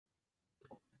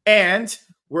And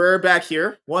we're back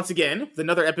here once again with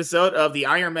another episode of the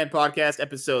Iron Man Podcast,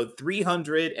 episode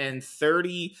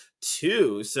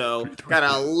 332. So, got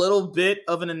a little bit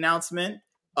of an announcement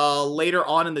later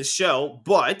on in the show,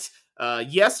 but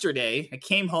yesterday I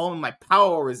came home and my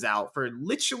power was out for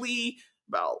literally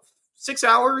about 6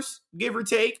 hours, give or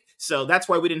take. So that's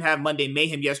why we didn't have Monday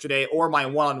Mayhem yesterday or my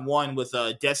one-on-one with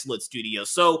Desolate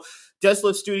Studios. So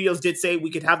Desolate Studios did say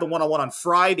we could have the one-on-one on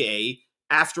Friday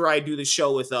after I do the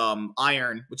show with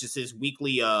Iron, which is his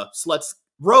weekly Sluts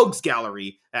Rogues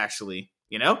Gallery, actually,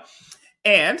 you know?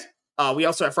 And we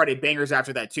also have Friday Bangers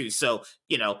after that, too. So,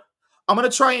 you know, I'm going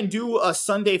to try and do a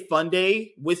Sunday Fun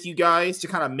Day with you guys to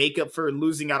kind of make up for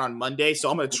losing out on Monday.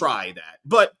 So I'm going to try that.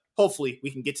 But hopefully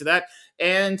we can get to that.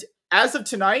 And as of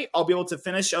tonight, I'll be able to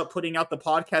finish up putting out the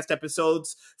podcast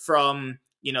episodes from,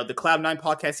 you know, the Cloud9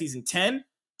 podcast season 10.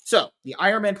 So, the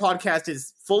Iron Man podcast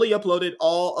is fully uploaded,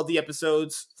 all of the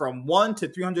episodes from 1 to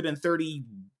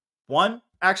 331,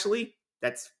 actually.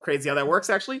 That's crazy how that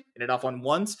works, actually. Ended off on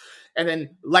ones. And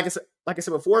then, like I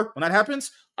said before, when that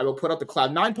happens, I will put up the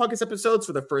Cloud9 podcast episodes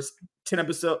for the first 10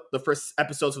 episodes, the first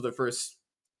episodes of the first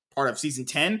part of season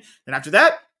 10. And after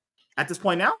that, at this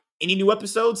point now, any new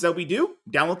episodes that we do,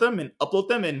 download them and upload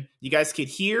them, and you guys could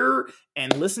hear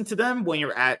and listen to them when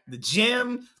you're at the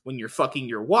gym, when you're fucking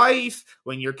your wife,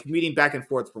 when you're commuting back and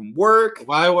forth from work.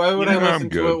 Why would I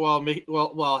listen to it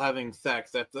while having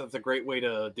sex? That's a great way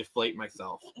to deflate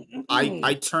myself.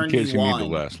 I turned in case you you on. need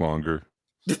to last longer.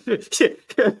 If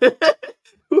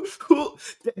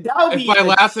by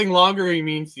lasting longer he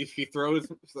means if he throws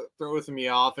me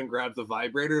off and grabs a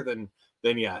vibrator, then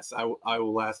yes, I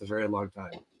will last a very long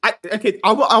time. I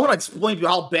want to explain to you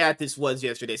how bad this was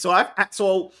yesterday.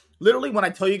 So literally when I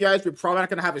tell you guys we're probably not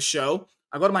going to have a show,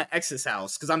 I go to my ex's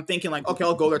house because I'm thinking like, okay,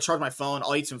 I'll go there, charge my phone,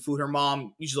 I'll eat some food. Her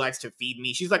mom usually likes to feed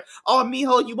me. She's like, oh,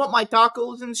 mijo, you want my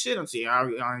tacos and shit? I'm saying, I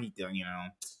eat them, you know.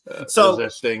 So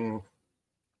resisting.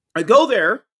 I go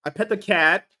there, I pet the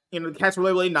cat. You know, the cat's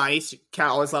really, really nice. Cat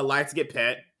always likes to get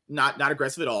pet, not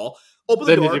aggressive at all. Open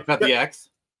the door. Did you pet the ex?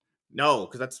 No,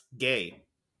 because that's gay,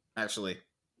 actually.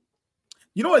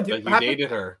 You know what you dated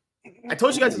her. I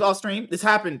told you guys this off stream. This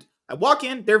happened. I walk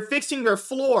in, they're fixing their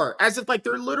floor as if like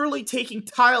they're literally taking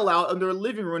tile out in their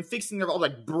living room and fixing their. I'm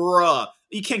like, bruh,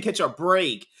 you can't catch a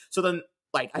break. So then,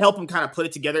 like, I help them kind of put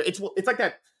it together. It's like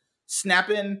that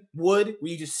snap-in wood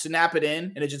where you just snap it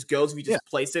in and it just goes if you just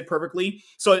place it perfectly.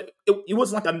 So it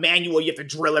wasn't like a manual. You have to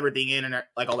drill everything in and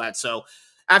like all that. So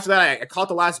after that, I caught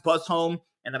the last bus home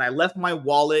and then I left my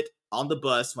wallet on the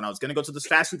bus when I was going to go to this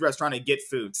fast food restaurant and get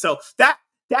food. So that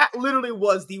literally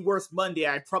was the worst Monday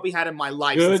I probably had in my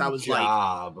life since I was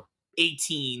like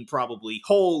 18, probably.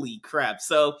 Holy crap.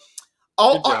 So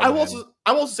I will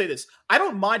also say this. I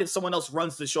don't mind if someone else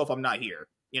runs the show if I'm not here,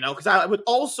 you know, because I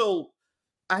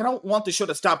don't want the show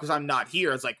to stop because I'm not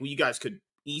here. It's like, well, you guys could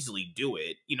easily do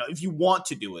it, you know, if you want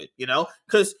to do it, you know,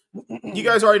 because you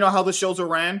guys already know how the shows are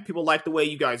ran. People like the way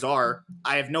you guys are.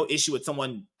 I have no issue with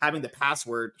someone having the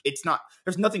password. There's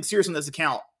nothing serious on this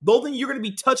account. The only thing you're going to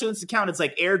be touching this account is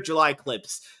like Air July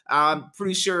clips. I'm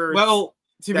pretty sure. Well,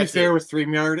 to be fair, with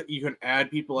StreamYard, you can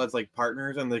add people as like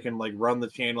partners and they can like run the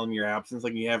channel in your absence.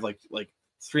 Like you have like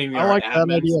StreamYard. I like admins.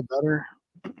 that idea better.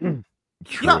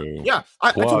 True. Yeah. Plus,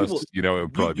 I told people, you know, it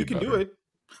would probably you be can better. do it.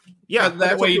 Yeah,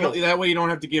 that way you don't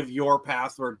have to give your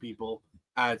password people.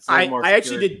 I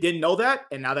actually didn't know that,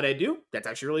 and now that I do, that's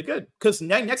actually really good. Because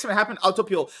next time it happens, I'll tell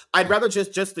people I'd rather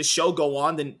just the show go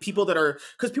on than people that are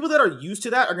used to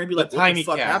that are going to be like, what the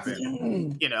fuck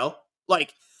happened? You know,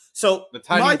 like so. The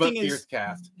tiny my but thing fierce is,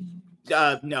 cast.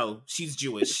 No, she's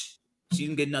Jewish. She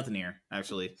didn't get nothing here,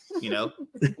 actually. You know,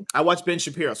 I watch Ben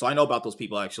Shapiro, so I know about those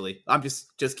people. Actually, I'm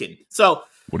just kidding. So,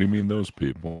 what do you mean those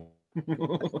people?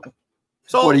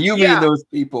 So what do you mean those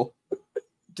people?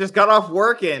 Just got off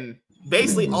work and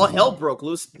basically all hell broke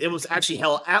loose. It was actually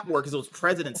hell at work because it was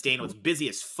President's Day and it was busy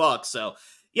as fuck. So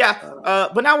yeah,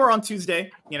 but now we're on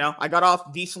Tuesday. You know, I got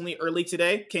off decently early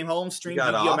today. Came home, streamed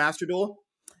Yu-Gi-Oh! Master Duel,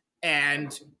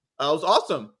 and it was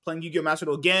awesome playing Yu-Gi-Oh! Master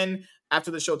Duel again.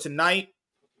 After the show tonight,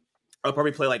 I'll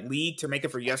probably play like League to make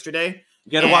it for yesterday.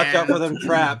 You got to watch out for them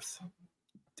traps.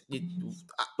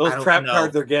 Those trap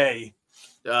cards are gay.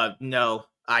 No.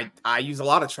 I use a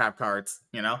lot of trap cards,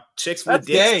 you know. Chicks with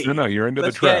dicks. No, you're into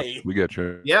the trap. We get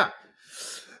you. Yeah.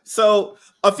 So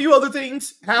a few other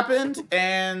things happened,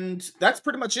 and that's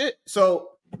pretty much it. So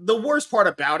the worst part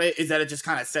about it is that it just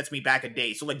kind of sets me back a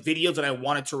day. So like videos that I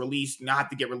wanted to release now have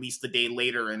to get released the day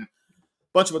later and a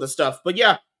bunch of other stuff. But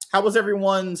yeah, how was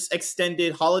everyone's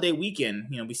extended holiday weekend?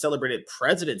 You know, we celebrated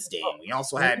President's Day. And we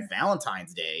also had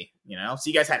Valentine's Day, you know. So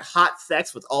you guys had hot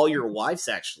sex with all your wives,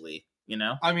 actually. you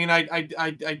know? I mean, I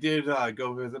did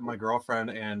go visit my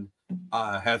girlfriend and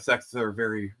had sex with her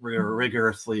very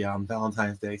rigorously on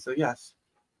Valentine's Day. So yes,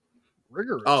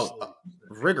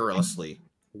 rigorously.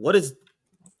 What is?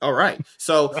 All right.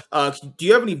 So, do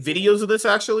you have any videos of this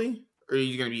actually, or are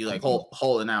you gonna be like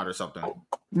holding out or something?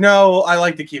 No, I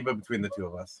like to keep it between the two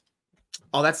of us.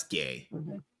 Oh, that's gay.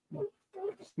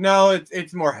 No,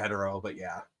 it's more hetero, but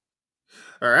yeah.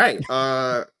 All right.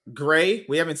 Gray,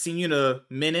 we haven't seen you in a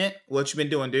minute. What you been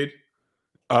doing, dude?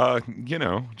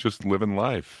 Just living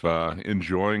life,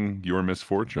 enjoying your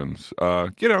misfortunes.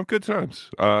 Good times.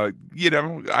 I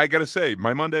gotta say,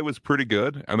 my Monday was pretty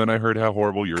good, and then I heard how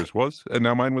horrible yours was, and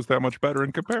now mine was that much better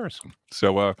in comparison.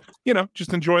 So,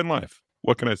 just enjoying life.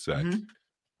 What can I say? Mm-hmm.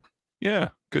 Yeah,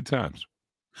 good times.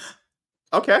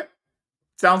 Okay.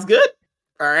 Sounds good.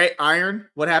 All right, Iron,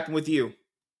 what happened with you?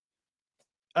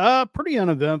 Pretty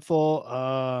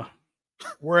uneventful.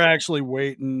 We're actually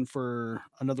waiting for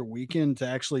another weekend to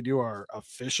actually do our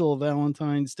official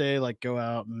Valentine's Day, like go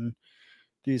out and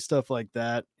do stuff like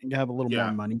that and have a little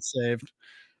more money saved.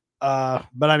 But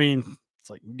I mean, it's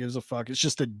like, who gives a fuck? It's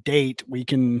just a date. We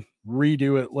can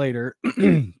redo it later.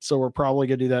 So we're probably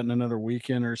gonna do that in another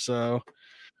weekend or so.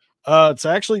 It's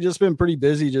actually just been pretty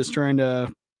busy, just trying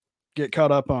to get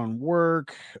caught up on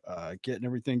work, getting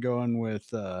everything going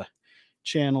with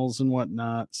channels and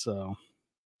whatnot. So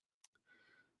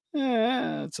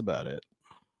yeah, that's about it.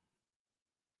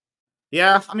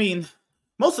 Yeah, I mean,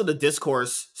 most of the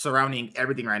discourse surrounding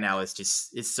everything right now is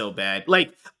so bad.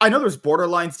 Like, I know there's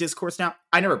Borderlands discourse now.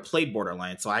 I never played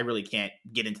Borderlands, so I really can't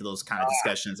get into those kind of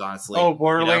discussions, honestly. Oh,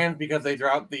 Borderlands, because they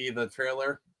dropped the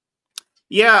trailer?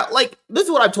 Yeah, like, this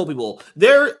is what I've told people.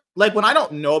 They're, like, when I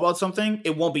don't know about something,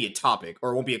 it won't be a topic,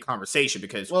 or it won't be a conversation,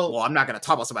 because, well I'm not going to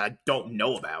talk about something I don't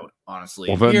know about, honestly.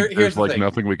 Well, then there's, like,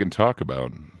 nothing we can talk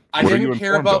about. I didn't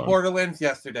care about Borderlands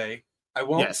yesterday. I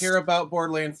won't care about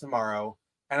Borderlands tomorrow.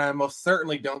 And I most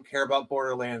certainly don't care about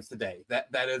Borderlands today.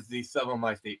 That is the sum of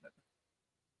my statement.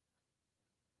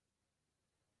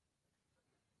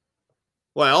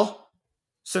 Well,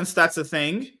 since that's a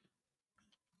thing,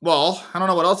 well, I don't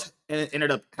know what else ended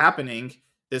up happening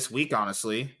this week,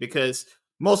 honestly, because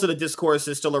most of the discourse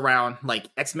is still around, like,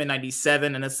 X-Men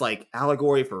 97, and it's, like,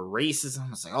 allegory for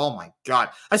racism. It's like, oh my god.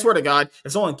 I swear to God,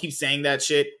 if someone keeps saying that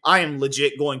shit, I am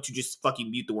legit going to just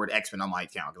fucking mute the word X-Men on my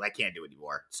account, because I can't do it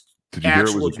anymore. Did you hear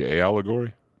it was a gay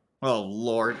allegory? Oh,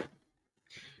 Lord.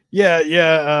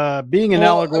 Yeah. Being an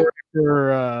allegory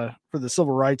for the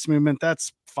civil rights movement,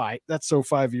 that's 5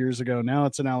 years ago. Now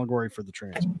it's an allegory for the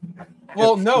trans.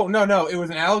 Well, no. It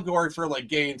was an allegory for, like,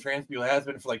 gay and trans people. It has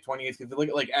been for, like, 20 years. Because look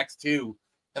at, like, X2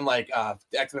 and, like,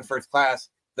 X-Men First Class.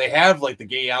 They have, like, the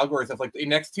gay allegory stuff. Like,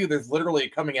 in X2, there's literally a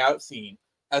coming out scene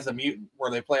as a mutant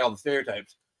where they play all the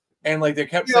stereotypes. And, like, they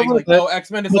kept saying, like, oh,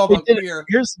 X-Men is all about queer.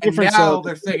 Here's the difference. Now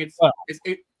they're saying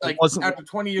after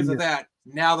 20 years of that,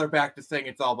 now they're back to saying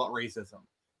it's all about racism.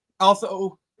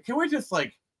 Also, can we just,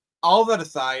 like, all that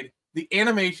aside, the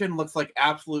animation looks like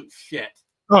absolute shit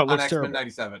on X-Men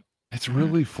 97. It's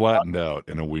really flattened out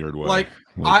in a weird way.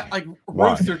 Like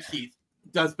Rooster Teeth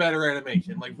does better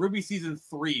animation. Like, Ruby Season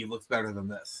 3 looks better than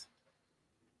this.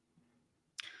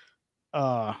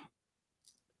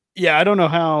 Yeah, I don't know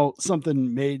how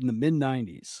something made in the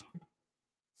mid-90s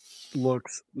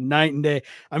looks night and day.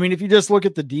 I mean, if you just look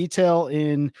at the detail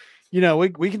in,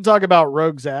 we can talk about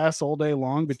Rogue's ass all day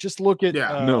long, but just look at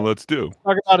let's do.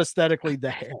 Talk about aesthetically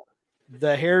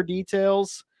the hair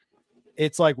details.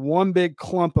 It's like one big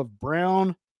clump of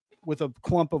brown with a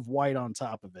clump of white on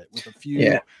top of it, with a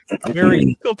few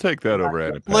very. They'll take that over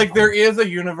at it. Like, there is a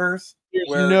universe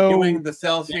where doing the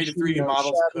cell shaded 3D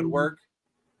models could work.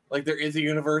 Like, there is a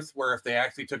universe where if they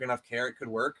actually took enough care, it could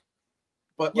work.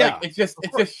 But it just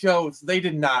shows they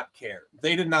did not care.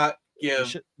 They did not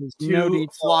give two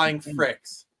flying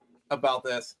fricks about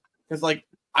this. Because, like,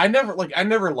 I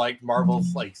never liked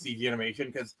Marvel's, like, CG animation,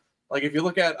 because, like, if you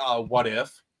look at What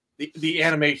If, the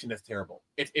animation is terrible.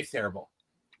 It's terrible.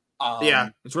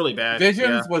 It's really bad.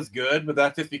 Visions was good, but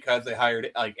that's just because they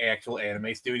hired, like, actual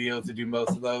anime studios to do most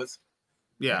of those.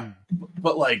 Yeah.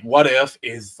 But, like, What If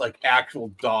is, like, actual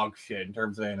dog shit in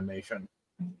terms of animation.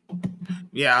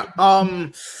 Yeah.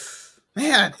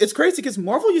 Man, it's crazy because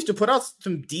Marvel used to put out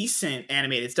some decent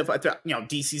animated stuff.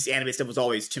 DC's animated stuff was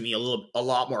always, to me, a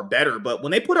lot more better. But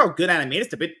when they put out good animated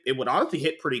stuff, it would honestly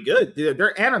hit pretty good.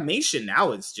 Their animation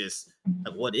now is just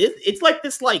what is? It's like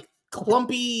this, like,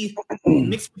 clumpy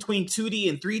mix between 2D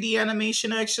and 3D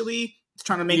animation. Actually, it's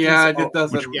trying to make it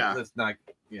doesn't. That's not.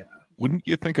 Yeah. Wouldn't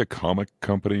you think a comic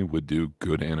company would do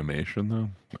good animation, though?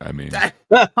 I mean,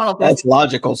 that's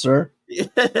logical, sir.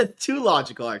 Too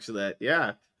logical, actually.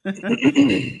 Yeah.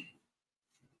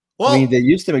 Well, I mean, they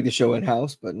used to make the show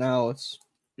in-house, but now it's...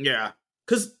 Yeah.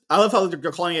 Because I love how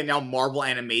they're calling it now Marvel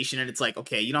Animation, and it's like,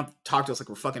 okay, you don't have to talk to us like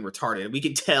we're fucking retarded. We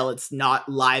can tell it's not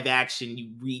live action, you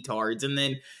retards. And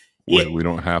then... Wait, we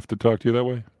don't have to talk to you that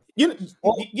way?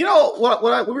 You know what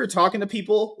when we were talking to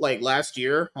people like last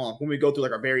year, when we go through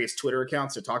like our various Twitter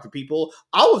accounts to talk to people,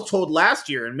 I was told last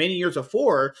year and many years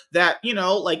before that, you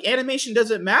know, like animation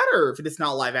doesn't matter if it's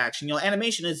not live action. You know,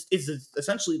 animation is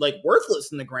essentially like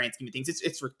worthless in the grand scheme of things.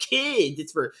 It's for kids.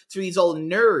 It's for these old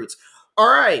nerds. All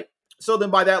right. So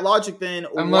then by that logic, then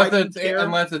unless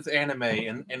it's anime,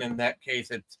 and in that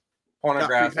case it's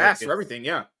pornographic. Pass for everything,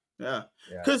 yeah.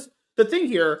 Because the thing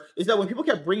here is that when people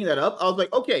kept bringing that up, I was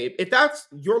like, okay, if that's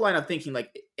your line of thinking,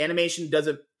 like animation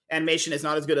is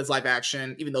not as good as live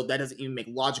action, even though that doesn't even make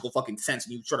logical fucking sense,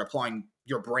 and you start applying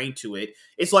your brain to it.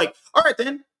 It's like, all right,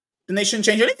 then they shouldn't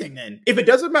change anything. Then if it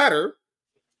doesn't matter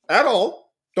at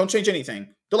all, don't change anything.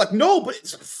 They're like, no, but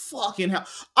it's fucking hell.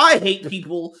 I hate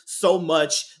people so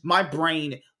much. My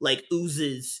brain like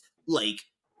oozes like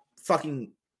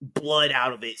fucking blood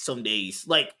out of it some days.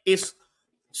 Like it's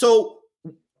so.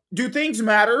 Do things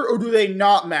matter or do they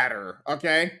not matter?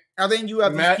 Okay, and then you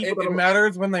have it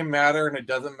matters when they matter, and it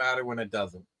doesn't matter when it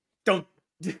doesn't. Don't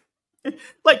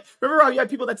like remember how you had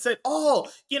people that said, "Oh,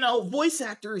 you know, voice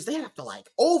actors they have to like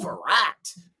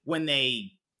overact when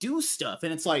they do stuff,"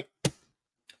 and it's like,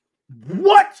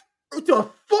 what the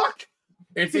fuck?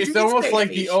 It's almost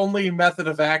like the only method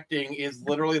of acting is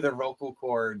literally their vocal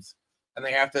cords, and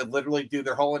they have to literally do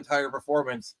their whole entire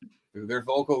performance through their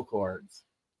vocal cords.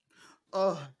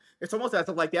 It's almost as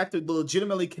if like they have to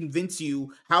legitimately convince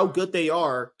you how good they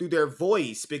are through their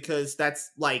voice, because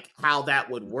that's like how that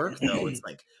would work. Though it's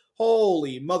like,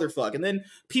 holy motherfuck! And then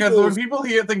because when people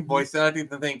think voice acting,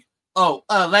 they think, oh,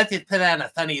 let's just put on a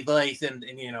funny voice and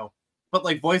you know, but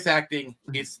like voice acting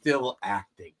is still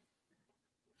acting.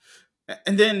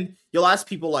 And then you'll ask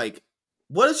people like,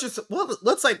 what is just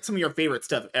what's like some of your favorite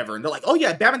stuff ever? And they're like, oh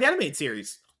yeah, Batman the Animated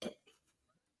Series.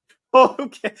 Oh,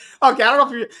 okay. I don't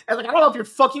know if you're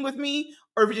fucking with me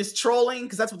or if you're just trolling,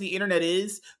 because that's what the internet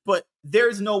is. But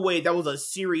there's no way that was a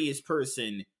serious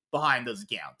person behind those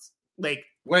accounts. Like,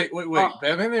 wait.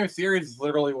 Batman the Series is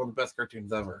literally one of the best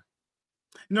cartoons ever.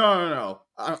 No.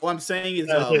 What I'm saying is,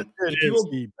 it is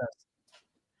the best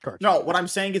cartoon. No, what I'm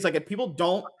saying is like if people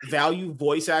don't value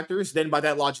voice actors, then by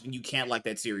that logic, then you can't like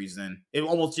that series. Then it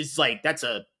almost just like that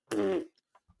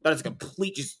is a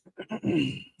complete just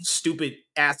stupid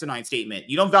asinine statement.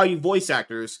 You don't value voice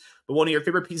actors, but one of your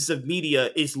favorite pieces of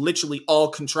media is literally all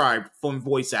contrived from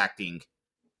voice acting.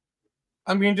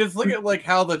 I mean, just look at like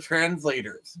how the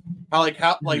translators, how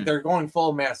they're going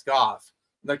full mask off.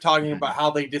 They're talking about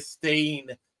how they disdain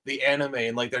the anime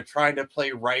and like they're trying to play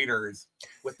writers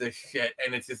with this shit,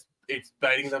 and it's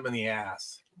biting them in the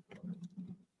ass.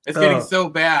 It's getting so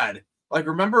bad. Like,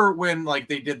 remember when like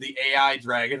they did the AI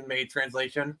Dragon Maid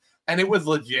translation, and it was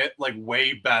legit like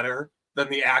way better than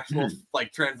the actual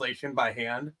like translation by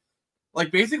hand?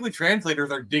 Like, basically, translators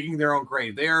are digging their own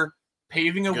grave. They're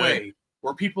paving a way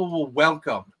where people will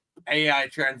welcome AI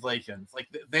translations. Like,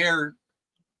 they're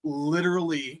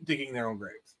literally digging their own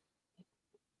graves.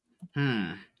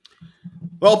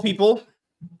 Well, people,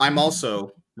 I'm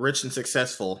also rich and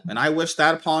successful, and I wish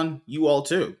that upon you all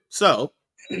too. So,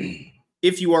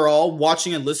 if you are all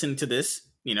watching and listening to this,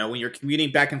 you know, when you're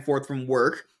commuting back and forth from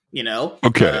work, you know.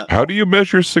 Okay, how do you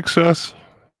measure success?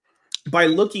 By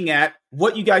looking at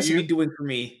what you guys should be doing for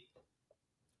me.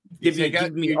 Give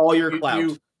me all your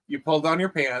clout. You pull down your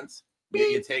pants,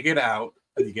 you take it out,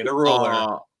 and you get a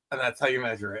ruler, and that's how you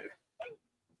measure it.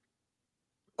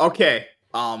 Okay.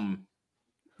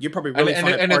 You're probably really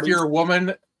fun at and if you're a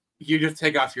woman, you just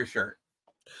take off your shirt.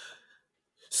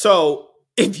 So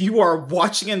if you are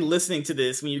watching and listening to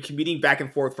this when you're commuting back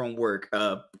and forth from work,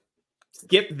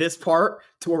 skip this part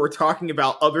to where we're talking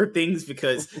about other things,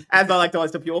 because as I like to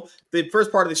always tell people, the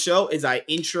first part of the show is I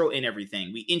intro in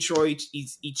everything. We intro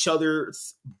each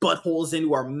other's buttholes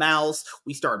into our mouths.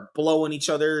 We start blowing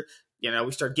each other. You know,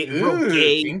 we start getting real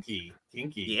gay. Kinky.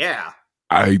 Yeah.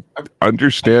 I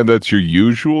understand that's your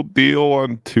usual deal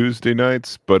on Tuesday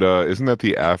nights, but isn't that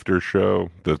the after show,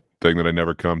 the thing that I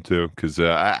never come to? Because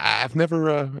I've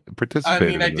never participated.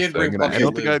 I mean, I did bring I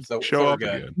don't think I'd show up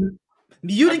again.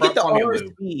 You didn't get the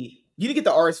RSVP. You didn't get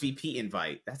the RSVP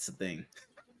invite. That's the thing.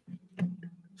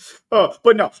 Oh,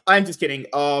 but no, I'm just kidding.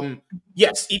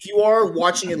 Yes, if you are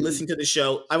watching and listening to the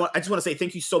show, I just want to say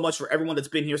thank you so much for everyone that's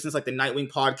been here since like the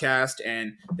Nightwing podcast,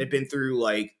 and they've been through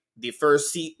like the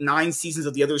first 9 seasons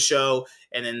of the other show,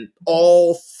 and then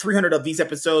all 300 of these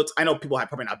episodes. I know people have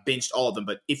probably not binged all of them,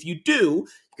 but if you do,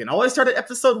 you can always start at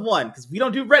episode 1 because we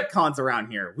don't do retcons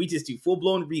around here. We just do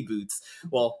full-blown reboots.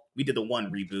 Well, we did the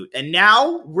 1 reboot, and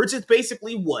now we're just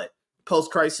basically what?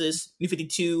 Post-Crisis, New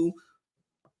 52.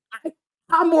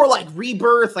 I'm more like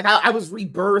Rebirth. Like I was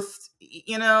rebirthed,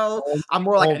 you know. I'm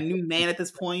more like a new man at this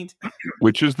point.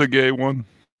 Which is the gay one?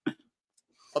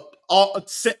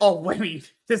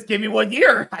 Wait, just give me 1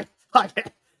 year.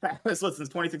 Since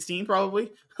 2016,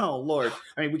 probably. Oh Lord,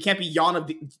 I mean, we can't be Dawn of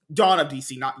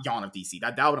DC, not Yawn of DC.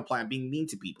 That would imply I'm being mean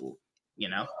to people, you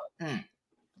know.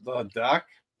 The duck.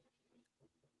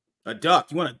 A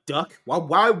duck? You want a duck?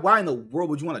 Why in the world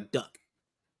would you want a duck?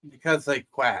 Because they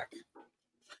quack.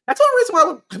 That's the only reason why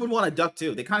I would want a duck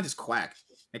too. They kind of just quack.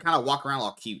 They kind of walk around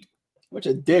all cute. Bunch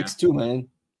of dicks too, man.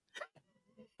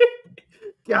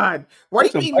 God, why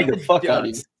do you mean the fuck out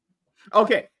of you?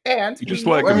 Okay, and you just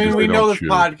like. I mean, we know this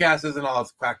podcast isn't all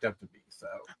it's quacked up to be. So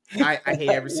I hate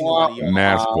every single one of you.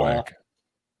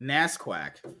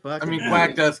 Nasquack. Fuck. I mean,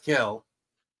 quack does kill.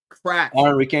 Crack.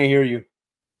 Iron, we can't hear you.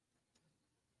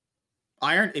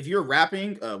 Iron, if you're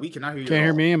rapping, we cannot hear you. Can't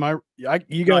hear me? Am I?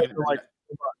 You guys are like.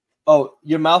 Oh,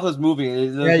 your mouth is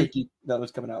moving. That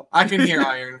was coming out. I can hear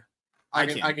Iron. I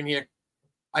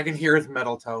can hear his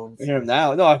metal tones. I hear him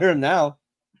now. No, I hear him now.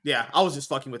 Yeah, I was just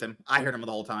fucking with him. I heard him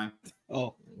the whole time.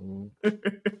 Oh.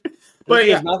 But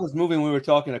yeah, his mouth was moving when we were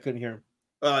talking. I couldn't hear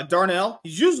him. Darnell,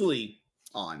 he's usually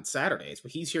on Saturdays,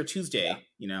 but he's here Tuesday. Yeah.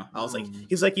 You know, I was like,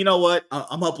 he's like, you know what?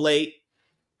 I'm up late.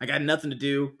 I got nothing to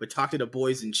do but talk to the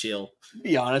boys and chill.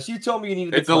 Be honest. You told me you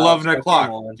needed. It's 11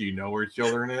 o'clock. Do you know where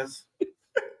children is?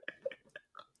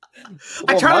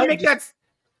 I try to make that.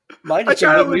 I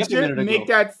try to legit make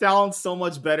that sound so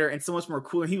much better and so much more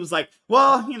cool. And he was like,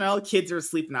 "Well, you know, kids are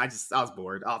asleep." And I was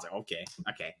bored. I was like, "Okay,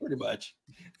 pretty much."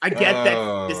 I get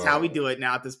that. This is how we do it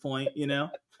now at this point, you know.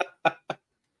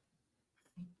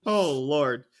 Oh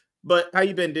Lord! But how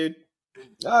you been, dude?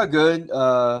 Good.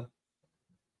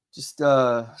 Just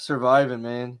surviving,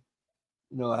 man.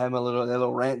 You know, I had that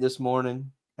little rant this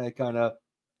morning. I kind of.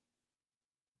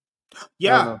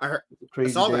 Yeah, I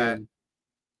saw that.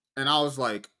 And I was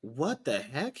like, what the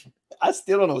heck? I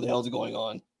still don't know what the hell's going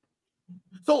on.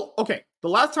 So, okay, the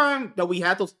last time that we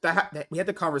had we had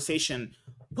the conversation,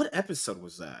 what episode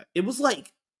was that? It was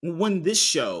like when this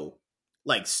show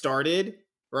like started,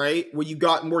 right? Where you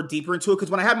got more deeper into it.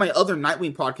 Because when I had my other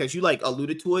Nightwing podcast, you like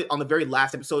alluded to it on the very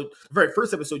last episode, the very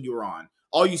first episode you were on.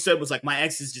 All you said was like, my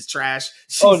ex is just trash.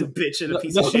 She's a bitch and a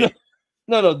piece of shit.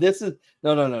 No. This is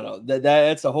no.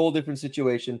 That's a whole different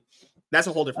situation. That's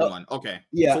a whole different one. Okay.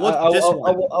 Yeah, so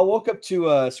I woke up to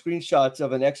screenshots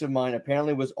of an ex of mine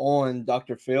apparently was on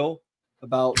Dr. Phil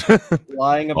about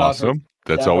lying about awesome.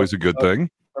 That's always a good thing.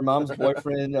 Her mom's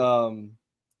boyfriend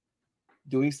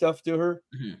doing stuff to her.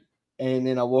 Mm-hmm. And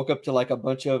then I woke up to like a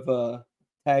bunch of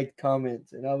tagged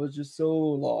comments and I was just so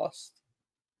lost.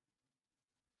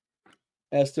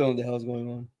 I still don't know what the hell's going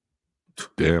on.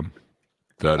 Damn.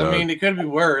 I mean, it could be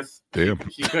worse. Damn.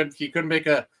 She could make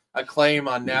a claim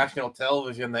on national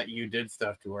television that you did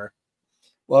stuff to her.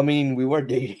 Well, I mean, we were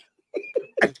dating.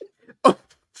 That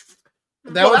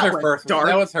was her first. Dark.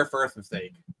 That was her first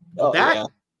mistake. That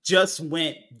just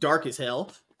went dark as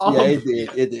hell. Yeah,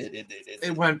 it did.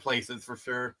 It went places for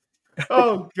sure.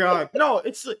 Oh God, no!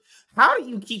 It's like, how do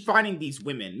you keep finding these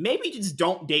women? Maybe just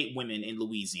don't date women in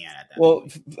Louisiana. No.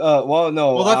 Well,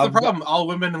 that's the problem. All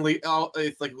women in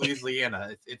it's like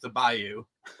Louisiana. It's a bayou.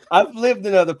 I've lived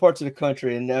in other parts of the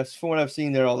country, and that's from what I've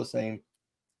seen. They're all the same.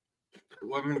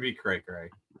 Women be cray.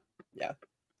 Yeah,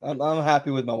 I'm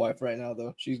happy with my wife right now,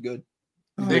 though. She's good.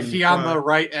 Is she on the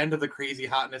right end of the crazy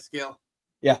hotness scale?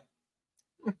 Yeah.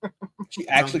 She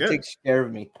actually takes care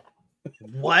of me.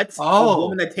 What? Oh, a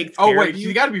woman that takes care of you?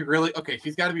 She's got to be really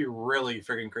She's got to be really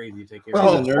freaking crazy to take care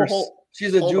of you.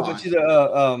 She's a nurse. She's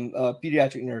a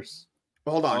pediatric nurse.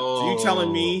 Hold on. So you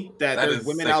telling me that there's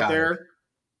women out there?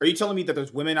 Are you telling me that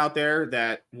there's women out there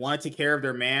that want to take care of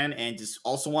their man and just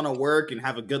also want to work and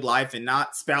have a good life and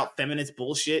not spout feminist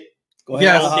bullshit?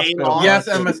 Yes,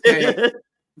 MSK.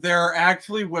 There are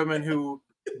actually women who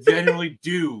genuinely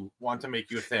do want to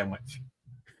make you a sandwich.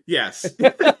 Yes.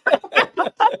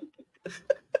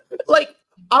 Like,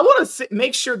 I want to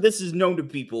make sure this is known to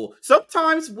people.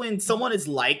 Sometimes when someone is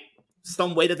like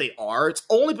some way that they are, it's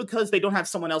only because they don't have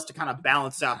someone else to kind of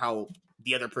balance out how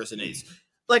the other person is.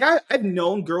 Like, I've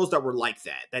known girls that were like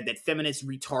that feminist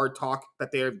retard talk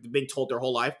that they've been told their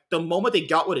whole life. The moment they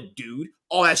got with a dude,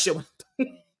 all that shit went.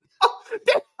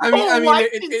 I mean,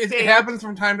 it happens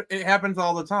from time. It happens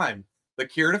all the time. The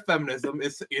cure to feminism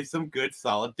is some good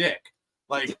solid dick.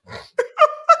 Like,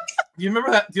 Do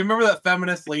you remember that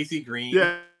feminist Lacey Green?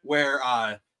 Yeah. Where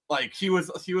like she was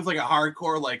like a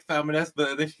hardcore like feminist,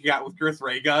 but then she got with Chris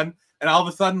Ray Gun, and all of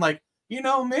a sudden like,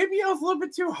 maybe I was a little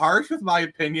bit too harsh with my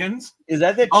opinions. Is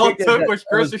that the all chick it took was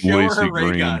Chris to show her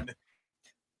Ray Gun?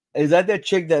 Is that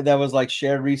chick that was like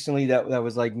shared recently that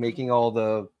was like making all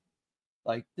the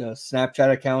like the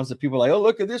Snapchat accounts that people are like, oh,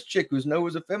 look at this chick who's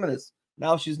a feminist.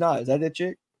 Now she's not. Is that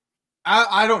chick?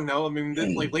 I don't know. I mean,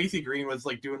 this, like Lacey Green was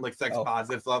like doing like sex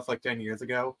positive stuff like 10 years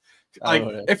ago. Like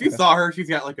if you saw her, she's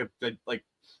got like a like.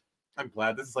 I'm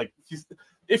glad this is like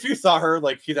if you saw her,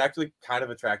 like she's actually kind of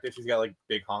attractive. She's got like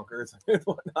big honkers and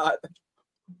whatnot.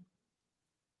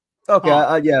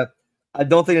 Okay, yeah, I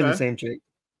don't think it's the same chick.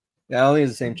 Yeah, I don't think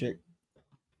it's the same chick.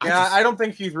 Yeah, I don't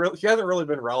think she hasn't really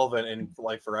been relevant in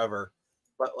like forever.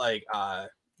 But like,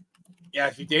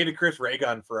 yeah, she dated Chris Ray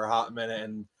Gun for a hot minute,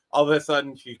 and all of a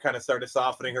sudden she kind of started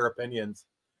softening her opinions,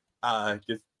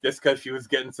 just because she was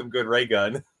getting some good Ray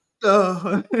Gun.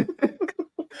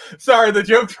 Sorry, the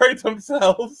jokes write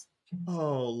themselves.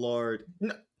 Oh Lord,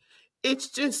 no, it's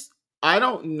just I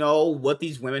don't know what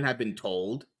these women have been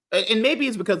told, and maybe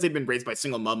it's because they've been raised by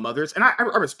single mom mothers, and I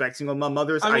respect single mom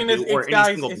mothers. I mean,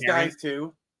 it's guys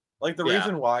too. Like the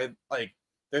reason why like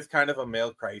there's kind of a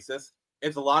male crisis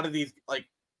is a lot of these like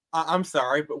I'm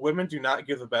sorry, but women do not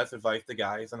give the best advice to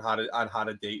guys on how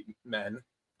to date men.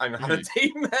 I mean, how to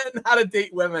date men, how to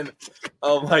date women.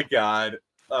 Oh my god.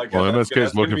 Well, in this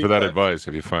case, looking for that advice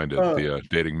if you find it, the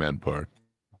dating men part.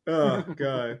 Oh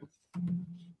god.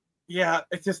 Yeah,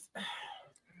 it's just.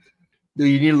 Dude,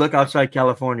 you need to look outside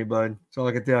California, bud. That's all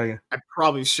I can tell you. I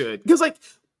probably should, because like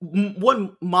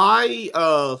what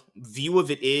my view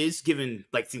of it is, given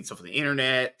like seeing stuff on the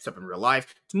internet, stuff in real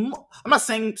life. I'm not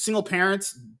saying single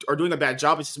parents are doing a bad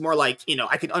job. It's just more like,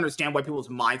 I can understand why people's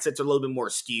mindsets are a little bit more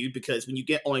skewed, because when you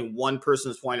get only one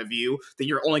person's point of view, then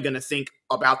you're only going to think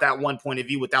about that one point of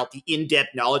view without the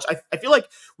in-depth knowledge. I feel like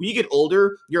when you get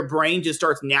older, your brain just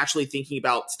starts naturally thinking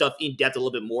about stuff in depth a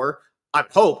little bit more. I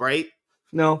hope, right?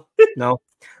 No.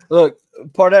 Look,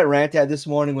 part of that rant I had this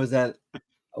morning was that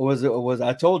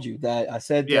I told you that I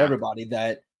said to everybody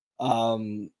that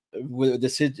with the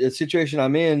situation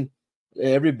I'm in,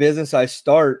 every business I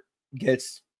start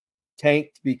gets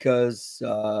tanked because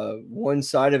one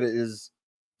side of it is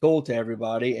told to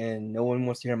everybody and no one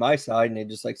wants to hear my side, and they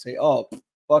just like say, oh,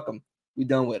 fuck them, we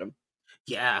done with them.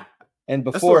 Yeah. And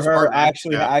before her, I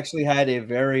actually had a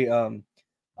very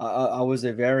I was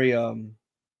a very I'm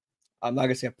not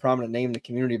gonna say a prominent name in the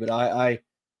community, but I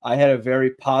had a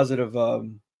very positive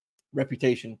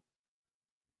reputation,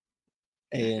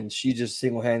 and she just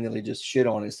single-handedly just shit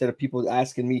on it. Instead of people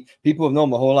asking me, people have known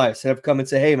my whole life, instead of come and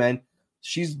say, hey man,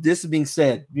 this is being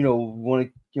said, you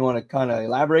want to kind of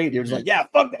elaborate? They're just like, yeah,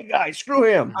 fuck that guy, screw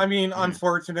him. I mean,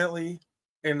 unfortunately,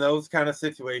 in those kind of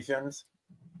situations,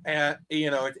 and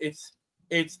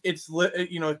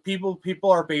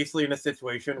people are basically in a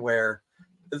situation where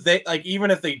they like,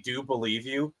 even if they do believe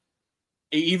you,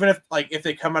 even if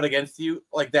they come out against you,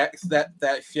 like that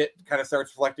shit kind of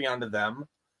starts reflecting onto them.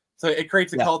 So it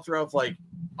creates a culture of like,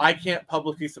 I can't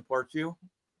publicly support you.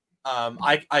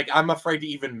 I'm afraid to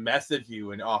even message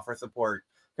you and offer support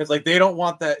because like they don't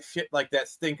want that shit like that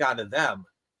stink onto them,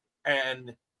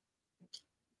 and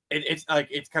it's like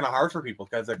it's kind of hard for people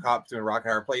because they're caught between a rock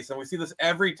and a hard place, and we see this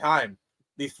every time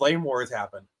these flame wars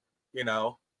happen,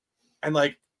 and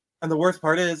the worst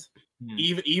part is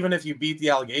even if you beat the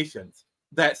allegations,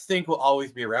 that stink will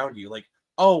always be around you. Like,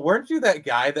 oh, weren't you that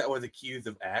guy that was accused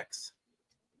of X?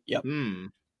 Yep.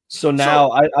 So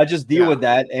now I just deal with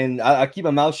that, and I keep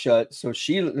my mouth shut. So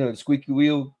she, squeaky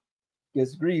wheel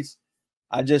gets grease.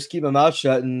 I just keep my mouth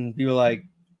shut, and people are like,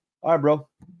 all right, bro.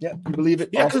 Yeah, you believe it.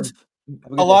 Yeah, awesome.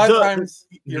 A lot of times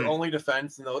your only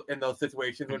defense in those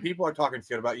situations, when people are talking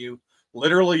shit about you,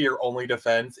 literally your only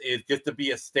defense is just to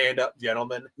be a stand-up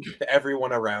gentleman to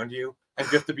everyone around you and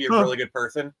just to be a really good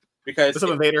person. Because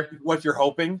what you're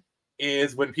hoping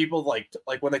is when people like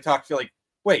when they talk to you, like,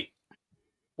 wait,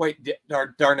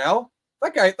 Darnell,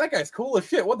 that guy's cool as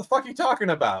shit. What the fuck are you talking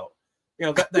about?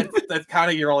 That's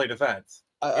kind of your only defense.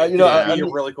 I'm a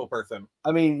really cool person.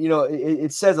 I mean,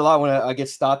 it says a lot when I get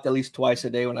stopped at least twice a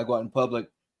day when I go out in public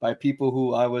by people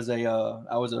who I was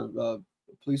a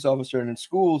police officer, and in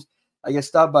schools I get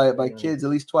stopped by kids at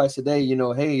least twice a day.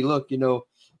 Hey, look,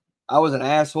 I was an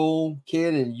asshole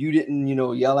kid, and you didn't,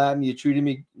 yell at me. You treated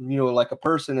me, like a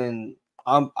person, and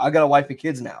I got a wife and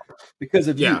kids now because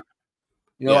of you.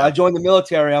 I joined the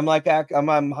military. I'm like, I'm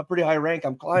a pretty high rank.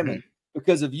 I'm climbing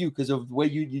because of you, because of the way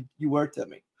you worked at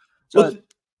me. So,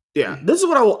 this is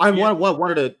what I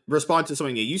wanted to respond to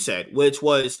something that you said, which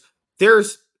was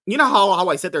there's you know how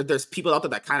I said there's people out there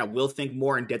that kind of will think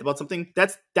more in depth about something.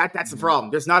 That's the problem.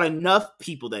 There's not enough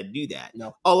people that do that.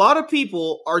 No. A lot of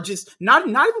people are just not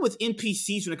even with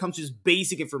NPCs when it comes to just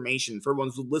basic information for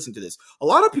everyone who listen to this. A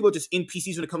lot of people are just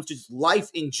NPCs when it comes to just life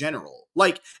in general.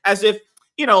 Like as if,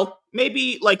 you know,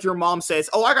 maybe like your mom says,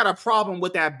 "Oh, I got a problem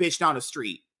with that bitch down the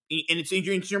street," and it's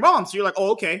your mom, so you're like,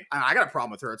 "Oh, okay, I got a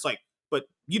problem with her." It's like, but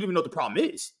you don't even know what the problem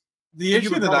is. The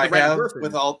issue that I have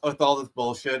with all this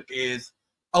bullshit is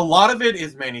a lot of it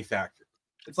is manufactured.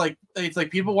 It's like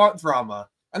people want drama,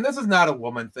 and this is not a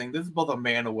woman thing. This is both a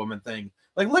man and woman thing.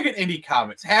 Like, look at indie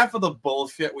comics. Half of the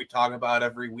bullshit we talk about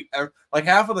every week, like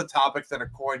half of the topics that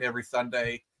are coined every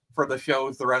Sunday for the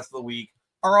shows the rest of the week,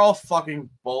 are all fucking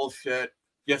bullshit.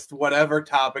 Just whatever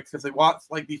topics, because they want,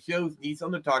 like, these shows need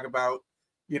something to talk about.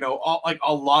 You know, all, like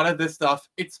a lot of this stuff.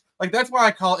 It's like that's why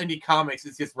I call indie comics.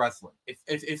 It's just wrestling.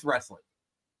 It's wrestling.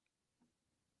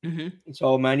 Mm-hmm. It's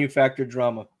all manufactured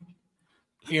drama.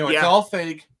 You know, it's all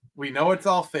fake. We know it's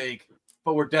all fake,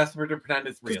 but we're desperate to pretend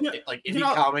it's real. Like indie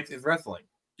comics is wrestling.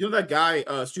 You know that guy,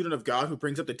 Student of God, who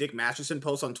brings up the Dick Masterson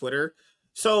post on Twitter?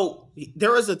 So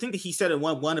there was a thing that he said in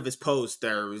one of his posts.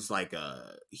 There was like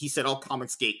he said all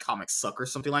comics suck or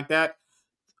something like that.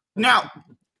 Now,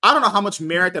 I don't know how much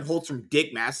merit that holds from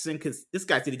Dick Masterson, because this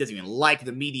guy said he doesn't even like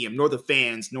the medium, nor the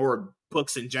fans, nor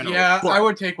books in general. Yeah, but I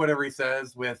would take whatever he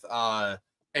says with not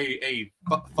a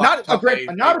grain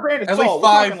of salt.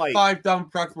 At least five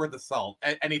dump trucks worth of salt.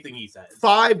 Anything he says.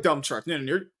 5 dump trucks. No,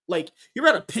 you're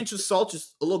at a pinch of salt,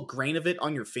 just a little grain of it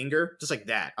on your finger, just like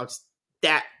that.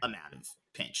 That amount of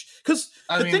pinch. Because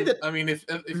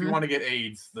if you want to get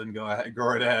AIDS, then go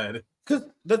right ahead. Because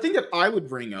the thing that I would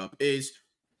bring up is,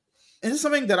 and this is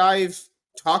something that I've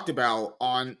talked about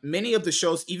on many of the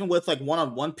shows, even with like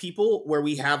one-on-one people, where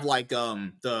we have like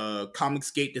the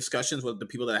Comicsgate discussions with the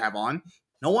people that I have on.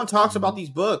 No one talks about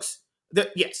these books.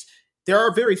 Yes, there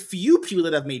are very few people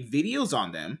that have made videos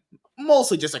on them.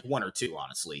 Mostly just like 1 or 2,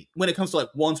 honestly, when it comes to like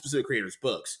one specific creator's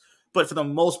books. But for the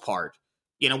most part,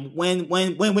 you know,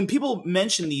 when people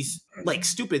mention these like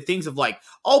stupid things of like,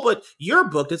 oh, but your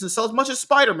book doesn't sell as much as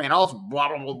Spider-Man, all blah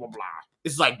blah blah blah blah.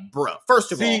 It's like, bro.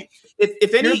 First of all,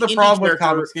 if any, here's the problem with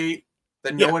Comicsgate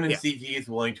that no one in CG is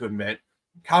willing to admit.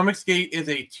 Comicsgate is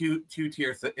a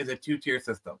two-tier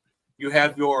system. You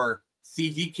have your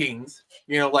CG kings,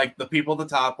 you know, like the people at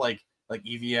the top, like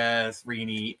EVS,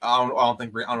 Rini. I don't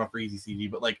know for easy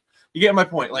CG, but like you get my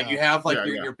point. Like you have like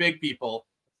your big people,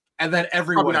 and then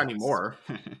everyone. Probably not anymore.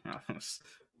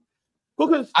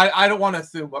 Because I don't want to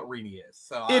assume what Rini is.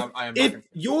 So if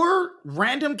your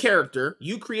random character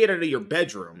you created out of your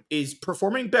bedroom is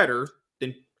performing better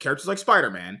than characters like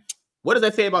Spider-Man, what does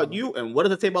that say about you? And what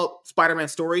does that say about Spider-Man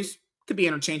stories? Could be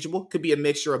interchangeable. Could be a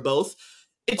mixture of both.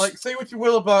 It's like, say what you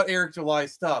will about Eric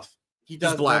July's stuff. He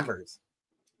does numbers.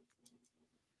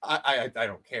 I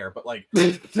don't care, but like,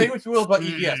 say what you will about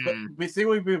EBS, but say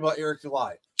what you will about Eric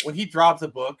July. When he drops a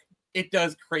book, it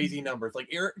does crazy numbers. Like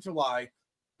Eric July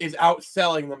is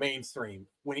outselling the mainstream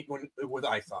when with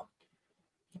ISOM.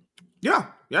 Yeah,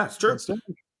 it's true.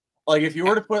 Like if you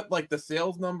were to put like the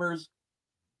sales numbers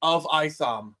of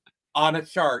ISOM on a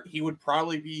chart, he would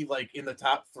probably be like in the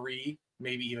top 3,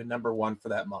 maybe even number 1 for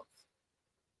that month.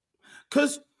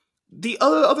 Because the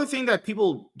other thing that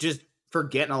people just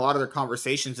forget in a lot of their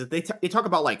conversations is they talk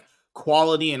about like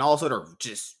quality and all sort of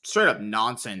just straight up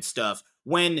nonsense stuff.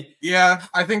 I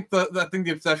think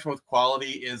the obsession with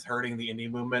quality is hurting the indie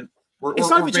movement. It's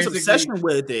not even just obsession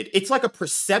with it. It's like a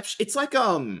perception. It's like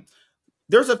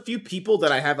there's a few people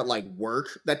that I have at like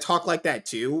work that talk like that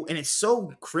too, and it's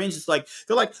so cringe. It's like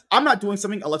they're like, I'm not doing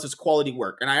something unless it's quality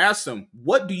work. And I ask them,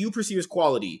 what do you perceive as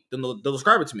quality? Then they'll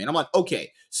describe it to me, and I'm like,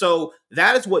 okay, so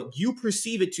that is what you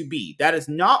perceive it to be. That is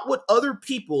not what other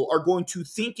people are going to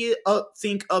think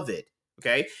of it.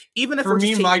 Okay, even if for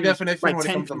me, my definition when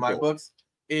it comes to my books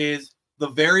is the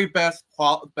very best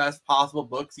possible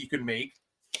books you can make,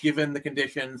 given the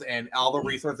conditions and all the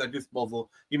resources at disposal.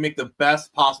 You make the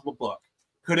best possible book.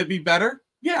 Could it be better?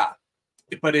 Yeah.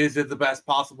 But is it the best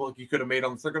possible you could have made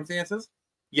on the circumstances?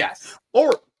 Yes.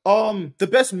 Or the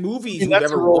best movies you've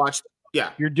ever watched.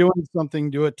 Yeah. You're doing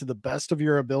something, do it to the best of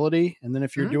your ability. And then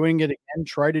if you're doing it again,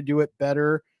 try to do it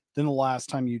better than the last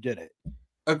time you did it.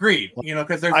 Agreed. You know,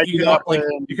 because you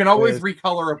can always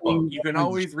recolor a book. You can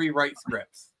always rewrite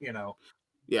scripts, you know.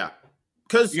 Yeah.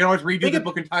 Because you can always redo the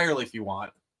book entirely if you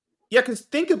want. Yeah, because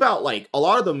think about like a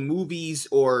lot of the movies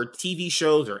or TV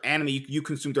shows or anime you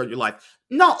consume throughout your life.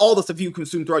 Not all the stuff you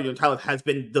consume throughout your entire life has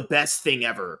been the best thing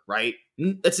ever, right?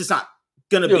 It's just not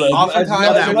gonna be.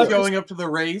 Oftentimes, if showing up to the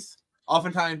race.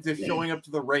 Oftentimes, if showing up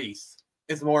to the race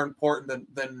is more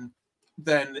important than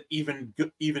even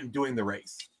doing the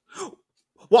race.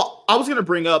 Well, I was going to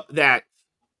bring up that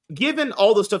given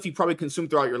all the stuff you probably consume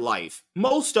throughout your life,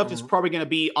 most stuff is probably going to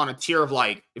be on a tier of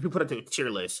like, if you put it to a tier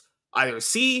list, either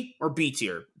C or B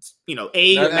tier. It's,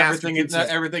 A. Not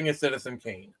everything is Citizen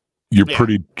Kane. You're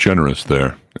pretty generous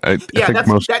there. I think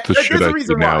most of the shit I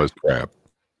see now is crap.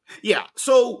 Yeah.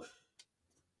 So,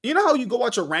 you know how you go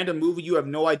watch a random movie, you have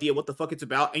no idea what the fuck it's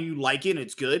about, and you like it and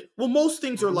it's good? Well, most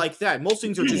things are like that. Most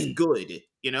things are just good,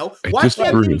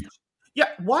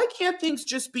 Why can't things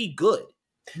just be good?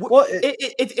 Well,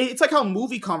 it's like how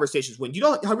movie conversations went. You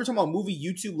know how we were talking about movie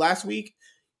YouTube last week?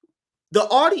 The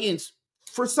audience,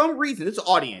 for some reason, this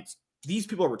audience, these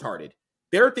people are retarded.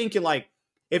 They're thinking like,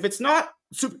 if it's not,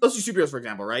 let's do superheroes for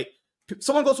example, right?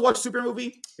 Someone goes to watch a superhero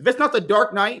movie. If it's not The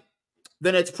Dark Knight,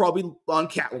 then it's probably on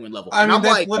Catwoman level. I mean, I'm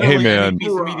that's like, literally any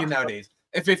piece of media nowadays.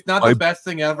 If it's not the best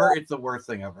thing ever, it's the worst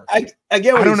thing ever. I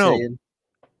get what you're saying.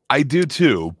 I do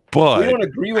too, but we don't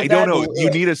agree with I don't know. You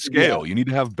need a scale. You need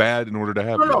to have bad in order to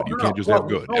have good. You can't just have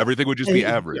good. Everything would just be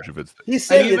average if it's. He's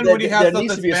saying even when you have something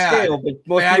that's bad,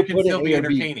 bad can still be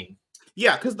entertaining.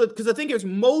 Yeah, because the thing is,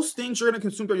 most things you're going to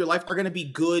consume throughout your life are going to be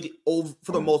good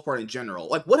for the most part in general.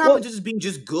 Like, what happens to just being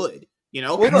just good? I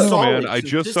don't know, man. I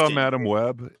just saw Madam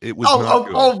Web. It was not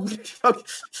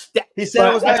good. He said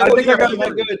it was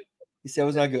not good. He said it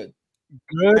was not good.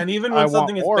 And even when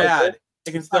something is bad,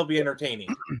 it can still be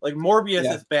entertaining. Like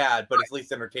Morbius is bad, but it's at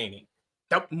least entertaining.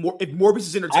 If Morbius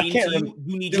is entertaining to you,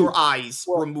 you need your eyes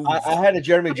removed. I had a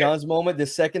Jeremy Jahns moment. The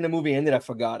second the movie ended, I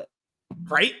forgot it.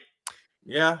 Right?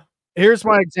 Yeah. Here's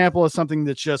my example of something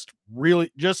that's just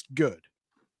good.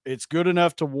 It's good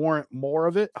enough to warrant more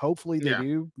of it. Hopefully they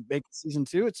do make season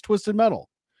 2. It's Twisted Metal.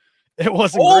 It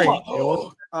wasn't great.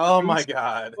 Oh my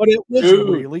god. But it was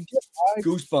really good.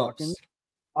 Goosebumps.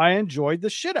 I enjoyed the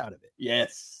shit out of it.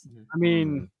 Yes. I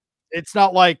mean, it's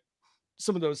not like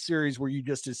some of those series where you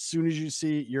just, as soon as you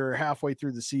see you're halfway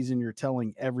through the season, you're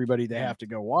telling everybody they have to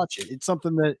go watch it. It's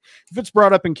something that if it's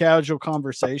brought up in casual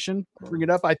conversation, bring it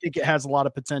up. I think it has a lot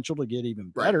of potential to get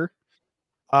even better.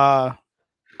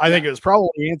 I think it was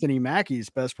probably Anthony Mackie's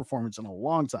best performance in a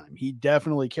long time. He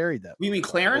definitely carried that. You mean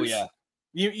Clarence? Oh,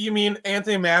 yeah. You mean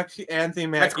Anthony Mackie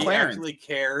actually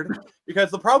cared?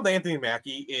 Because the problem with Anthony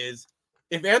Mackie is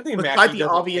if Anthony Mackie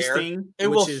doesn't care, it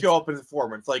will show up in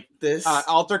performance. Like this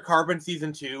Altered Carbon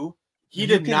season 2, he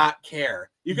did not care.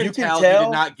 You can tell he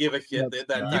did not give a shit.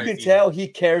 You can tell he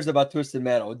cares about Twisted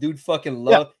Metal. Dude fucking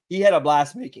loved. He had a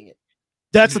blast making it.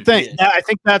 That's the thing. I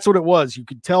think that's what it was. You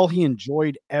could tell he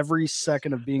enjoyed every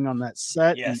second of being on that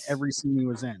set and every scene he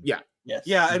was in. Yeah. Yes.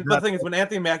 Yeah, and the thing is, when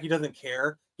Anthony Mackie doesn't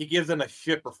care, he gives them a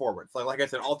shit performance. Like I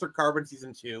said, Altered Carbon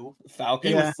season 2,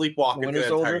 Falcon, he was sleepwalking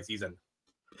the entire season.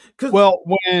 Well,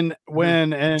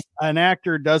 when an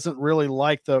actor doesn't really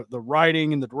like the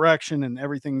writing and the direction and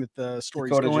everything that the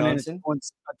story's going in,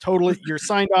 totally you're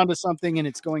signed on to something and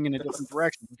it's going in a different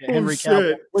direction. Okay, Henry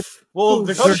Cavill. Well,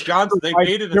 Dakota Johnson, they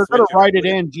made it. They're going to write it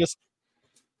in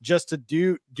just to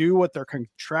do what they're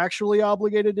contractually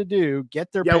obligated to do,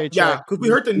 get their paycheck. Yeah, because we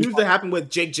heard the news that happened with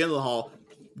Jake Gyllenhaal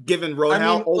given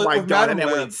Roadhouse. Oh my god, and that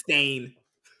went insane.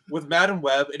 With Madam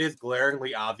Web, it is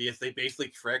glaringly obvious they basically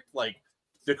tricked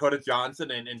Dakota Johnson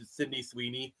and Sydney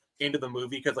Sweeney into the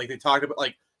movie because they talked about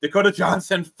Dakota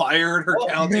Johnson fired her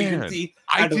talent agency.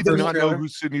 I did not know who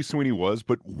Sydney Sweeney was,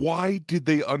 but why did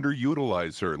they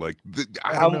underutilize her?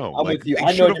 I don't know. I'm with you.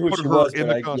 I know who she was in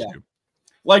the costume.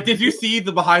 Did you see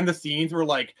the behind the scenes where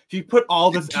she put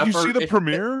all this effort? Did you see the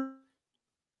premiere?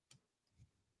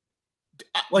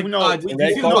 Did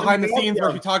you see the behind the scenes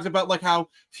where she talks about how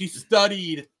she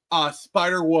studied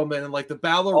Spider-Woman and the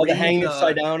ballerina, all the hanging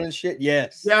upside down and shit.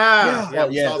 Yes. Yeah.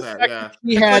 We saw that.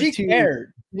 He had to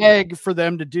beg for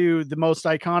them to do the most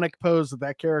iconic pose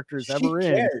that character's ever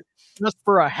in, just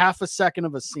for a half a second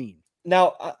of a scene.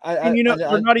 Now,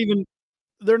 they're not even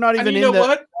in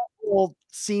that whole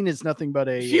scene. Is nothing but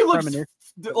a. She looks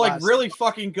really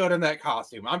fucking good in that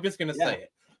costume. I'm just gonna say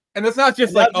it. And it's not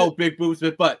just big boobs,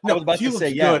 but she looks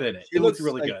good in it. She looks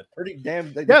really good. Pretty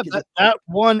damn. That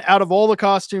one out of all the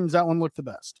costumes, that one looked the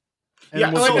best. And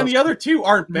and the other two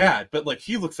aren't bad, but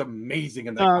she looks amazing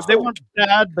in that costume. They weren't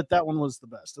bad, but that one was the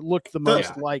best. It looked the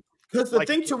most like. Because the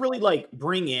thing to really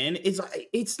bring in is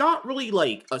it's not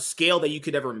really a scale that you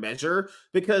could ever measure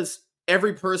because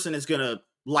every person is gonna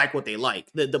like what they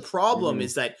like. The problem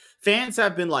is that fans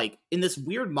have been in this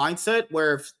weird mindset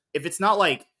where if it's not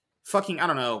fucking, I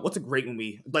don't know, what's a great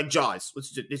movie? Jaws.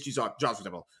 Let's use Jaws for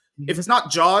example. If it's not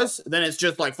Jaws, then it's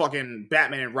just fucking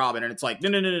Batman and Robin, and it's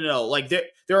no.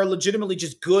 There are legitimately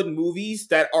just good movies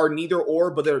that are neither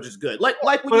or, but they're just good. But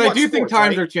I do think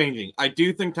times are changing. I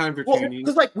do think times are changing.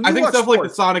 Because I think stuff like the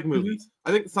Sonic movies.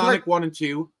 I think Sonic 1 and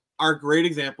 2 are great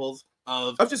examples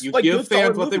of just you like give good, solid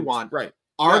fans what they movies. want. Right.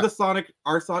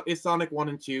 Is Sonic 1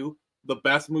 and 2 the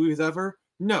best movies ever?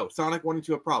 No, Sonic 1 and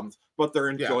 2 have problems, but they're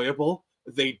enjoyable.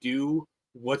 They do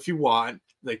what you want.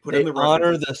 They They the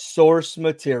honor the source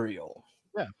material.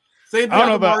 Yeah. Same thing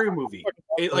about the Mario movie.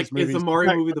 Is the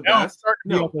Mario movie the best?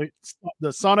 No.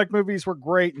 The Sonic movies were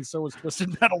great, and so was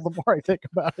Twisted Metal. The more I think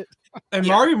about it, and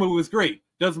Mario movie was great.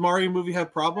 Does Mario movie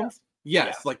have problems?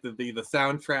 Yes, like the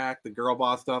soundtrack, the girl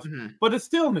boss stuff, but it's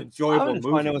still an enjoyable movie. I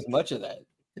didn't find there was much of that,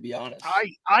 to be honest.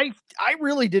 I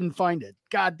really didn't find a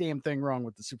goddamn thing wrong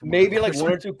with the Super Mario. Maybe like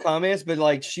one or two comments, but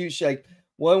like she like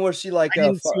one where she like I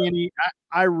didn't see any.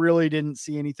 I really didn't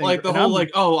see anything. Like the whole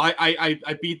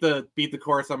I beat the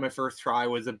chorus on my first try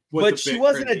was a she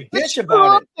wasn't cringy. a bitch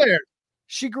about it. There.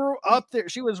 She grew up there.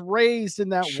 She was raised in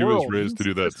that world. She was raised to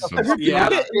do that. In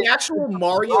the actual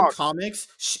Mario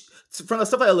comics, from the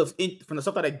stuff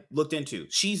that I looked into,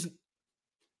 she's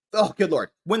good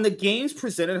lord. When the games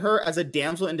presented her as a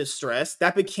damsel in distress,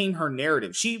 that became her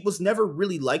narrative. She was never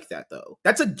really like that, though.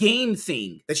 That's a game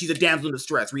thing that she's a damsel in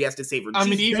distress where he has to save her. I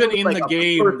mean, even in the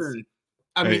games.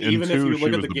 I mean, even if you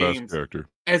look at the games,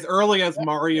 as early as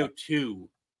Mario 2,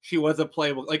 she was a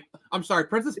playable. Like, I'm sorry,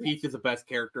 Princess Peach is the best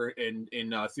character in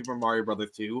Super Mario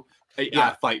Brothers 2.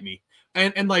 Fight me.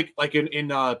 And like in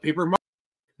Paper Mario.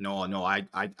 No,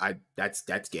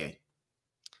 that's gay.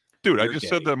 Dude, I just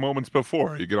said that moments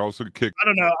before. You can also kick. I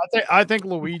don't know. I think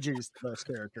Luigi's the best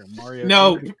character. Mario.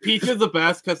 No, Peach is the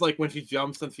best because like when she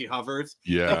jumps and she hovers.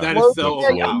 Yeah, that is so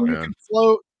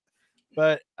float.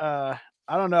 But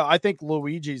I don't know. I think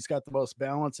Luigi's got the most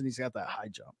balance and he's got that high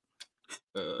jump.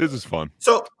 This is fun.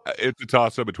 So it's a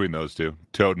toss up between those two,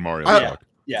 Toad and Mario.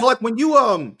 Yeah. So like when you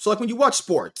watch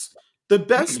sports, the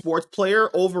best sports player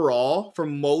overall for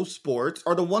most sports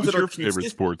are the ones that are your favorite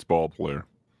sports ball player.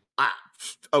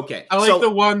 Okay, I like the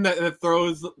one that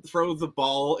throws the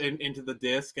ball into the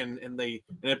disc and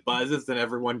it buzzes and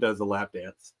everyone does a lap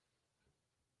dance.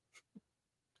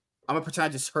 I'm gonna pretend I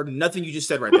just heard nothing you just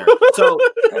said right there.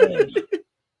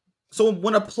 So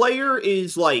when a player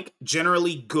is like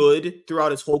generally good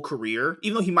throughout his whole career,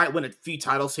 even though he might win a few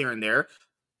titles here and there,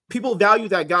 people value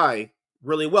that guy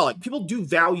really well. Like people do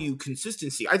value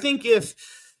consistency. I think if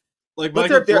like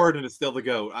Michael Jordan is still the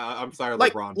GOAT. I'm sorry,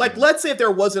 LeBron. Like let's say if there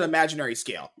was an imaginary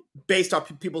scale based off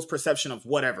people's perception of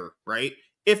whatever, right?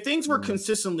 If things were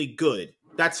consistently good,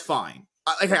 that's fine.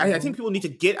 I think people need to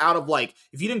get out of like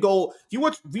if you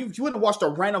wouldn't have watched a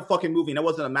random fucking movie and it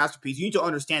wasn't a masterpiece, you need to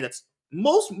understand that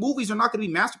most movies are not going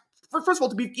to be First of all,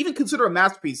 to be even consider a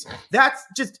masterpiece, that's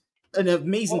just an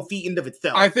amazing feat in of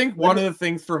itself. I think one of the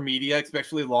things for media,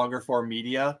 especially longer form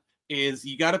media, is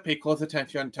you got to pay close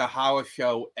attention to how a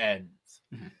show ends.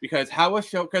 Because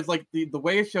like the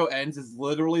way a show ends is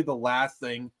literally the last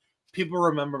thing people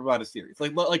remember about a series.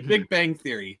 Like Big Bang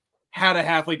Theory had a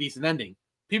halfway decent ending.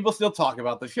 People still talk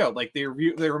about the show. Like they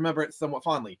remember it somewhat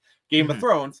fondly. Game of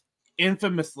Thrones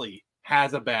infamously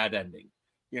has a bad ending.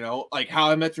 You know, like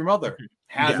How I Met Your Mother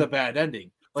has a bad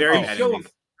ending. Like very bad ending.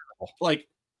 Like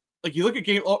you look at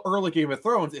early Game of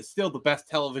Thrones, it's still the best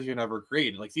television ever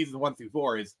created. Like season 1 through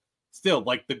 4 is still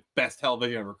like the best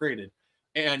television ever created.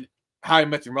 And How I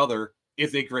Met Your Mother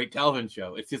is a great television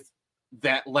show. It's just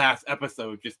that last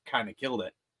episode just kind of killed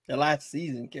it. The last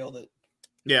season killed it.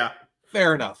 Yeah.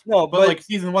 Fair enough. No, but like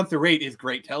season 1 through 8 is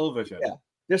great television. Yeah.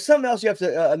 There's something else you have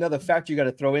to another factor you got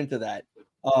to throw into that.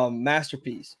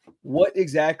 Masterpiece. What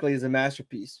exactly is a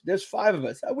masterpiece? There's 5 of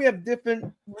us. We have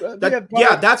different.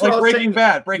 That's what like Breaking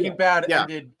Bad. Breaking Bad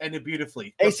ended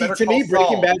beautifully. Hey, see, to me,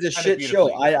 Breaking Bad's a shit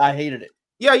show. I hated it.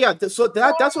 Yeah. So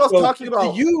that's what I was talking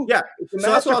about. So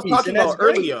that's what I was talking about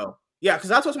earlier. Yeah, because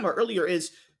that's what I was talking about earlier.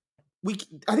 Is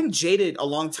I think Jaded a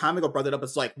long time ago brought it up.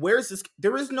 It's like, where's this?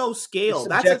 There is no scale.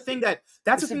 That's the thing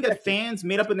that fans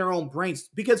made up in their own brains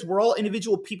because we're all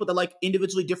individual people that like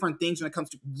individually different things when it comes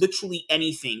to literally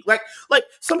anything. Like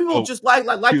some people just like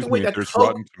the way that there's Coke,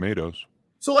 Rotten Tomatoes.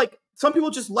 So like some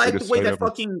people just like the way that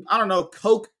fucking I don't know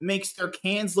Coke makes their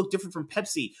cans look different from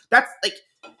Pepsi. That's like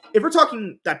if we're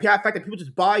talking that fact that people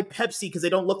just buy Pepsi because they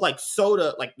don't look like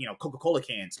soda, like Coca-Cola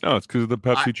cans. No, it's because of the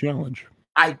Pepsi challenge.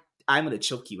 I'm gonna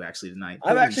choke you actually tonight.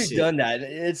 I've actually done that.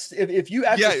 It's if you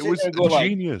actually it was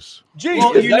genius.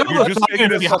 Well, you're just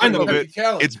making it behind the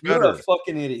challenge. It's better. You're a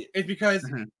fucking idiot. It's because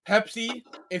Pepsi,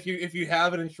 if you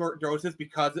have it in short doses,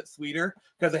 because it's sweeter,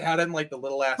 because it had it in like the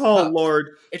little ass. Oh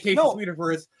Lord, it tastes sweeter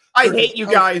for its. I hate you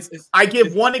guys. I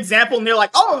give one example and they're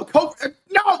like, "Oh, Coke."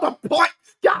 No, the point.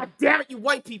 God damn it, you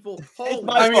white people.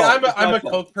 I mean, I'm a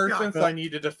Coke person, so I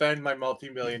need to defend my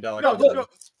multi-million-dollar company. No.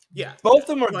 Yeah, both of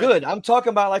them are good. I'm talking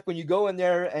about like when you go in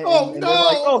there and they're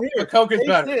like, "Oh, here, Coke is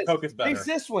better. Coke is better. Taste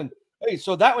this one." Hey,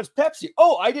 so that was Pepsi.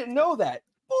 Oh, I didn't know that.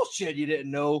 Bullshit, you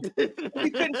didn't know.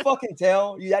 You couldn't fucking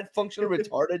tell. You had functionally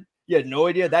retarded. You had no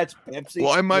idea that's Pepsi.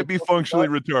 Well, I might be functionally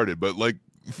retarded, but like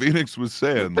Phoenix was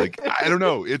saying, like, I don't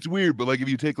know, it's weird, but like if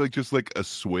you take like just like a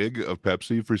swig of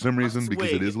Pepsi for some reason,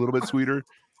 because it is a little bit sweeter.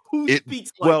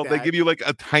 Like they give you like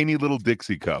a tiny little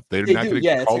Dixie cup. They're They not do, going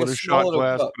to call like it a shot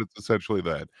glass, cup. but it's essentially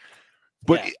that.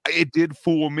 But it did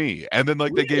fool me. And then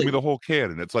like they gave me the whole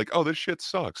can, and it's like, oh, this shit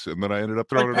sucks. And then I ended up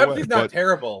throwing it away. Pepsi's not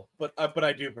terrible, but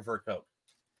I do prefer Coke.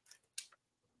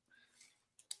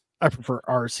 I prefer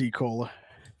RC Cola.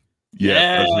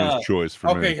 Yeah, President's choice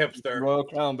for me. Okay, hipster. Royal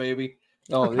Crown, baby.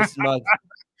 No, this is my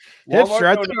hipster.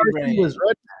 I thought RC was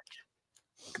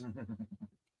Redneck.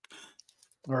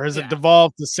 Or has it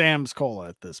devolved to Sam's Cola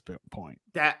at this point?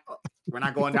 That we're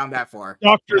not going down that far.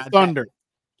 Dr. Thunder.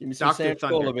 Give me some Dr. Sam's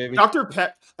Cola, baby. Dr.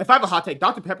 Pepper. If I have a hot take,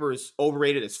 Dr. Pepper is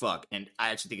overrated as fuck, and I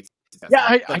actually think it's. Yeah,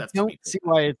 I don't see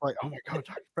why it's like, oh my god,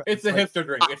 Dr. Pepper. It's a hipster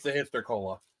drink. It's a hipster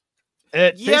cola.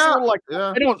 It tastes a little like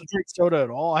I don't drink soda at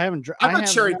all. I haven't. I thought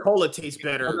cherry cola tastes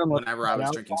better whenever I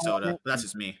was drinking soda. That's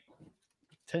just me.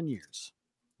 10 years.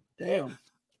 Damn.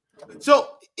 So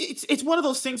it's one of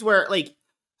those things where like.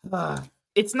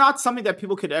 It's not something that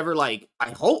people could ever like.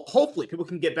 Hopefully people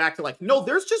can get back to like. No,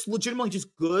 there's just legitimately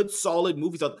just good, solid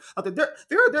movies out there.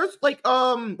 There's like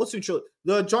what's the trilogy?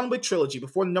 The John Wick trilogy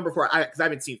before number 4. Because I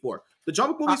haven't seen 4. The John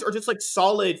Wick movies are just like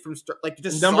solid from like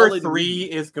just number solid 3 movies.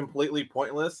 Is completely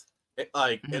pointless.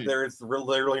 There's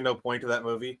literally no point to that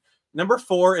movie. Number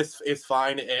 4 is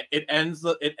fine. It ends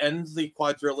the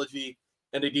quadrilogy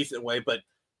in a decent way, but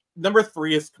number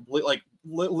 3 is complete. Like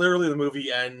literally, the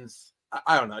movie ends.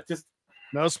 I don't know. Just.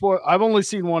 No spoil. I've only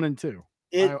seen 1 and 2.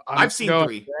 I've seen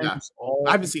 3. Yeah.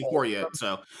 I haven't seen 4 yet.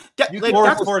 So that's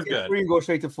 4 is good. 3 and go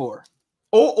straight to 4.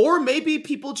 Or maybe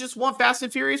people just want Fast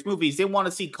and Furious movies. They want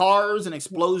to see cars and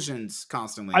explosions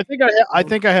constantly. I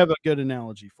think I have a good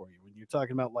analogy for you when you're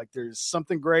talking about like there's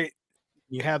something great,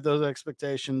 you have those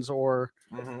expectations, or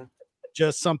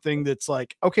just something that's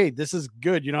like, okay, this is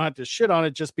good. You don't have to shit on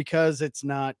it just because it's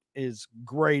not as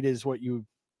great as what you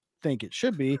think it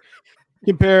should be.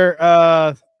 Compare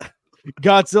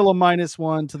Godzilla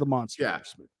 -1 to the Monsterverse. Yeah.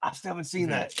 I still haven't seen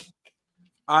that.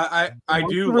 I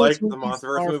do like the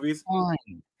Monsterverse movies.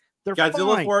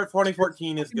 Godzilla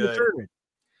 2014 is good.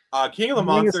 King of the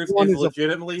Monsters is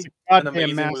legitimately an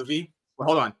amazing movie. Well,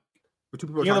 hold on.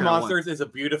 King of the Monsters is a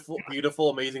beautiful,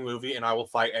 beautiful, amazing movie, and I will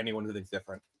fight anyone who thinks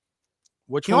different.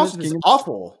 Which King of the Monsters is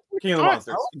awful. King of the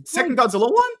Monsters. Second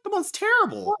Godzilla one? That one's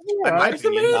terrible. It's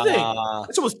amazing.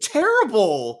 That was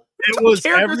terrible. It was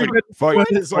every bit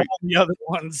as all the other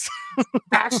ones.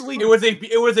 Actually, it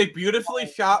was a beautifully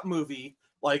shot movie.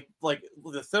 Like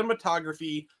the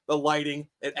cinematography, the lighting,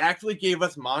 it actually gave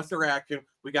us monster action.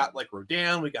 We got like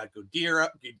Rodan, we got Ghidorah.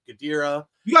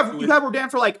 You got Rodan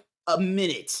for like a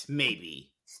minute,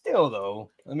 maybe. Still though,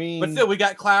 I mean, but still, we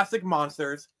got classic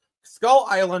monsters. Skull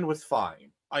Island was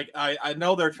fine. I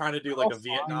know they're trying to do like a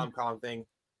Vietnam Kong thing.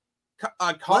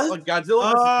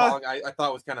 Godzilla vs. Kong, I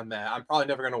thought was kind of meh. I'm probably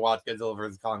never gonna watch Godzilla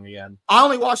vs. Kong again. I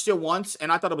only watched it once,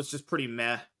 and I thought it was just pretty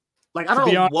meh. Like I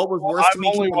don't know what was worse to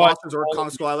me, King of Monsters or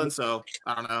Kong Skull Island. So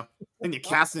I don't know. I think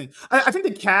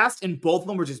the cast in both of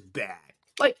them were just bad.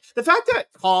 Like the fact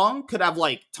that Kong could have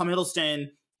like Tom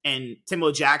Hiddleston and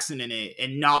Samuel Jackson in it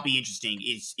and not be interesting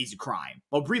is a crime.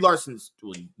 Well, Brie Larson's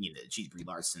she's Brie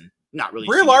Larson. Not really.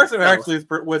 Brie Larson actually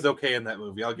was okay in that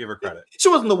movie. I'll give her credit. She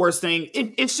wasn't the worst thing.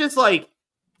 It's just like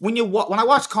when I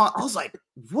watched Kong, I was like,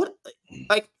 what?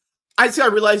 Like I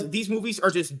realized these movies are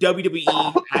just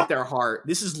WWE at their heart.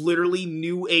 This is literally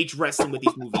new age wrestling with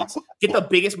these movies. Get the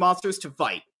biggest monsters to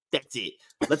fight. That's it.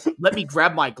 Let me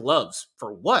grab my gloves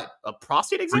for what? A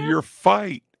prostate exam? For your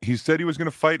fight. He said he was going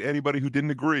to fight anybody who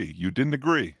didn't agree. You didn't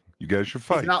agree. You guys should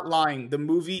fight. He's not lying. The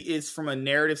movie is from a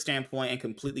narrative standpoint and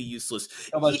completely useless.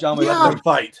 How about John Wick?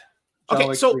 Fight.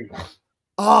 Okay, so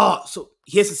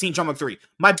he hasn't seen John Wick 3.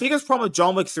 My biggest problem with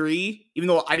John Wick 3, even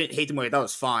though I didn't hate the movie, that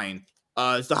was fine.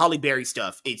 Is the Halle Berry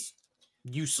stuff. It's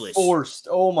useless. Forced.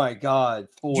 Oh my god.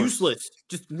 Forced. Useless.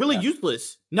 Just really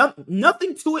useless.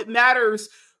 Nothing to it matters.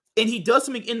 And he does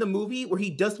something in the movie where he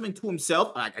does something to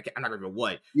himself. I'm not gonna know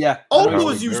what. Yeah. Also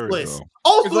is useless.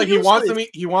 Also, it's like he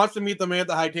wants to meet the man at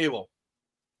the high table.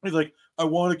 He's like, I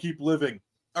want to keep living.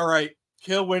 All right,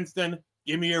 kill Winston.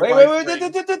 Give me your wait.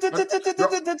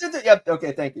 Yep.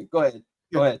 Okay. Thank you. Go ahead.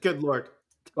 Good lord.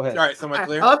 Go ahead. All right. So am I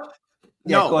clear?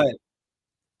 No. Go ahead.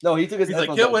 No, he took his. He's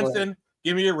like, kill Winston.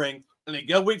 Give me your ring. And he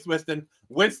go weeks Winston.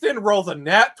 Winston rolls a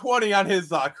nat 20 on his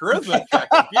charisma check.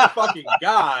 Dear fucking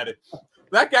god.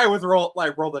 That guy was rolled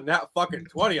a nat fucking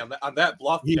 20 on that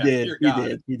bluff. He check.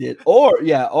 did. He did. Or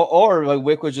like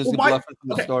Wick was just bluffing from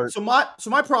the start. So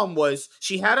my problem was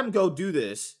she had him go do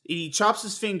this. He chops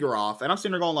his finger off, and I'm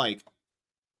sitting there going like,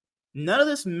 none of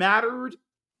this mattered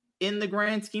in the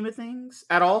grand scheme of things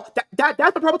at all. That's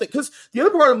the problem with it, because the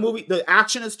other part of the movie, the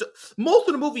action is most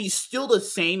of the movie is still the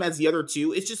same as the other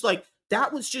two. It's just like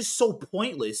that was just so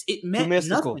pointless. It meant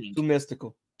nothing. Too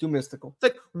mystical. It's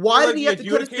like, why did he have to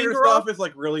cut his finger off? Is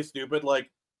like really stupid. Like,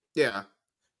 yeah,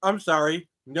 I'm sorry,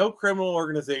 no criminal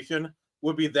organization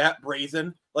would be that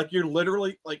brazen. Like, you're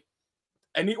literally like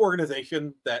any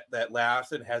organization that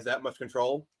lasts and has that much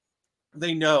control,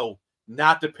 they know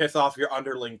not to piss off your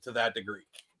underling to that degree.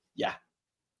 Yeah.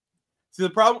 See, the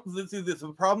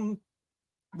problem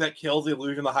that kills the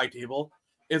illusion of the high table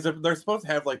is that they're supposed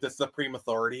to have like this supreme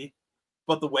authority,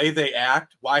 but the way they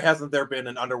act, why hasn't there been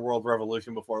an underworld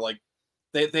revolution before? Like,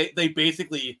 they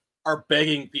basically are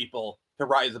begging people to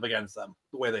rise up against them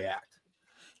the way they act.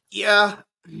 Yeah.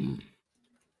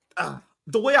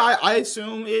 The way I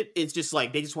assume it's just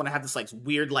like they just want to have this like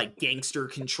weird like gangster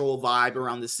control vibe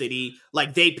around the city.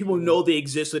 Like people know they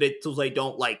exist, so they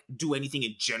don't like do anything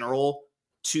in general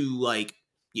to like,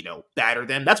 you know, batter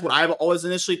them. That's what I've always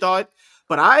initially thought.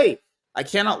 But I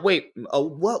cannot wait.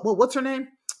 What's her name?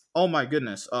 Oh my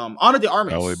goodness. Ana de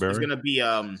Armas is gonna be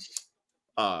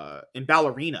in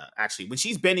Ballerina, actually. When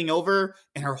she's bending over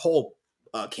and her whole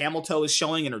camel toe is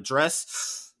showing in her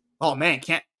dress. Oh man,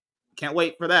 can't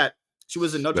wait for that. She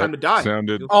was in No Time to Die.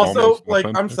 Also, like,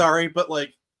 I'm sorry, but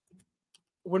like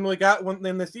when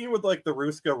in the scene with like the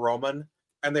Ruska Roman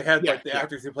and they had like the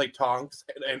actors who played Tonks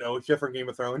and Osha from Game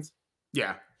of Thrones.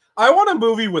 Yeah. I want a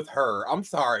movie with her. I'm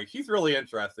sorry. She's really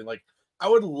interesting. Like, I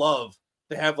would love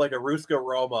to have like a Ruska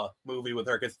Roma movie with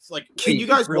her, because it's like, can you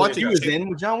guys watch it? She was in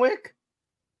with John Wick?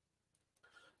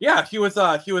 Yeah, he was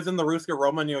in the Ruska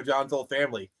Roma, you know, John's Old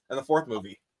Family, in the fourth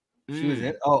movie. She was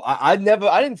in. Oh, I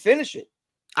didn't finish it.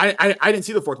 I didn't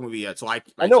see the fourth movie yet, so I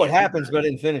know what happens, but I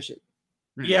didn't finish it.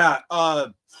 Yeah,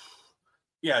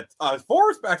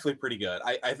 four is actually pretty good.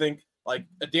 I think like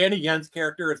Danny Yen's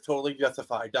character is totally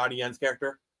justified. Donnie Yen's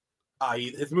character,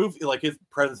 his movie, like his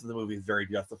presence in the movie is very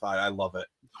justified. I love it.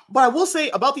 But I will say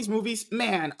about these movies,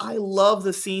 man, I love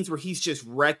the scenes where he's just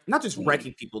not just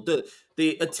wrecking people.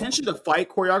 The attention to fight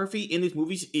choreography in these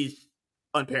movies is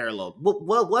unparalleled.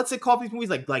 What's it called? These movies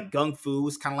like Gung Fu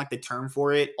is kind of like the term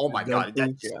for it. Oh my god,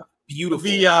 that's beautiful.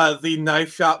 The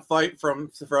knife shot fight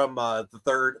from the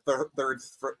third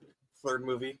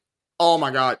movie. Oh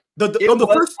my god,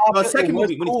 the second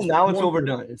movie. Cool. Now it's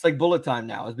overdone. It's like bullet time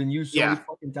now. It's been used so many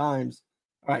fucking times.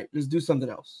 All right, let's do something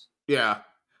else. Yeah,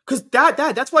 because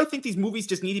that's why I think these movies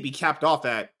just need to be capped off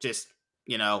at just,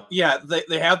 you know. Yeah,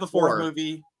 they have the fourth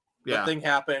movie. The thing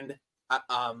happened.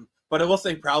 But I will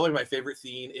say probably my favorite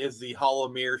scene is the Hollow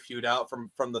Mirror shootout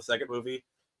from the second movie.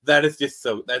 That is just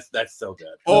so that's so good.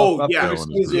 Oh yeah,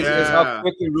 is how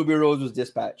quickly Ruby Rose was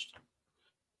dispatched.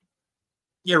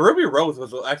 Yeah, Ruby Rose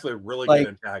was actually a really good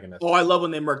antagonist. Oh, I love when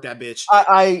they murked that bitch.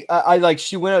 I like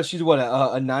she went out. She's what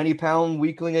a 90-pound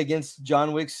weakling against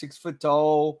John Wick, 6 foot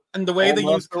tall, and the way they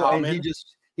use Common, and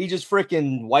he just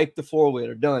freaking wiped the floor with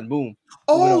her. Done, boom.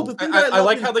 Oh, the thing I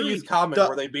like how they used Common,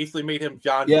 where they basically made him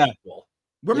John equal.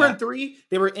 Remember in 3,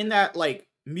 they were in that like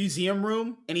museum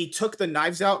room, and he took the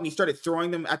knives out and he started throwing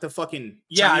them at the fucking.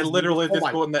 I literally just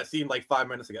quoted that scene like 5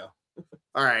 minutes ago.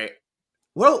 All right,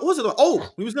 what was it?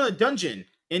 Oh, he was in a dungeon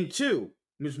in 2.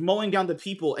 He was mowing down the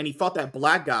people, and he fought that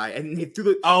black guy, and he threw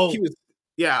the. Oh, he was.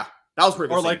 Yeah, that was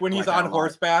pretty. Or like when he's on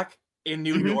horseback in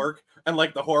New York, and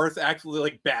like the horse actually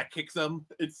like back kicks him.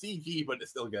 It's CG, but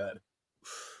it's still good.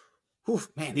 Oof,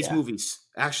 man, these movies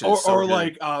actually. Or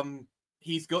like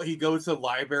he goes to the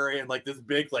library, and like this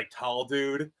big like tall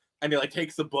dude, and he like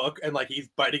takes the book and like he's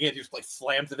biting it, just like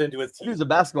slams it into his teeth. He was a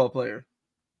basketball player.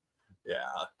 Yeah.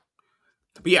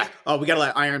 But yeah, we gotta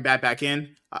let Iron Bat back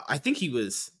in. I think he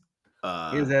was.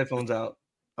 His headphones out.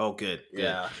 Oh, good.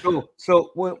 Yeah.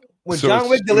 So when John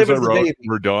Wick delivers the baby,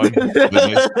 we're done.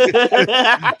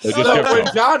 When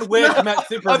John Wick met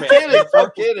Superman, I'm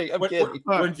kidding.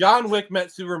 When John Wick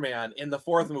met Superman in the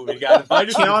fourth movie, got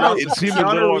invited. It seemed a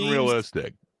little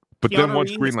unrealistic, but then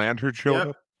once Green Lantern showed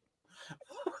up,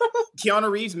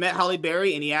 Keanu Reeves met Halle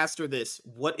Berry, and he asked her this: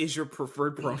 "What is your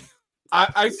preferred pronoun?"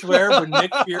 I swear,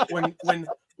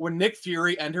 when Nick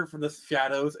Fury entered from the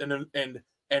shadows and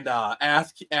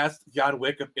asked John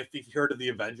Wick if he heard of the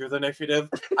Avengers Initiative,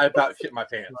 I about shit my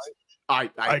pants.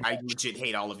 I legit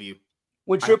hate all of you.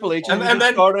 When Triple H and then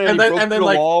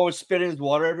the wall was spitting his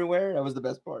water everywhere, that was the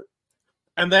best part.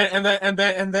 And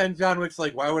then John Wick's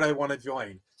like, why would I want to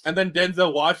join? And then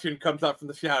Denzel Washington comes up from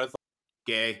the shadows,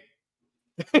 gay.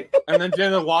 And then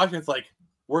General Washington's like,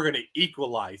 we're gonna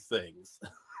equalize things.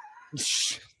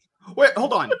 Wait,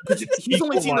 hold on. He's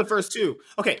only seen the first two.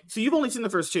 Okay, so you've only seen the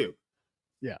first two.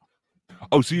 Yeah.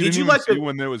 Oh, so you didn't even see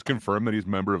when it was confirmed that he's a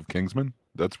member of Kingsman?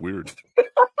 That's weird.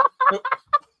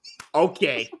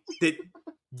 Okay.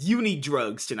 You need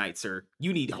drugs tonight, sir.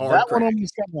 You need hard that crack. one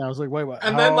almost got me. I was like, wait, what?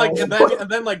 And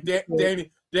then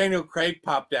Daniel Craig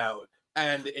popped out,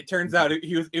 and it turns out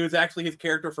it was actually his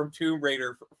character from Tomb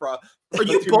Raider. Are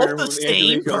you both the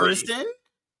same person?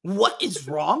 What is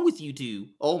wrong with you two?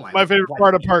 Oh my favorite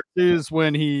part of part 2 is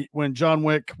when John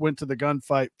Wick went to the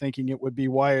gunfight thinking it would be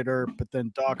Wyatt Earp, but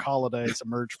then Doc Holliday's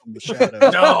emerged from the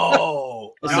shadows.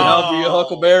 No,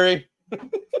 Huckleberry.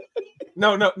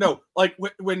 No. Like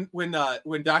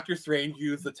when Doctor Strange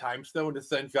used the Time Stone to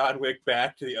send John Wick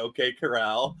back to the OK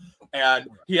Corral, and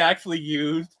he actually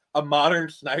used a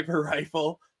modern sniper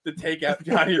rifle to take out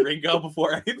Johnny Ringo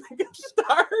before anything could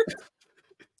start.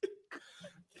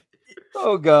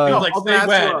 Oh god! He was like, "Stay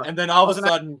wet," and then all of a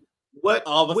sudden, which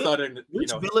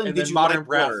villain and then modern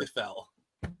brass fell.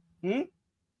 No,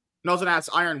 I was gonna ask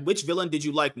Iron, which villain did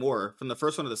you like more, from the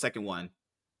first one or the second one?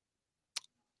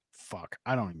 Fuck,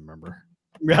 I don't even remember.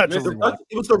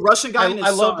 It was the Russian guy.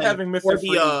 I loved having Mr.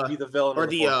 Freeze be the villain, or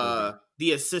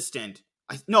the assistant.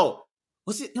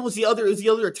 Was it the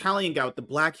other Italian guy with the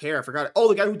black hair? I forgot. Oh,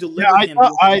 the guy who delivered him.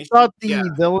 I thought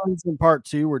the villains in part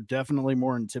 2 were definitely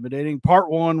more intimidating. Part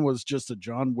 1 was just a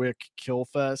John Wick kill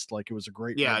fest. Like, it was a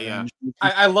great revenge.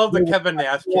 I love the Kevin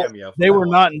Nash cameo. They were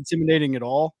not intimidating at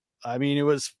all. I mean, it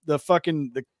was the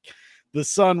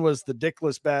son was the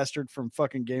dickless bastard from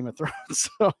fucking Game of Thrones.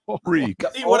 So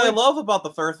See, what I love about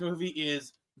the first movie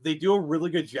is they do a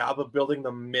really good job of building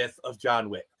the myth of John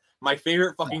Wick. My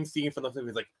favorite fucking scene from the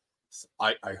movie is like,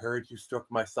 I heard you struck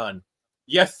my son.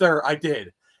 Yes, sir, I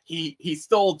did. He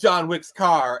stole John Wick's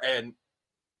car and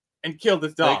killed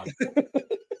his dog.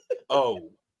 Oh.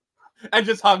 And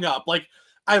just hung up. Like,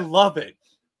 I love it.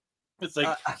 It's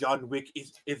like John Wick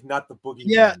is not the boogeyman.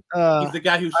 Yeah, he's the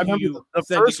guy who the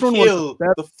first one was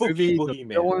the movie. The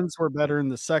villains were better in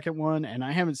the second one, and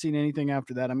I haven't seen anything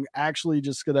after that. I'm actually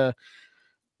just gonna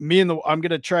I'm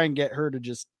gonna try and get her to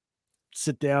just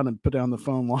sit down and put down the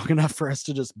phone long enough for us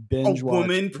to just binge watch. A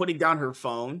woman putting down her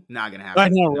phone, not gonna happen. I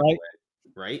know, right?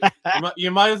 Right? You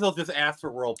might as well just ask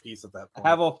for world peace at that point. I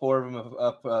have all 4 of them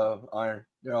up, Iron.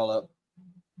 They're all up.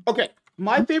 Okay,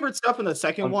 my favorite stuff in the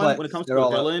second one when it comes to the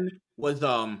villain was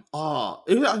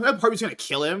that part was gonna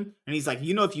kill him, and he's like,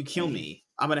 if you kill me,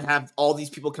 I'm gonna have all these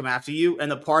people come after you.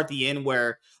 And the part at the end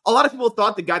where a lot of people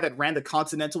thought the guy that ran the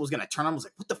Continental was gonna turn on, was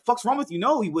like, what the fuck's wrong with you?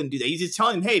 No, he wouldn't do that. He's just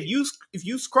telling him, hey, if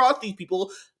you cross these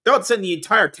people, they'll send the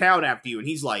entire town after you. And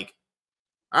he's like,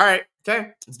 all right,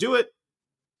 okay, let's do it.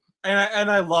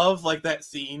 And I love like that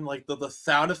scene, like the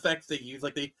sound effects they use,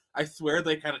 like I swear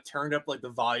they kind of turned up like the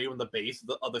volume and the bass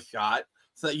of the shot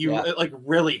so that it like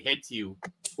really hits you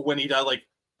when he does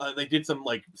they did some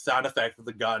like sound effects with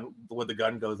the gun when the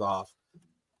gun goes off.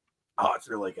 Oh, it's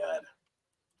really good.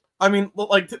 I mean,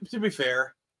 like to be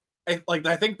fair, I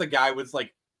think the guy was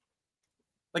like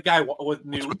the guy was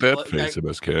new. What's with that face,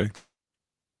 MSK?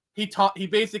 He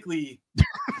basically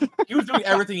he was doing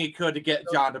everything he could to get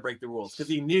John to break the rules because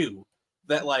he knew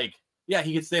that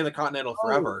he could stay in the Continental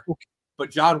forever,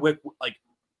 but John Wick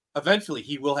eventually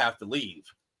he will have to leave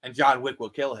and John Wick will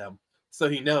kill him. So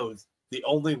he knows the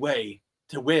only way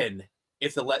to win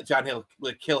is to let John Hill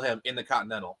kill him in the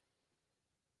Continental.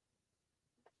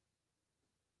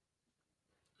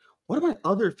 What are my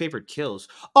other favorite kills?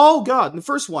 Oh god, the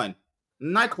first one,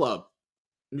 nightclub.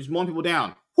 He's mowing people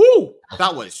down. Whoo!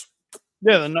 That was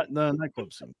the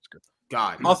nightclub scene was good.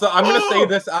 God. Also, I'm gonna say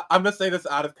this. I'm gonna say this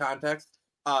out of context.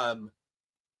 My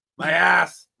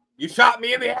ass. You shot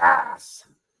me in the ass.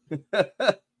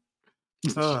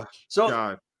 So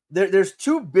God. There's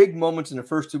 2 big moments in the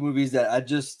first 2 movies that I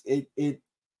just it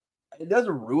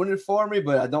doesn't ruin it for me,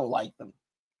 but I don't like them.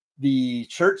 The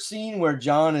church scene where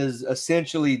John is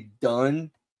essentially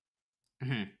done.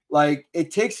 Mm-hmm. Like,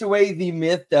 it takes away the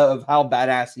myth of how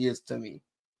badass he is to me.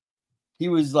 He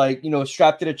was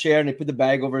strapped to the chair and they put the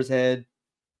bag over his head.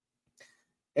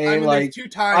 And 2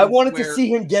 times I wanted to see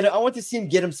him get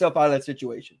himself out of that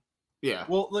situation. Yeah.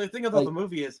 Well, the thing about the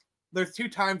movie is there's 2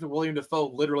 times where William Dafoe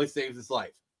literally saves his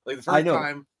life. Like the first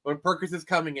time when Perkins is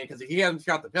coming in, because if he hadn't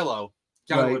shot the pillow,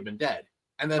 John would have been dead.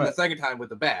 And then the second time with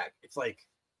the bag, it's like,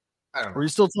 I don't know. Were you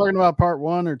still talking about part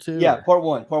 1 or 2? Yeah, part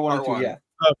one and 2. Yeah.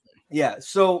 Okay. Yeah.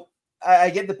 So I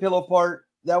get the pillow part.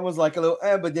 That was like a little,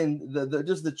 but then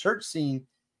the church scene,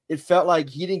 it felt like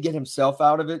he didn't get himself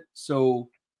out of it. So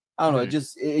I don't know.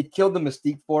 It killed the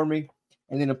mystique for me.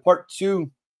 And then in part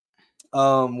 2,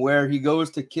 where he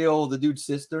goes to kill the dude's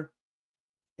sister,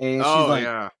 and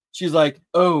yeah. she's like,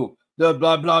 oh, the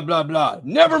blah blah blah blah.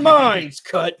 Never mind.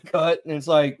 cut. And it's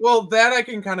like, well, that I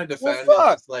can kind of defend.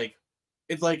 Well, fuck.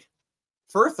 It's like,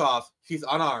 first off, she's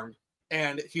unarmed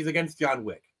and she's against John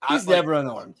Wick. He's never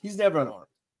unarmed.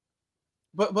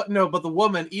 But the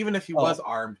woman, even if she was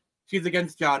armed, she's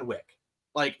against John Wick.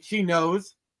 Like, she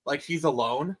knows, like, she's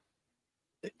alone.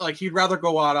 Like, she'd rather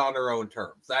go out on her own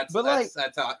terms. That's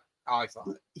how I saw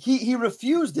it. He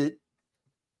refused it,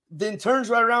 then turns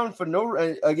right around for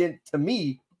again, to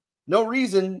me, no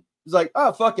reason. He's like,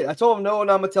 oh, fuck it. I told him no,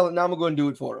 and I'm gonna go and do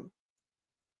it for him.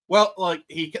 Well, like,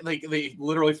 they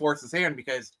literally forced his hand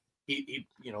because the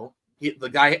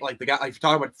guy, like you're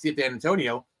talking about San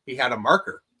Antonio, he had a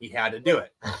marker. He had to do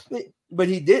it. But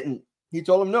he didn't. He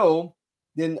told him no.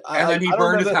 Then he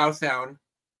burned his house down.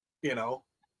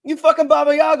 You fucking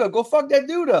Baba Yaga, go fuck that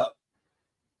dude up.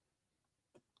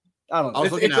 I don't know.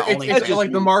 It's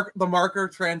like the marker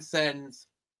transcends.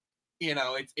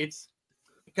 It's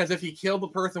because if he killed the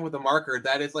person with the marker,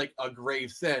 that is like a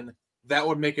grave sin. That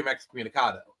would make him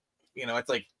excommunicado. It's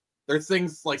like there's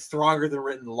things like stronger than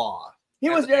written law. He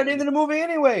was there at the end of the movie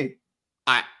anyway.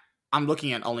 I'm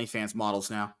looking at OnlyFans models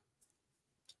now.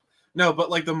 No, but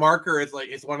like the marker is like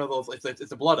it's one of those.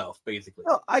 It's a blood oath, basically.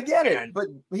 No, I get it, but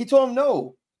he told him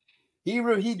no. He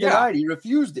denied. He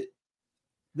refused it.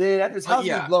 Then after his house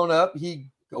was blown up, he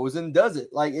goes and does it.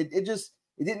 Like it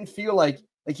didn't feel like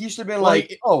he should have been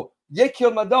like, oh, they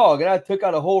killed my dog and I took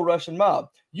out a whole Russian mob.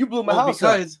 You blew my house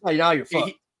up. Now you're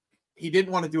fucked. He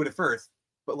didn't want to do it at first,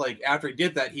 but like after he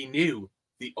did that, he knew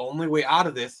the only way out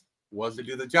of this was to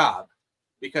do the job,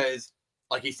 because,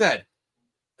 like he said,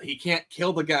 he can't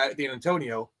kill the guy, San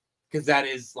Antonio, because that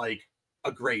is like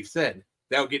a grave sin.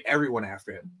 That would get everyone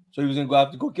after him. So he was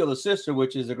gonna go kill the sister,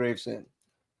 which is a grave sin.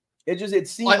 It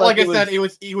seemed like I said,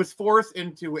 he was forced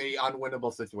into a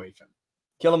unwinnable situation.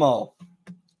 Kill them all.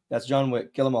 That's John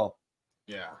Wick. Kill them all.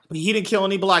 Yeah, but he didn't kill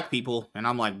any black people, and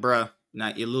I'm like, bruh,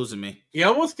 nah, you're losing me. He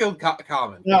almost killed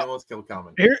Common. No. He almost killed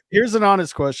Common. Here's an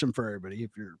honest question for everybody: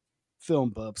 if you're film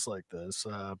buffs like this,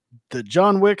 the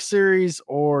John Wick series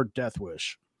or Death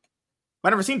Wish?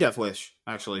 I've never seen Death Wish,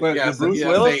 actually. Wait, the Bruce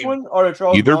Willis one or the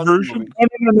Charles Either Bronson version?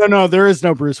 movie? No. There is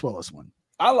no Bruce Willis one.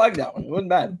 I like that one. It wasn't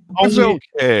bad. It's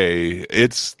okay.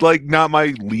 It's like not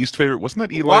my least favorite. Wasn't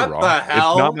that Eli Roth? What the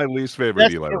hell? It's not my least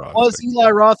favorite Eli Roth. It was Eli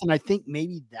Roth, and I think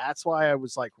maybe that's why I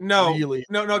was like, no, really.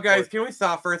 No, guys, can we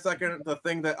stop for a second? The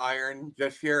thing that Iron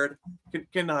just shared. Can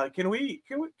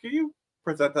you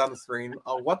present that on the screen?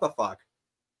 Oh, what the fuck?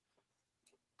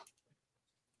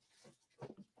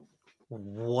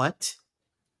 What?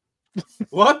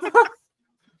 What?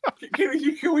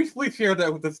 Can we please share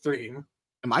that with the stream?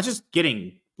 Am I just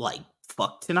getting like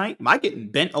fucked tonight? Am I getting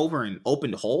bent over and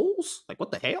opened holes? Like what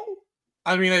the hell?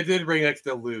 I mean, I did bring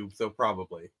extra lube, so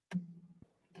probably.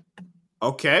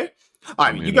 Okay. All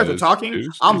right, you guys are talking.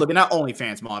 I'm looking at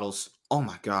OnlyFans models. Oh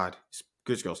my god,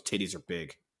 this girl's titties are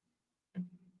big.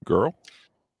 Girl.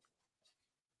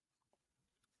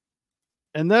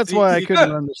 And that's why I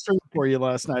couldn't run the stream for you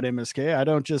last night, MSK. I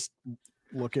don't just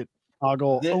look at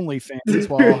Toggle OnlyFans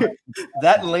while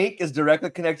that link is directly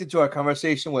connected to our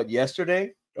conversation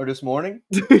yesterday or this morning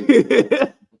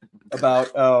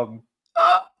about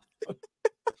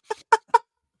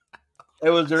it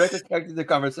was directly connected to the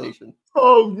conversation.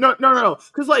 Oh no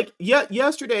because like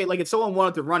yesterday, like if someone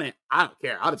wanted to run it, I don't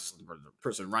care, I'll just let the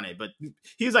person run it, but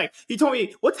he told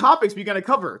me what topics we gonna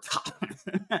cover.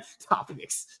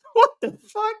 Topics, what the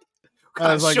fuck? What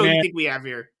kind of show do you think we have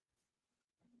here?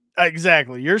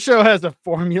 Exactly. Your show has a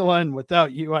formula, and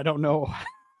without you, I don't know.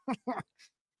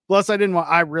 Plus, I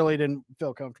really didn't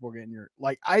feel comfortable getting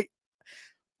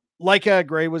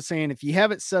Gray was saying, if you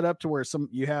have it set up to where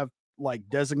you have like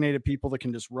designated people that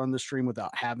can just run the stream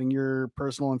without having your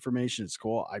personal information, it's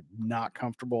cool. I'm not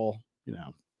comfortable, Yeah.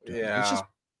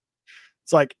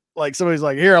 It's like somebody's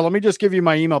like, here, let me just give you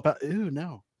my email. Ooh,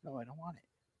 no, I don't want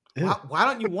it. Why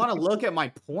don't you want to look at my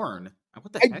porn?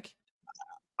 What the heck?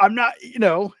 I'm not,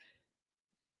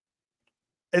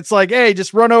 it's like, hey,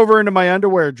 just run over into my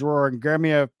underwear drawer and grab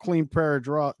me a clean pair of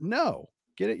drawers. No,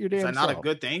 get it your damn self. Is that not a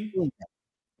good thing?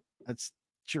 It's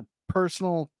your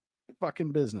personal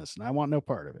fucking business, and I want no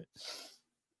part of it.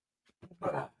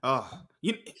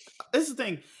 This is the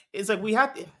thing. It's like I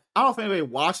don't know if anybody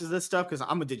watches this stuff because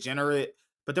I'm a degenerate,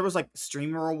 but there was like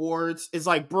streamer awards. It's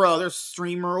like, bro, there's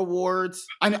streamer awards.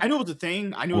 I knew it was a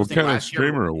thing. I knew it was a thing last year. What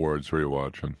kind of streamer awards were you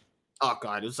watching? Oh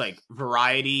god, it was like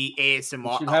variety,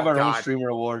 ASMR. We should have our own streamer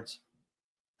awards.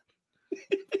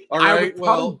 All right,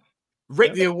 well,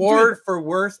 the award for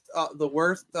worst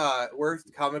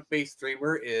comic based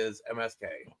streamer is MSK.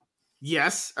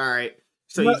 Yes. All right.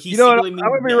 So you know what? I'm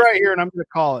gonna be right here, and I'm gonna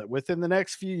call it. Within the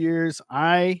next few years,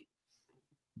 I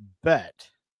bet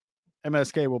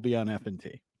MSK will be on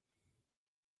FNT.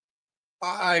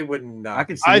 I would not.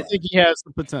 I think he has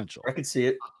the potential. I can see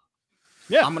it.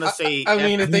 Yeah, I'm gonna say. I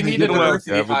mean, if they need a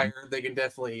diversity hire, they can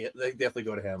definitely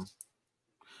go to him.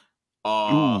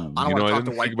 I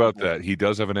didn't think about that. He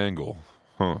does have an angle,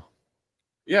 huh?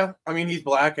 Yeah, I mean, he's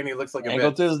black and he looks like a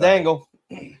angle bitch, to his dangle.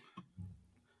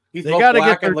 He's they got to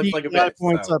get their their like a bitch,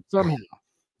 points up somehow.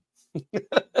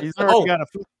 He's already got a.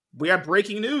 We have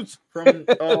breaking news from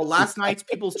last night's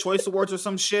People's Choice Awards or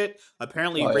some shit.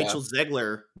 Apparently, Rachel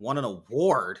Zegler won an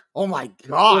award. Oh my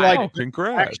god!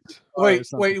 Congrats! Wait.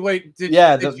 Did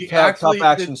the top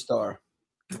action star.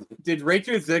 Did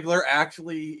Rachel Zegler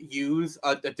actually use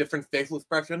a different facial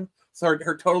expression? So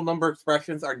her total number of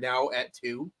expressions are now at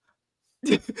 2.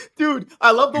 Dude,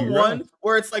 I love the one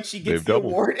where it's like she gets the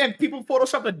award and people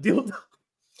Photoshop a dildo.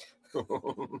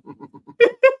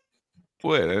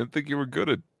 Wait, I didn't think you were good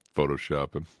at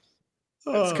Photoshopping.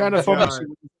 It's kind of funny.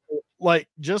 Like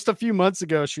just a few months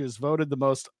ago, she was voted the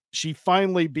most. She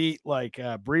finally beat like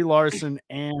Brie Larson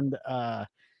and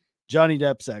Johnny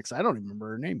Depp's ex. I don't even remember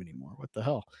her name anymore. What the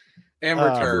hell?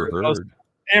 Amber Heard.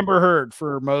 Amber Heard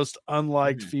for most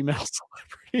unliked female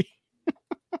celebrity.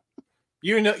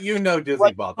 You know Disney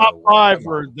like bought top that 5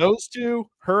 for those two,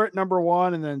 her at number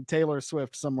 1, and then Taylor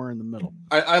Swift somewhere in the middle.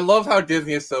 I love how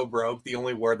Disney is so broke. The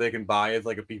only award they can buy is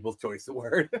like a People's Choice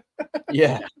Award.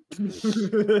 Yeah,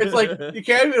 it's like you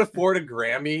can't even afford a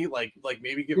Grammy. Like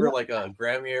maybe give her like a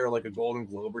Grammy or like a Golden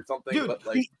Globe or something. Dude, but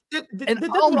like,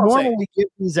 I'll normally give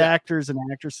these actors and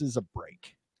actresses a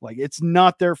break. Like it's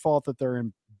not their fault that they're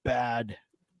in a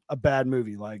bad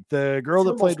movie. Like the girl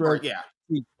that played Rose.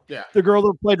 Yeah, the girl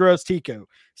that played Rose Tico.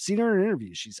 Seen her in an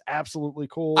interview. She's absolutely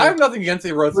cool. I have nothing against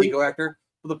a Rose Tico actor,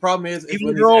 but the problem is even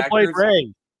when the girl actors... played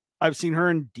Ray. I've seen her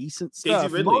in decent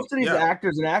stuff. Most of these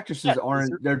actors and actresses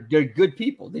they're good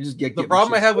people. They just get the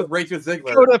problem I have with Rachel Zegler.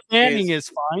 Dakota Fanning is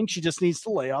fine. She just needs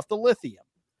to lay off the lithium.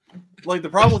 Like the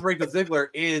problem with Rachel Zegler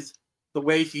is the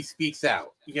way she speaks out.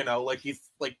 You know, like he's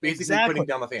like basically putting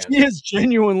down the fan. She is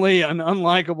genuinely an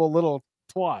unlikable little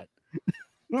twat.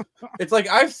 It's like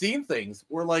I've seen things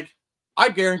where like I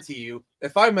guarantee you,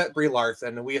 if I met Brie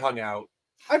Larson and we hung out,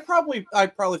 I'd probably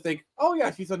think, oh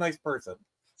yeah, she's a nice person.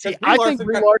 See, I think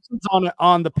Brie Larson's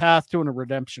on the path to a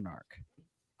redemption arc.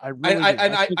 I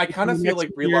kind of feel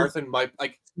like Brie Larson might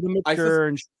like mature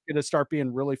and she's gonna start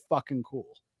being really fucking cool.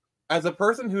 As a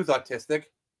person who's autistic,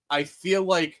 I feel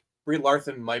like Brie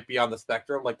Larson might be on the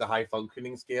spectrum, like the high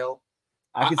functioning scale.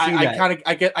 I can see that.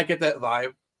 I get that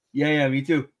vibe. Yeah, me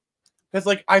too. Because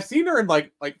like I've seen her in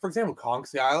like for example, Kong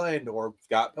Skull Island or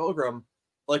Scott Pilgrim,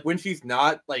 like when she's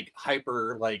not like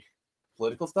hyper like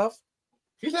political stuff,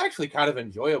 she's actually kind of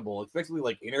enjoyable, especially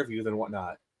like interviews and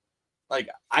whatnot. Like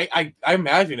I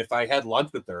imagine if I had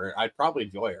lunch with her, I'd probably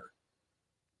enjoy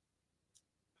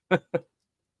her.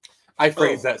 I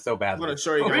phrased that so badly. I'm gonna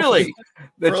show you guys. Really?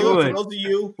 For those of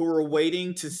you who were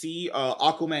waiting to see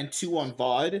Aquaman 2 on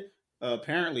VOD,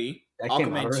 apparently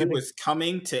Aquaman 2 is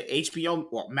coming to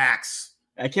HBO Max.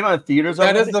 It came out in theaters.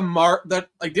 That is the mark that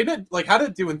like didn't like how did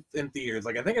it do in theaters?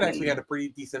 Like I think it actually had a pretty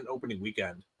decent opening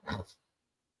weekend.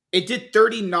 It did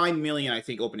 39 million, I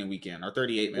think, opening weekend, or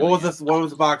 38 million. What was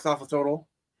the box office total?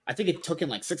 I think it took in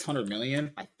like 600 million,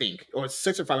 I think, or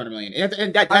 600 or 500 million.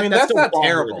 And that's not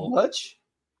terrible. Much.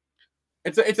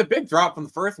 It's a big drop from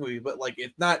the first movie, but like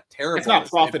it's not terrible. It's not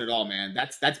profit at all, man.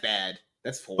 That's bad.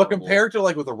 That's horrible. But compared to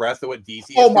like with the rest of what DC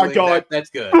is my god, that's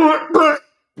good.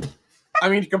 I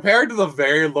mean, compared to the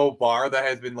very low bar that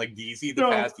has been like DC the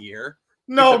past year.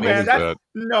 No, man,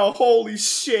 no, holy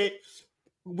shit.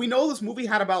 We know this movie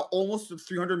had about almost a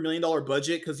 $300 million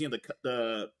budget because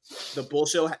the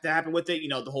bullshit that happened with it. You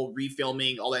know, the whole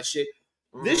refilming, all that shit.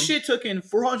 Mm-hmm. This shit took in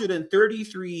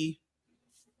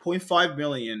 $433.5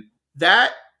 million.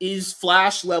 That is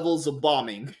Flash levels of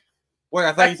bombing. Wait,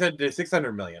 I thought you said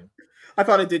 600 million. I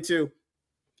thought it did too,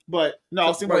 but no, I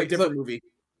was thinking about a different movie.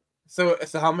 So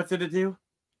how much did it do?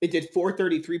 It did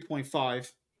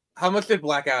 433.5. How much did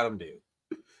Black Adam do?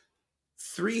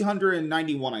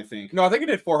 391, I think. No, I think it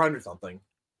did 400 something.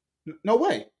 No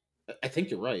way. I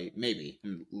think you're right. Maybe.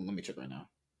 Let me check right now.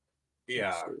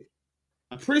 Yeah.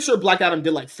 I'm pretty sure Black Adam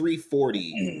did like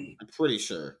 340. I'm pretty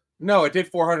sure. No, it did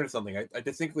 400 something. I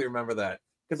distinctly remember that.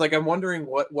 Because like I'm wondering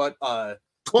what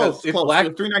close. It was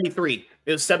 393.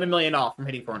 It was 7 million off from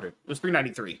hitting 400. It was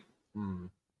 393.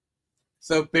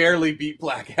 So barely beat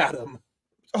Black Adam.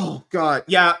 Oh god,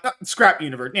 yeah. Scrap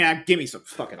universe. Yeah, give me some.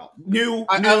 Fuck it all.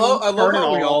 I love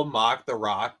how we all mock The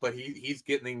Rock, but he's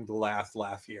getting the last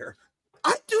laugh here.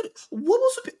 dude, what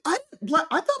was it? I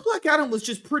thought Black Adam was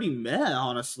just pretty meh.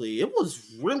 Honestly, it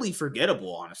was really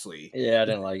forgettable. Honestly, Yeah, I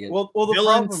didn't like it. Well, the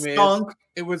Villain problem stunk. is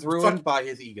it was ruined by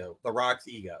his ego, The Rock's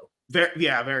ego.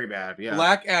 Very bad. Yeah,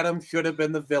 Black Adam should have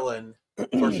been the villain for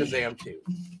Shazam 2.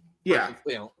 Yeah,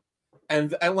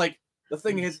 and like the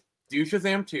thing is, do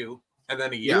Shazam 2, and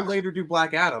then a year later do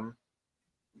Black Adam.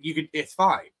 It's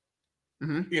fine.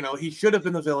 Mm-hmm. He should have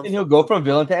been the villain. And he'll go from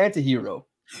villain to anti-hero.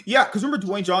 Yeah, because remember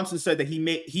Dwayne Johnson said that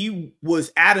he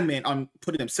was adamant on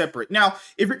putting them separate. Now,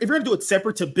 if you're gonna do it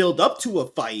separate to build up to a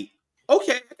fight,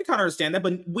 okay, I can kind of understand that,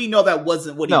 but we know that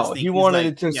wasn't what he was thinking. He wanted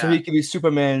it to so he could be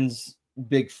Superman's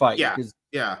big fight.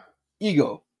 Yeah.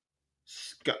 Ego.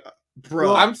 Bro,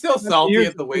 well, I'm still salty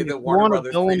at the way that Warner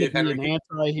Brothers treated Henry. An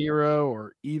anti-hero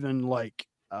or even like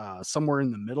somewhere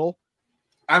in the middle.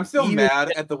 I'm still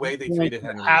mad at the way they treated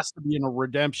Henry. It has to be in a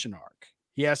redemption arc.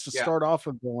 He has to start off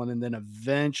a villain and then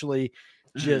eventually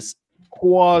just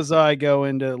quasi go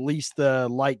into at least the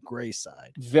light gray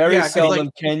side. Very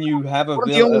seldom can you have a villain. One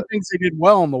of the only things they did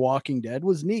well in The Walking Dead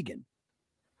was Negan.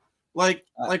 Like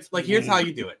here's how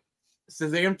you do it.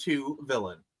 Shazam 2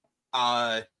 villain.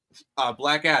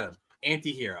 Black Adam,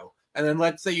 anti-hero. And then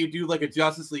let's say you do like a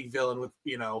Justice League villain with,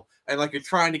 and like you're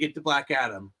trying to get to Black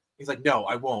Adam. He's like, no,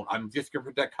 I won't. I'm just gonna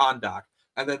protect Kahndaq.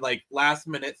 And then like last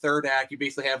minute, third act, you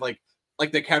basically have like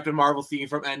the Captain Marvel scene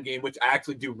from Endgame, which I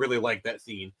actually do really like that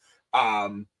scene.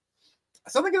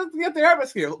 Something to get the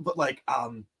atmosphere, but like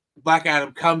Black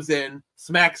Adam comes in,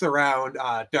 smacks around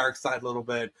Darkseid a little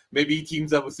bit, maybe he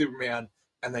teams up with Superman,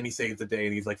 and then he saves the day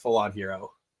and he's like full on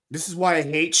hero. This is why I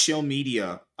hate show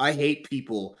media. I hate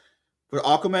people. For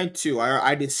Aquaman 2,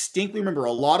 I distinctly remember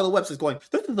a lot of the websites going,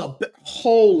 this is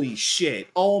holy shit.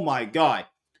 Oh my God.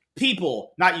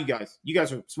 People, not you guys. You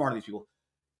guys are smarter than these people.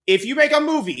 If you make a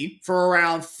movie for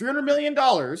around $300 million,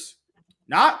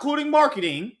 not including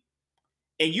marketing,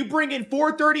 and you bring in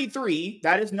 433,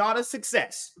 that is not a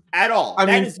success at all. I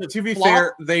mean, to be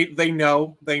fair, they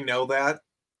know that.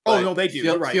 Oh, no, they do.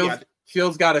 You're right.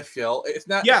 Shield's got a shill. It's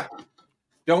not. Yeah.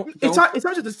 It's not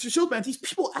just the Shield, man. These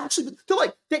people actually, they're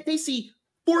like, they see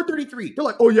 433. They're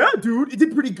like, oh yeah, dude, it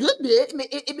did pretty good, man.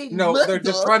 It made they're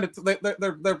just trying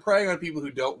to. They're preying on people who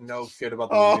don't know shit about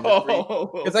the industry.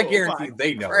 Because I guarantee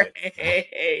they know it.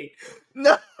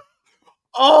 No.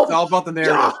 It's all about the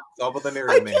narrative. God. It's all about the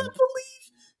narrative, man. I can't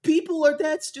believe people are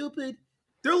that stupid.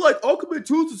 They're like, Ultimate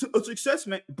 2 is a success,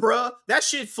 man. Bruh, that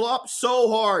shit flopped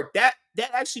so hard. That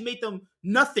actually made them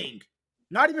nothing.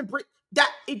 Not even break.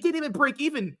 It didn't even break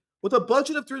even. With a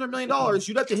budget of $300 million,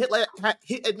 you'd have to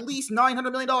hit at least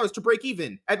 $900 million to break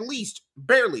even. At least.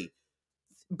 Barely.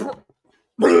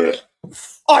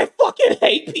 I fucking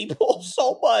hate people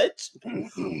so much.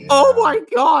 Yeah. Oh my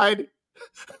God.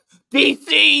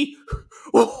 DC.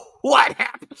 What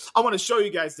happened? I want to show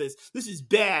you guys this. This is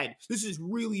bad. This is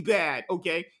really bad.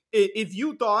 Okay. If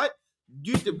you thought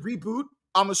you had to reboot,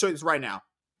 I'm going to show you this right now.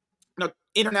 No,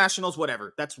 internationals,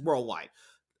 whatever. That's worldwide.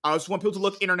 I just want people to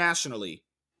look internationally.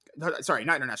 Sorry,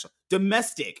 not international.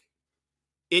 Domestic.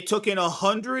 It took in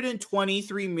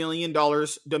 $123 million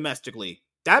domestically.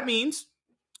 That means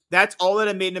that's all that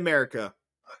it made in America.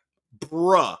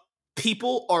 Bruh.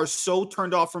 People are so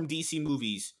turned off from DC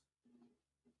movies.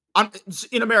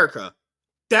 In America.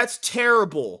 That's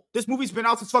terrible. This movie's been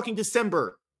out since fucking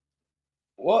December.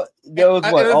 What? That was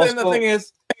what? And the thing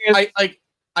is,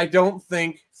 I don't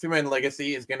think Superman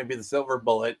Legacy is going to be the silver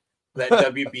bullet that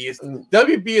WB is.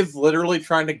 WB is literally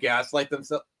trying to gaslight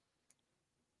themselves.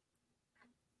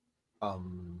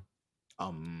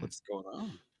 What's going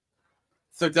on?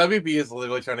 So WB is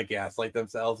literally trying to gaslight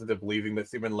themselves into believing that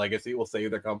Superman Legacy will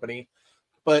save their company,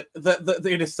 but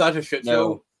it is such a shit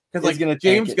show because like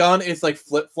James Gunn is like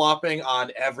flip flopping on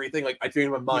everything. Like I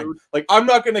changed my mind. Like I'm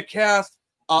not going to cast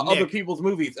other people's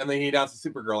movies, and then he announced a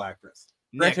Supergirl actress.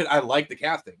 Granted, I like the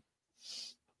casting.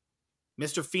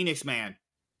 Mr. Phoenix Man.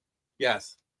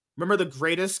 Yes. Remember the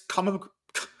greatest comic book...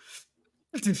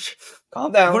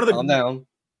 Calm down. Calm down.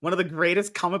 One of the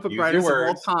greatest comic book writers of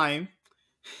all time.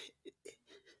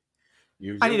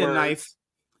 I need a knife.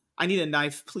 I need a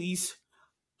knife, please.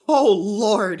 Oh,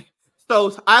 Lord.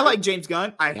 So, I like James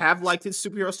Gunn. I have liked his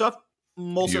superhero stuff.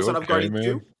 Most of the stuff I've already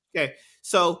do. Okay.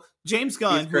 So, James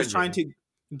Gunn, who was trying to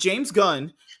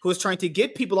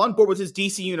get people on board with his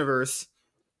DC universe,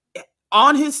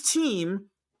 on his team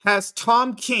has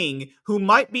Tom King, who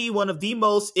might be one of the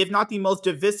most, if not the most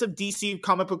divisive DC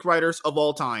comic book writers of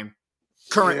all time.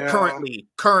 Currently,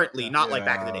 not like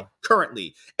back in the day.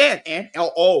 Currently, and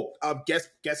guess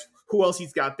who else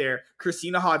he's got there?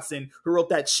 Christina Hodson, who wrote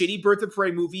that shitty Birds of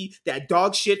Prey movie, that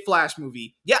dog shit Flash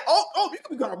movie. Yeah.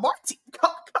 We got a Martin.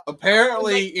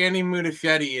 Apparently, Andy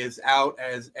Muschietti is out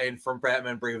and from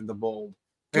Batman Brave and the Bold.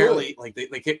 Apparently, like they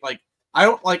kept I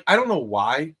don't know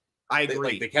why. I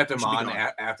agree. They kept him on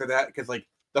after that because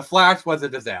the Flash was a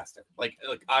disaster, like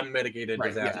unmitigated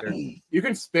disaster. Yeah. You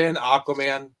can spin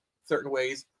Aquaman certain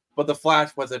ways, but the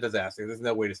Flash was a disaster. There's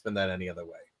no way to spin that any other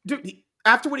way. Dude,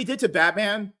 after what he did to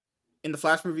Batman in the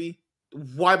Flash movie,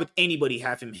 why would anybody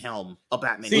have him helm a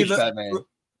Batman? See,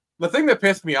 the thing that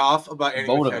pissed me off about Andy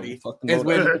Muschietti is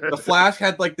when the Flash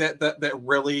had that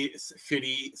really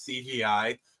shitty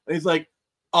CGI, and he's like,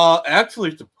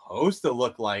 actually supposed to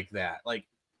look like that. Like,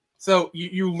 so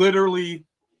you literally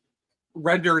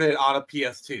rendered it on a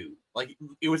PS2. Like,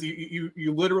 it was you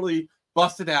literally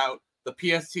busted out the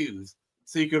PS2s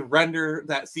so you could render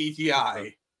that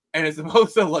CGI, and it's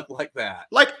supposed to look like that.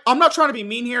 Like, I'm not trying to be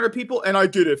mean here to people, and I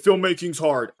get it. Filmmaking's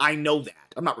hard. I know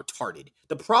that. I'm not retarded.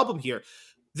 The problem here,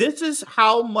 this is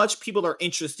how much people are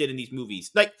interested in these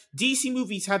movies. Like, DC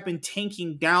movies have been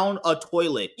tanking down a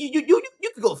toilet. You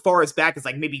could go as far as back as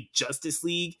maybe Justice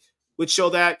League would show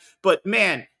that. But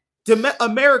man,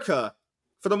 America,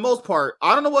 for the most part,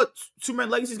 I don't know what Superman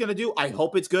Legacy is going to do. I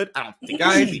hope it's good. I don't think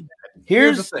guys,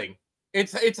 here's the thing.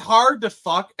 It's hard to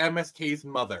fuck MSK's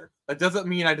mother. That doesn't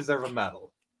mean I deserve a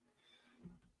medal.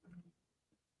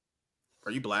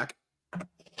 Are you black?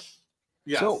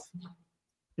 Yes. So,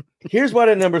 here's why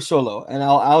the number's so low, and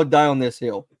I'll die on this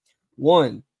hill.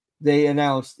 One, they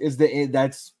announced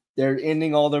they're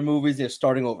ending all their movies. They're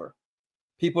starting over.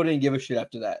 People didn't give a shit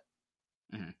after that.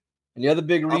 Mm-hmm. And the other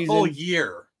big reason, a full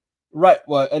year, right?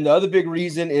 Well, and the other big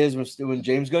reason is when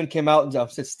James Gunn came out and I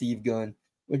said Steve Gunn.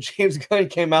 When James Gunn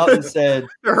came out and said,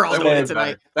 "They're all doing it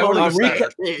tonight,"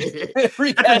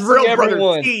 recasting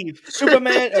everyone.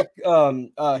 Superman,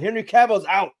 Henry Cavill's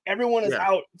out. Everyone is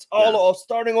out. It's all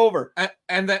starting over.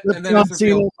 And then it's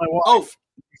revealed.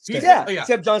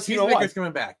 Except John Cena. Peacemaker's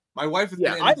coming back. My wife is.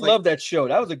 Yeah, I love that show.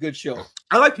 That was a good show.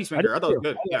 I like Peacemaker. I thought it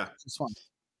was good. Yeah, it's fun.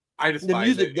 I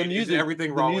despise the music.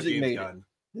 Everything wrong with James Gunn.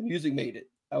 The music made it.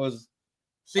 That was.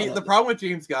 See, the problem with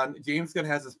James Gunn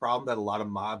has this problem that a lot of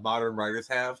modern writers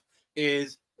have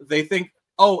is they think,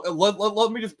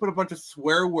 let me just put a bunch of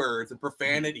swear words and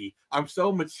profanity. I'm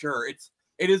so mature. It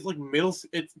is like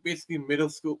it's basically middle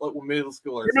school, middle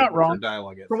schoolers. You're not wrong.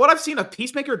 Dialogue is. From what I've seen of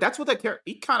Peacemaker, that's what that character,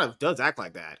 he kind of does act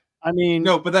like that. I mean,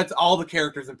 no, but that's all the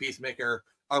characters in Peacemaker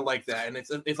are like that, and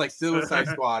it's like Suicide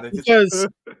Squad. It's because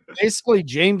basically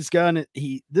James Gunn,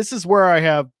 this is where I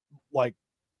have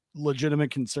legitimate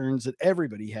concerns that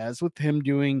everybody has with him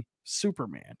doing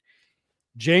Superman.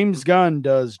 James Gunn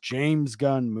does James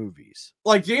Gunn movies.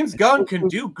 Like, James Gunn can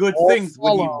do good things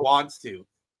when he wants to.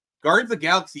 Guardians of the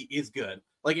Galaxy is good.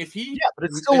 Like, if he but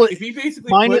it's still if he basically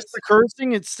minus the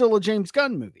cursing, it's still a James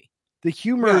Gunn movie. The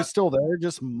humor is still there,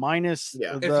 just minus.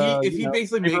 Yeah. If he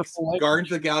basically makes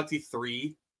Guardians of the Galaxy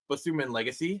 3 but Superman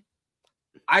Legacy,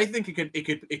 I think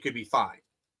it could be fine.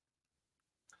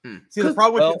 See,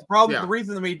 the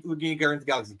reason they made Guardians of the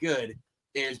Galaxy good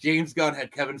is James Gunn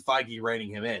had Kevin Feige writing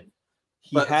him in,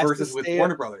 versus with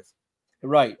Warner Brothers.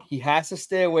 Right, he has to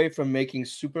stay away from making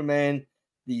Superman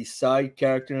the side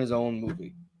character in his own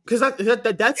movie. Because that's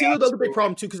the other big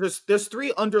problem too. Because there's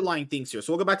three underlying things here.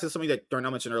 So we'll go back to something that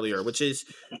Darnell mentioned earlier, which is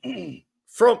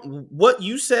from what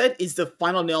you said is the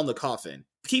final nail in the coffin.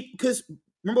 Because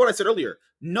remember what I said earlier,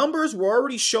 numbers were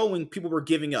already showing people were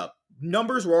giving up.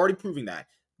 Numbers were already proving that.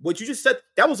 What you just said,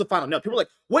 that was the final nail. People were like,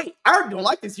 wait, I already don't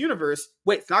like this universe.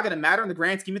 Wait, it's not going to matter in the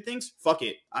grand scheme of things? Fuck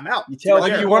it. I'm out.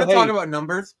 You want to talk about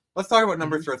numbers? Let's talk about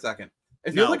numbers for a second.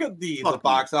 If you look at the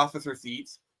box office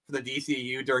receipts for the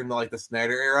DCU during the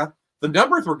Snyder era, the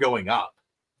numbers were going up.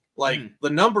 The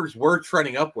numbers were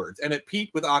trending upwards, and it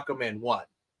peaked with Aquaman 1.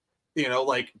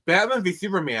 Batman v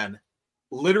Superman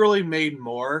literally made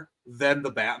more than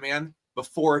the Batman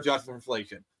before adjusted for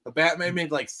inflation. The Batman made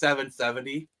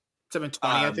 770.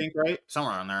 720, I think, right?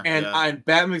 Somewhere on there. And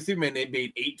Batman v Superman, they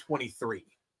made 823.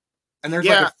 And there's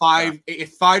a 5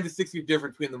 to 6 year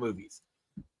difference between the movies.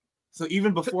 So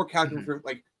even before calculating for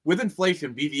with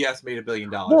inflation, BVS made $1 billion.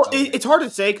 Well, it's hard to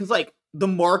say because the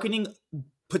marketing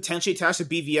potentially attached to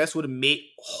BVS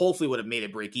hopefully would have made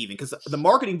it break even, because the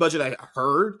marketing budget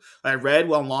I read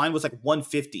online was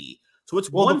 $150. So it's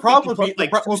the problem with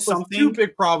there's two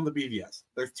big problems with BVS.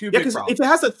 There's two big problems. If it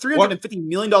has a $350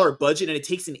 million budget and it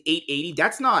takes an 880,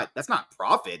 that's not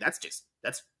profit.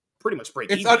 That's pretty much break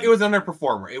even. It was an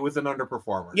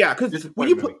underperformer. Yeah,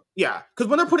 because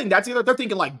when they're putting that together, they're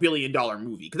thinking $1 billion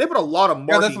movie, because they put a lot of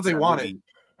marketing. Yeah, that's what they wanted.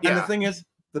 And the thing is,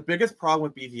 the biggest problem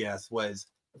with BVS was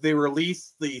they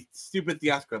released the stupid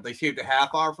theatrical. They shaved a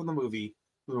half hour from the movie.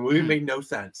 The movie made no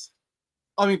sense.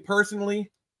 I mean,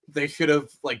 personally, they should have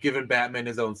like given Batman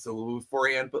his own salute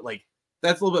beforehand, but like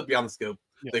that's a little bit beyond the scope.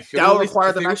 Yeah. They should that would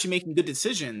require them actually making good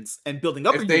decisions and building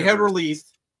up. If they had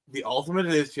released the Ultimate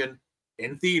Edition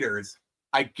in theaters,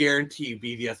 I guarantee you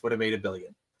BVS would have made $1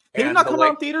 billion. Did it not come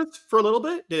out in theaters for a little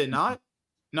bit? Did it not?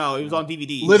 No, it was on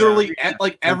DVD. Literally,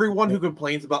 everyone who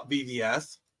complains about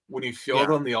BVS, when you show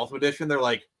them the Ultimate Edition, they're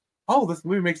like, "Oh, this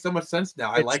movie makes so much sense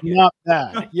now. I like it." It's not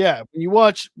bad. Yeah, when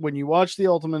you watch the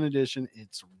Ultimate Edition,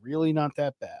 it's really not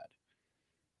that bad.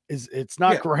 It's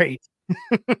not great.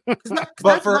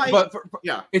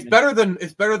 It's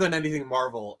better than anything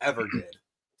Marvel ever did,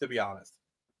 to be honest.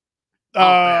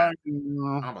 How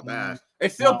about that?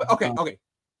 It's still okay.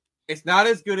 It's not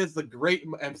as good as the great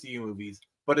MCU movies,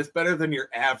 but it's better than your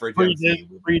average MCU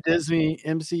movie. Pre-Disney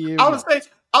MCU. I'll say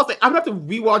I'm gonna have to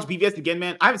rewatch BVS again,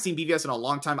 man. I haven't seen BVS in a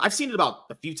long time. I've seen it about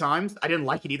a few times. I didn't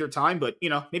like it either time, but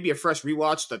maybe a fresh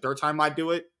rewatch. The third time I'd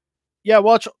do it. Yeah,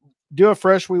 do a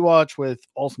fresh rewatch with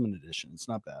Ultimate Edition. It's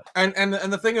not bad. And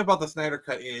the thing about the Snyder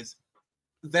Cut is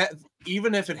that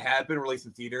even if it had been released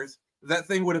in theaters, that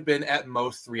thing would have been at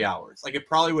most 3 hours. Like it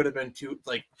probably would have been two.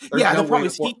 Like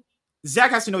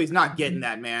Zach has to know he's not getting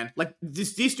that, man. Like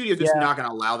these studios are just not going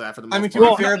to allow that for the most part. I mean,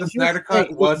 to be fair, the Snyder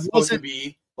Cut was supposed to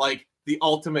be like the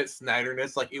ultimate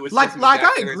Snyderness. Like it was like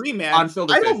I agree, man. I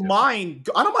don't mind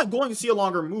going to see a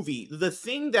longer movie. The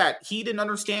thing that he didn't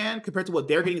understand compared to what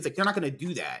they're getting is like they're not going to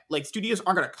do that. Like studios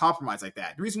aren't going to compromise like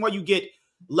that. The reason why you get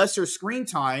lesser screen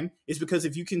time is because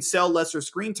if you can sell lesser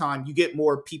screen time, you get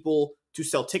more people to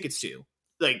sell tickets to.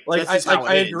 I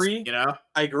agree.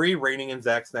 I agree. Reining in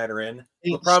Zack Snyder in.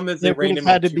 The problem is they reined him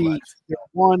had in to too be much.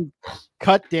 one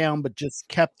cut down, but just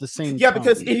kept the same. Yeah,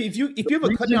 because if you have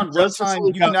a cut down runtime,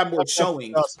 you can have more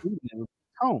showings.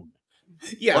 Tone.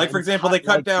 Yeah, like for example, they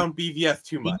cut down BVS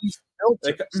too much.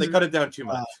 They cut it down too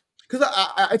much. Because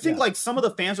I think like some of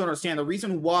the fans don't understand the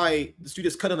reason why the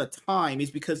studios cut on the time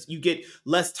is because you get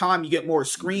less time, you get more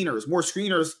screeners. More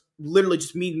screeners literally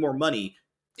just mean more money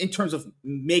in terms of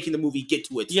making the movie get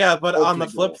to it. Yeah, but on the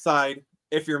flip side,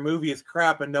 if your movie is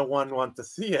crap and no one wants to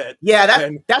see it,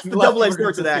 that's the double-edged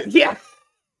sword to that. Yeah.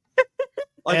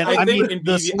 I think in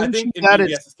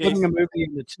BVS putting a movie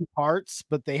into two parts,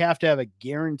 but they have to have a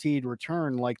guaranteed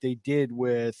return, like they did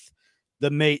with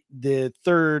the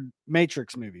third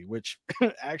Matrix movie, which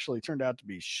actually turned out to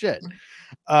be shit.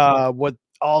 What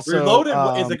also Reloaded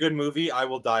is a good movie. I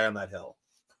will die on that hill.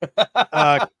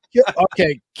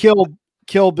 Okay,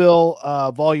 Kill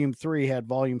Bill Volume 3 had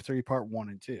Volume 3 Part 1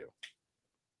 and 2.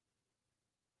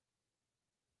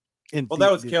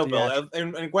 That was Kill Bill,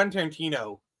 and Quentin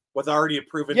Tarantino was already a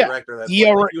proven director. He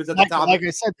was at the top. Like I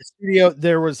said, the studio,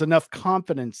 there was enough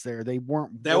confidence there. They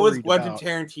weren't. That was Quentin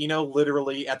Tarantino,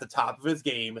 literally at the top of his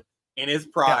game in his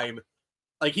prime. Yeah.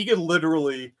 Like he could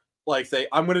literally say,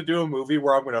 "I'm going to do a movie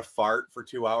where I'm going to fart for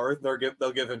 2 hours." And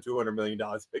they'll give him $200 million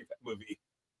to make that movie.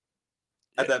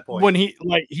 At that point, when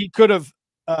he could have,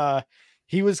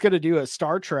 he was going to do a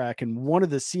Star Trek, and one of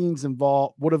the scenes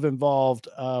would have involved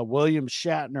William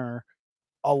Shatner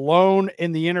alone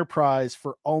in the Enterprise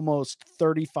for almost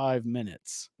 35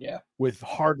 minutes. Yeah, with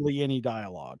hardly any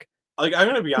dialogue. Like I'm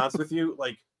going to be honest with you,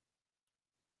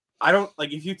 I don't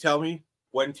if you tell me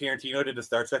when Tarantino did a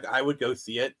Star Trek, I would go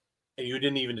see it, and you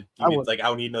didn't even I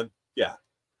don't need no. Yeah.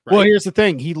 Right? Well, here's the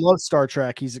thing: he loves Star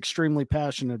Trek. He's extremely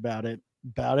passionate about it,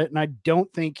 and I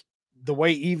don't think the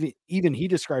way even he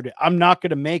described it, I'm not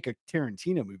going to make a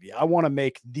Tarantino movie. I want to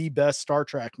make the best Star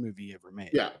Trek movie ever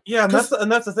made. Yeah, and that's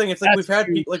the thing. It's like we've had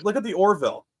look at the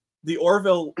Orville. The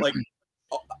Orville,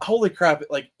 holy crap!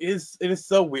 It is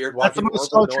so weird watching. That's the most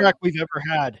Star Trek we've ever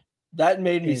had. That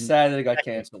made me sad that it got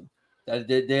canceled.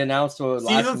 They announced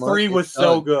season 3 was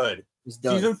so good.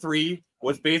 Season 3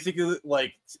 was basically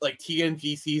like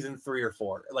TNG season 3 or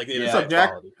 4. What's up, Jack?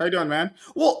 Quality. How you doing, man?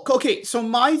 Well, okay. So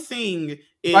my thing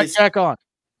is right, Jack on.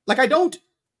 I don't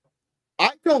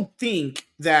think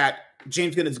that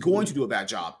James Gunn is going to do a bad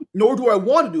job, nor do I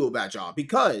want to do a bad job,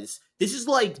 because this is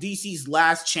like DC's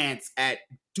last chance at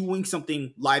doing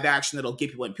something live action that'll get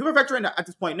people in. People are factoring at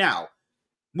this point now.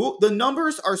 The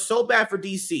numbers are so bad for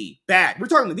DC. Bad. We're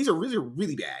talking these are really,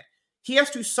 really bad. He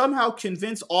has to somehow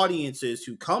convince audiences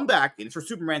to come back. And it's for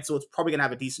Superman, so it's probably going to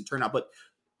have a decent turnout. But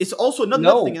it's also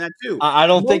another thing in that, too. I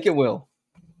don't think it will.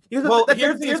 Here's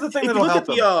the thing that'll help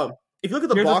them. If you look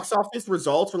at the box office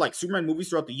results for Superman movies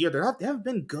throughout the year, they haven't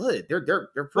been good.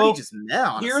 They're pretty just meh,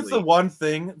 honestly. Here's the one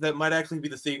thing that might actually be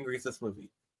the saving grace of this movie.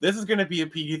 This is going to be a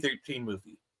PG-13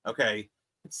 movie. Okay?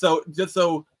 So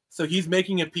he's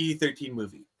making a PG-13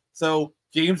 movie. So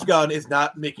James Gunn is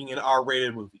not making an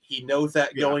R-rated movie. He knows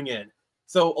that going in.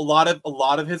 So a lot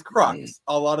of his crux,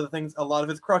 a lot of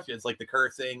his crutches, like the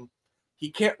cursing, he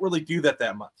can't really do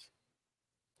that much.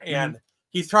 And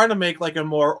he's trying to make like a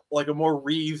more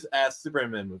Reeves-esque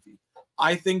Superman movie.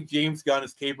 I think James Gunn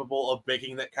is capable of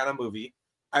making that kind of movie.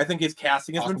 I think his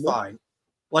casting has been fine.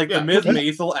 Like the Ms.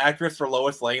 Maisel actress for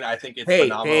Lois Lane, I think it's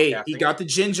phenomenal casting. He got the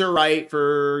ginger right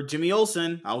for Jimmy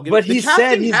Olsen. I'll give but he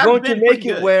said he's going to make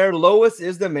it where Lois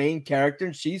is the main character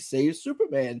and she saves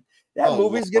Superman. That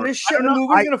movie's gonna shit. The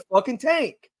movie's gonna fucking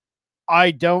tank.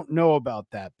 I don't know about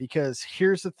that because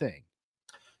here's the thing.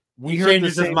 He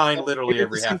changes his mind literally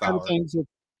every half hour. Things with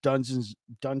Dungeons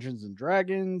and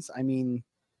Dragons. I mean,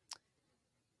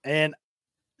 and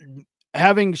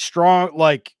having strong,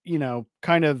 like, you know,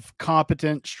 kind of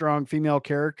competent, strong female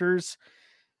characters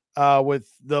with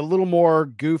the little more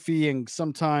goofy and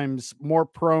sometimes more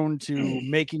prone to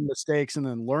making mistakes and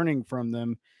then learning from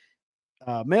them.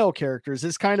 Male characters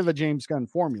is kind of a James Gunn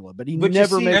formula, but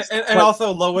never makes. And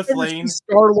also Lois Lane,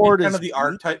 Star-Lord, is kind of the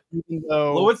archetype.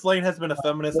 Lois Lane has been a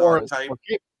feminist archetype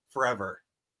forever.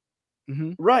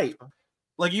 Right.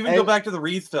 Like even go back to the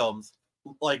Reeves films,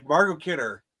 like Margot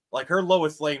Kidder, like her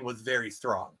Lois Lane was very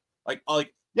strong. Like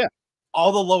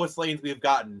all the Lois Lanes we have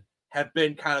gotten have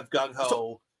been kind of gung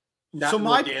ho. So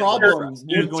my problem,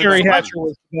 Terry Hatcher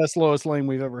was the best Lois Lane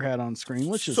we've ever had on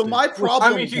screen. My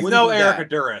problem, I mean, she's no Erica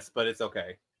Duras, but it's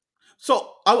okay.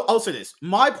 So I'll say this: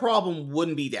 my problem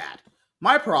wouldn't be that.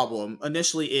 My problem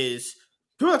initially is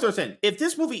people have to understand if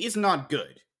this movie is not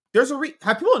good. There's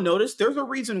have people noticed? There's a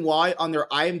reason why on their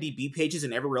IMDb pages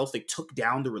and everywhere else they took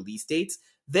down the release dates.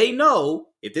 They know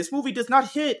if this movie does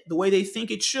not hit the way they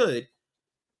think it should,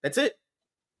 that's it.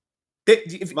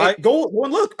 Go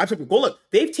and look. Go look.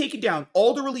 They've taken down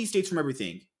all the release dates from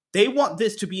everything. They want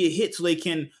this to be a hit so they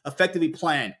can effectively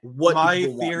plan what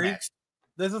people want next.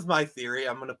 This is my theory.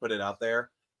 I'm going to put it out there.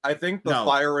 I think the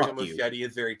Fire Ring of Machete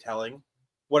is very telling.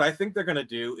 What I think they're going to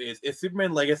do is, if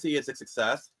Superman Legacy is a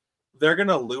success, they're going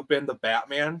to loop in the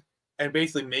Batman and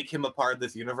basically make him a part of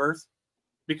this universe,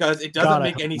 because it doesn't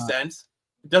make any sense.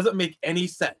 It doesn't make any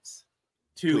sense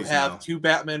to have two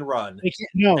Batman run.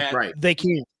 They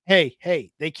can't.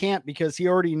 Hey, they can't, because he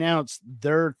already announced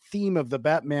their theme of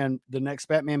the next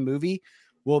Batman movie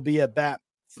will be a Bat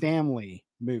family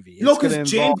movie. No, because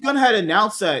James Gunn had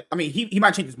announced that. I mean, he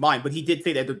might change his mind, but he did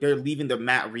say that they're leaving the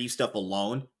Matt Reeves stuff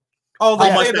alone. Oh,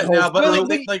 they say that now, but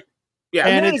and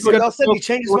it's good. I'll say he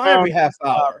changes his mind every half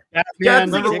hour.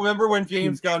 Remember when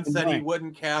James Gunn said he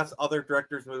wouldn't cast other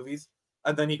directors' movies,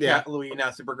 and then he cast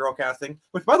Supergirl casting?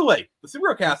 Which, by the way, the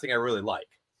Supergirl casting I really like.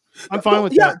 I'm fine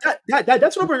with that.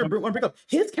 That's what I want to bring up.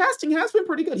 His casting has been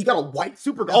pretty good. He got a white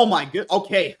Supergirl. Oh my good.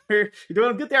 Okay, you're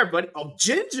doing good there, buddy. Oh,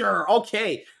 Ginger.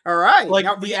 Okay, all right.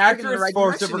 Like the actress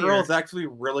for Supergirl is actually a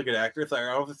really good actress. I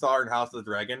also saw her in House of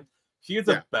the Dragon. She is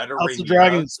a better House of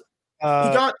Dragons. He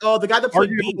got the guy that played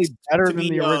Beast better than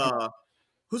the original.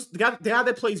 Who's the guy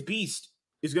that plays Beast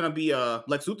is gonna be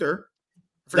Lex Luthor.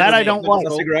 That I don't like.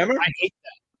 I hate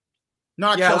that.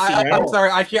 Not Chelsea. I'm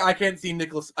sorry, I can't see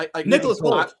Nicholas. Nicholas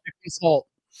Hoult.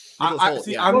 I'm kind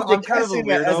of a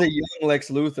weirdo. As a young Lex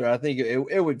Luthor, I think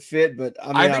it would fit, but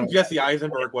I think Jesse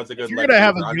Eisenberg was a good. You're gonna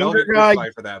have a younger guy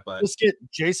for that, but let's get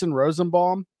Jason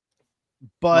Rosenbaum.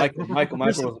 But Michael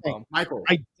Rosenbaum. I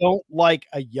don't like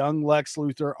a young Lex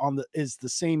Luthor is the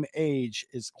same age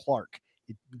as Clark.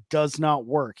 It does not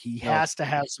work. He has to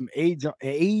have some age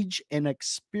and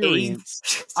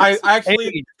experience. I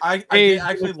actually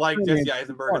like Jesse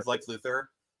Eisenberg as Lex Luthor.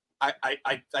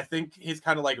 I think his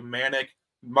kind of like manic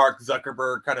Mark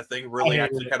Zuckerberg kind of thing really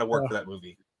actually kind of worked for that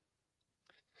movie.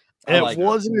 It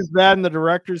wasn't as bad in the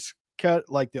director's cut,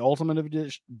 like the ultimate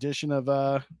edition of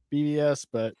BVS,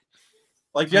 but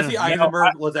like Jesse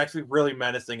Eisenberg was actually really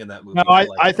menacing in that movie. No,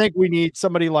 I think we need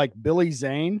somebody like Billy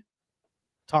Zane,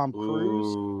 Tom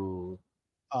Cruise,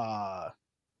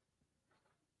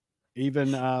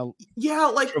 even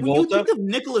like when you think of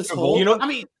Nicholas Hoult, you know, I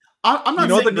mean, I'm not. You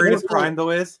know what the greatest crime though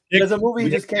is? There's a movie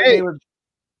just came with.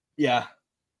 Yeah,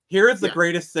 here is the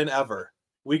greatest sin ever.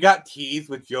 We got teased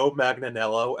with Joe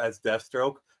Manganiello as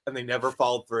Deathstroke, and they never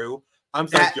followed through. I'm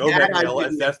sorry, Joe Manganiello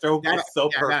as Deathstroke is so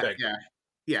perfect.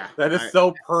 That is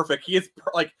so perfect. He is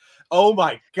like, oh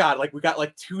my god, like we got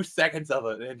like 2 seconds of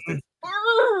it. And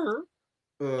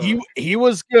he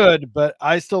was good, but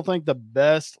I still think the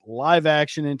best live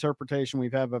action interpretation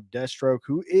we've had of Deathstroke,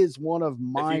 who is one of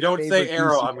my. If you don't say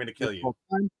Arrow, I'm going to kill you.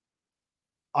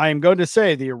 I am going to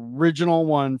say the original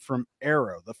one from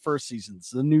Arrow, the first seasons,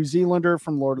 the New Zealander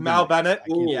from Lord of the Mal Bennett.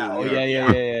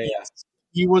 Yeah.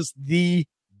 He was the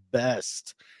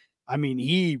best. I mean,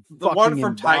 the one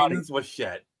from Titans was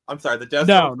shit. I'm sorry, the death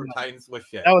zone for Titans was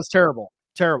shit. That was terrible.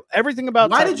 Terrible. Everything about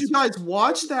Why Titans. did you guys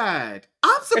watch that?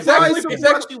 I'm surprised you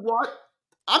actually watch.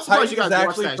 I'm surprised you guys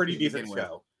watched that. Pretty decent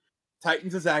show.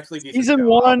 Titans is actually decent. Season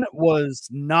 1 was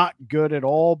not good at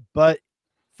all, but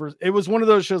it was one of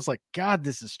those shows like, God,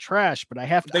 this is trash, but I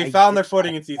have to. They found their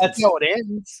footing in season 2. That's how it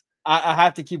ends. I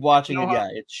have to keep watching it. Yeah,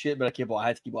 it's shit, but I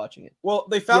have to keep watching it. Well,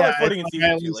 they found their footing in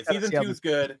season 2. Like season 2 is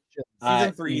good.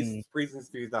 Season 3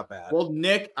 is not bad. Well,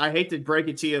 Nick, I hate to break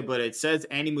it to you, but it says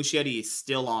Andy Muschietti is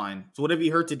still on. So what have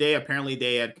you heard today? Apparently,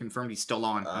 they had confirmed he's still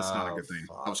on. That's not a good thing.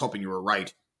 I was hoping you were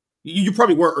right. You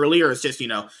probably were earlier. It's just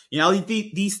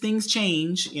these things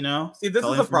change. See, this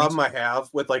is the problem I have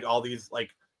with like all these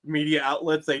like media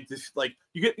outlets. They just like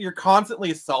you're constantly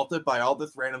assaulted by all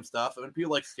this random stuff, and when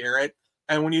people like share it.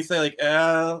 And when you say like,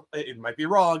 it might be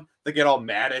wrong, they get all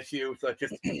mad at you. So it's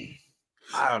just,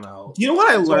 I don't know. You know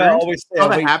what I learned? I always say, how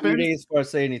that happened? 3 days before I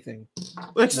say anything.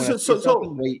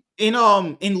 So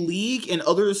in league and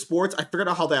other sports, I figured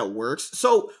out how that works.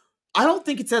 So I don't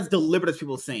think it's as deliberate as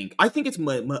people think. I think it's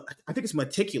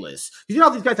meticulous. You know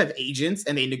how these guys have agents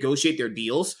and they negotiate their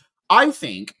deals? I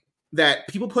think that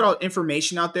people put out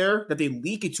information out there that they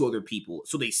leak it to other people.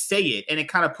 So they say it, and it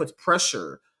kind of puts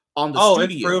pressure on the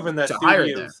studio it's proven that to hire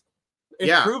them.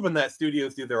 It's proven that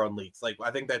studios do their own leaks. Like I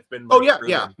think that's been.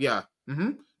 Yeah.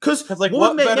 Because like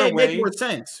what better way make more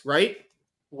sense, right?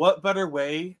 What better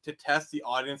way to test the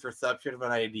audience reception of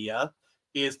an idea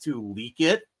is to leak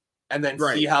it and then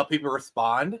see how people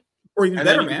respond, or even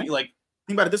better, man. Like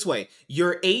think about it this way: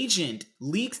 your agent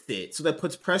leaks it, so that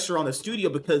puts pressure on the studio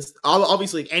because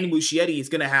obviously Andy Muschietti is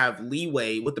going to have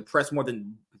leeway with the press more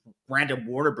than random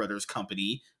Warner Brothers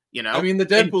company. I mean, the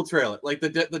Deadpool trailer, like the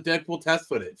Deadpool test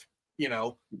footage,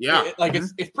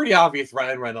 it's pretty obvious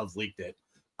Ryan Reynolds leaked it.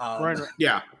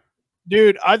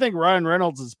 Dude, I think Ryan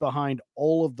Reynolds is behind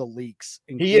all of the leaks.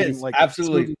 He is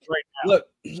absolutely right now. Look,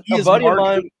 a buddy of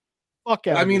mine. Fuck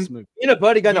out. This movie. Me and a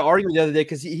buddy got in an argument the other day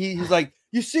because he's like,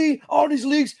 you see all these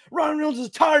leaks. Ryan Reynolds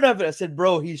is tired of it. I said,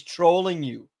 bro, he's trolling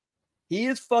you. He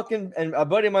is fucking. And a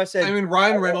buddy of mine said,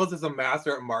 Ryan Reynolds is a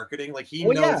master at marketing. Like he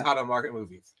knows how to market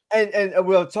movies. And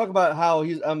we'll talk about how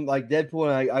I'm like Deadpool,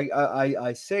 and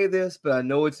I say this, but I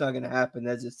know it's not going to happen.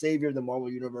 As a savior of the Marvel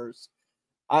universe,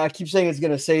 I keep saying it's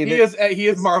going to save it. He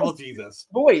is Marvel Jesus.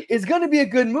 But wait, it's going to be a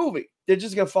good movie. They're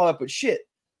just going to follow up with shit.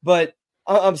 But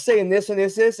I'm saying this and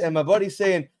this, and my buddy's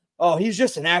saying, oh, he's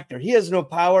just an actor. He has no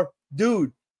power,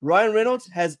 dude. Ryan Reynolds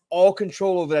has all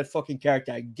control over that fucking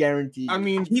character. I guarantee you. I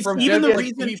mean, he's even the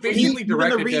reason he basically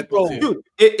directed Deadpool too.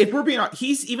 Dude, if we're being honest,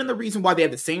 he's even the reason why they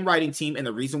have the same writing team and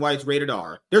the reason why it's rated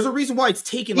R. There's a reason why it's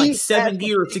taken like 7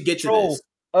 years to get to this.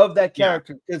 Of that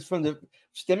character, because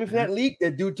stemming from that leak,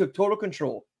 that dude took total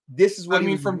control. This is what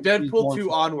from Deadpool 2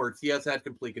 onwards, he has had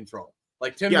complete control.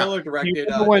 Like Tim Miller directed.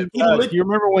 Do you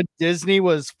remember when Disney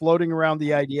was floating around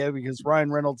the idea because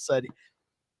Ryan Reynolds said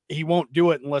he won't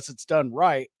do it unless it's done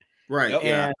right. Right.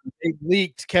 And they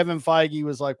leaked. Kevin Feige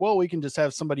was like, well, we can just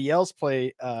have somebody else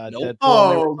play Deadpool.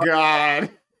 Oh, God.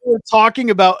 We're talking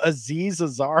about Aziz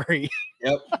Ansari.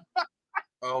 Yep.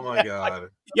 Oh, my God.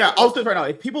 Yeah, I'll say right now,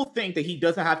 if people think that he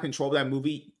doesn't have control of that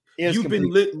movie, you've been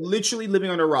literally living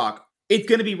under a rock. It's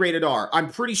going to be rated R. I'm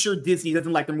pretty sure Disney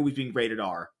doesn't like their movies being rated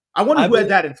R. I wonder who had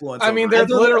that influence. I mean, there's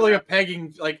literally a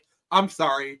pegging. Like, I'm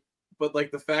sorry, but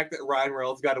like the fact that Ryan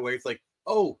Reynolds got away, it's like,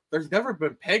 oh, there's never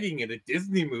been pegging in a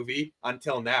Disney movie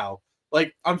until now.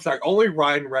 Like, I'm sorry, only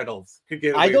Ryan Reynolds could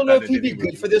get away. I don't know if he'd be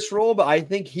good for this role, but I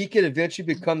think he could eventually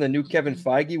become the new Kevin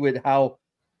Feige with how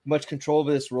much control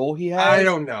over this role he has. I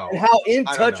don't know. And how in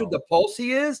touch with the pulse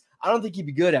he is. I don't think he'd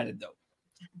be good at it, though.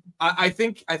 I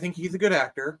think he's a good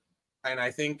actor. And I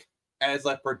think as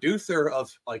a producer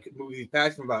of like movies he's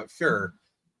passionate about, sure.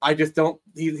 I just don't.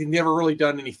 He's never really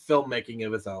done any filmmaking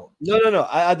of his own. No.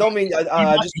 I don't mean.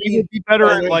 I just he would be better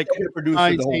at like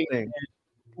producing the whole thing.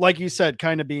 Like you said,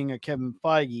 kind of being a Kevin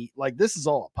Feige. Like this is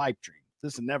all a pipe dream.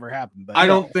 This would never happen. But I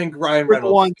don't think Ryan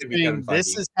Reynolds can be Kevin Feige.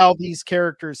 This is how these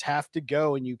characters have to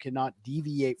go, and you cannot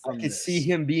deviate from. I can see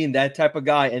him being that type of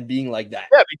guy and being like that.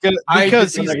 Yeah,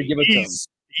 because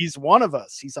he's one of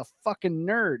us. He's a fucking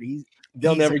nerd.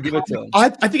 They'll never give it to him. I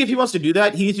think if he wants to do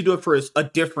that, he needs to do it for a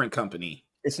different company.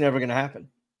 It's never going to happen.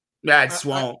 Yeah, it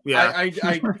won't. Yeah,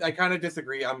 I kind of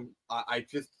disagree. I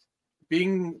just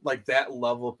being like that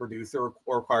level of producer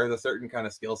requires a certain kind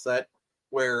of skill set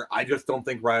where I just don't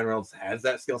think Ryan Reynolds has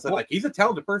that skill set. Like he's a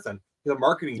talented person. He's a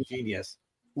marketing genius.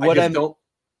 What I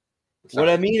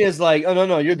mean is like, oh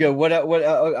no, you're good.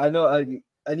 I know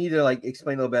I need to like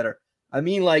explain a little better. I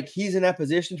mean, like he's in that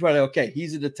position to where like, okay,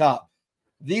 he's at the top.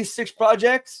 These 6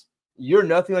 projects, you're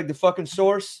nothing like the fucking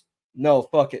source. No,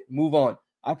 fuck it. Move on.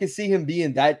 I can see him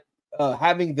being that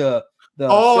having the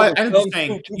I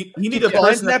understand. You need a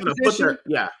person that's going to put their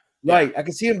right. I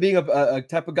can see him being a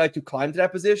type of guy to climb to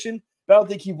that position, but I don't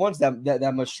think he wants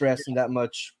that much stress and that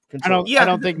much control. I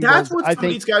don't think that's what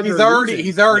these guys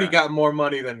he's already got more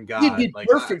money than God. He'd be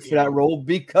perfect for that role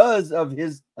because of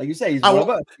his, like you say, he's one of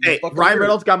us. Hey, Ryan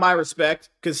Reynolds got my respect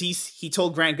because he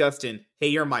told Grant Gustin, "Hey,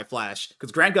 you're my Flash,"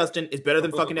 because Grant Gustin is better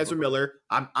than fucking Ezra Miller.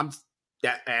 I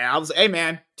was, hey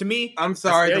man, to me, I'm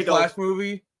sorry, the Flash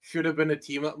movie should have been a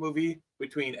team up movie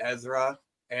between Ezra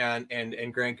and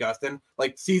Grant Gustin.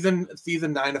 Like season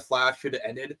 9 of Flash should have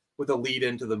ended with a lead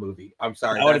into the movie. I'm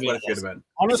sorry, that's what it should have been.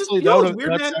 Honestly, that would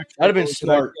have been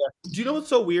smart. Do you know what's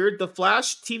so weird? The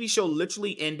Flash TV show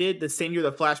literally ended the same year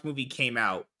the Flash movie came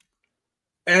out,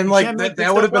 and like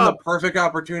that would have been the perfect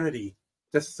opportunity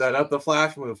to set up the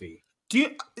Flash movie.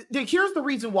 Here's the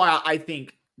reason why I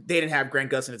think they didn't have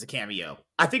Grant Gustin as a cameo.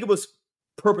 I think it was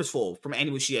purposeful from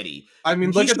Andy Muschietti. I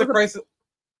mean, look at the crisis.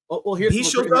 Well, he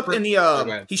shows up in the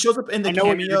cameo. He shows up in the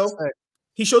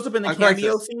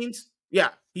cameo scenes. Yeah,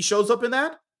 he shows up in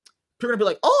that. People are gonna be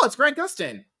like, "Oh, it's Grant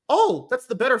Gustin. Oh, that's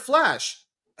the better Flash."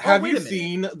 Have you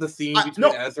seen the scene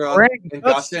between Ezra and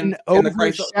Gustin in the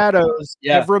overshadows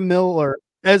Ezra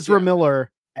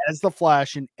Miller as the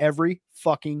Flash in every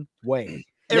fucking way?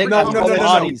 No.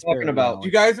 Talking about. Do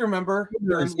you guys remember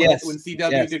when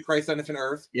CW did Crisis on Infinite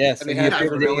Earth? Yes, and they had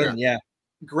Ezra Miller. Yeah.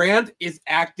 Grant is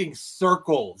acting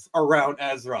circles around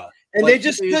Ezra. And they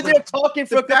just stood there talking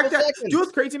for a couple seconds. You know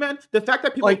what's crazy, man? The fact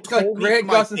that people told Grant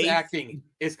Gustin's acting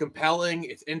is compelling,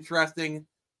 it's interesting,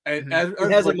 and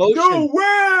it has emotion. No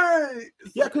way!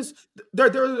 Yeah, because there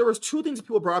was two things that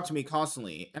people brought up to me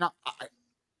constantly. And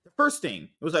the first thing,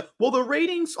 it was like, well, the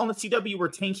ratings on the CW were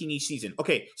tanking each season.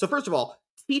 Okay, so first of all,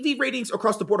 TV ratings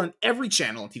across the board on every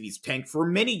channel on TV's tanked for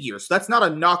many years. So that's not a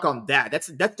knock on that. That's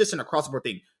just an across the board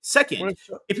thing. Second,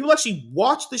 if people actually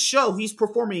watch the show, he's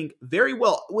performing very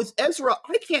well. With Ezra,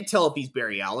 I can't tell if he's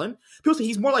Barry Allen. People say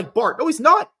he's more like Bart. No, he's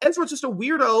not. Ezra's just a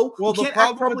weirdo who can't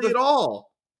act properly at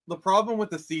all. The problem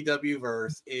with the CW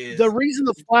verse is the reason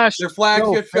the Flash, their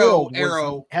flagship show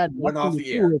Arrow went off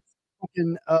the air.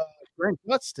 Fucking Grant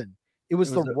Gustin. It was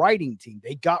the writing team.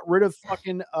 They got rid of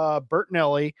fucking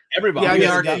Bertinelli. Everybody.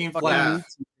 Our team Flash.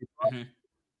 Fucking.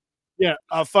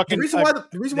 The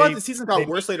reason why the season got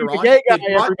worse later on.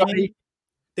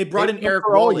 They brought in Eric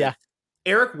Wallace.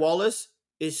 Eric Wallace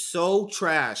is so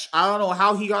trash. I don't know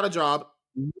how he got a job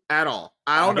at all.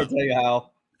 I don't know. I can tell you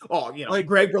how. Oh, like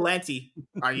Greg Berlanti.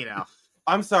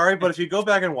 I'm sorry, but if you go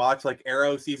back and watch like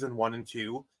Arrow season 1 and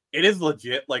 2, it is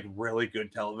legit like really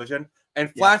good television. And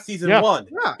Flash season 1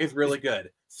 is really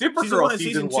good. Supergirl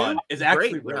season 1 is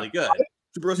actually really good.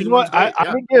 You know what?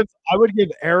 I would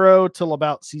give Arrow till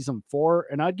about season 4,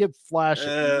 and I'd give Flash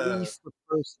at least the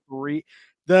first 3.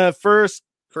 The first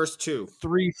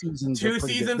 3 seasons. 2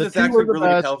 seasons is actually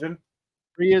really television.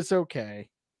 3 is okay.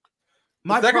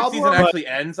 The second season actually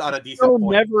ends on a decent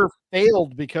point. Never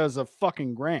failed because of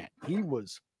fucking Grant. He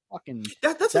was fucking.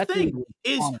 That's the thing.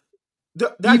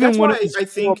 That's why I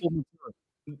think.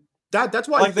 That's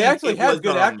why they actually have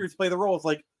good actors play the roles.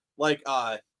 Like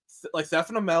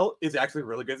Stephen Amell is actually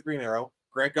really good as Green Arrow.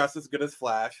 Grant Gustin is good as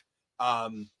Flash.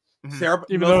 Sarah,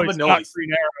 even though he's not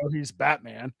Green Arrow, he's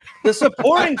Batman. The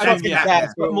supporting fucking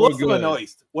cast, but Melissa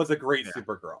Benoist was a great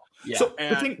Supergirl. Yeah. So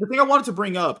the thing I wanted to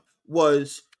bring up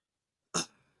was, let's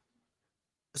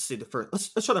see the first.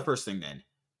 Let's show the first thing then.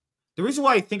 The reason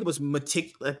why I think it was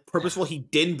purposeful he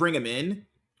didn't bring him in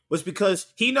was because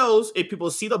he knows if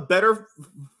people see the better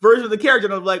version of the character,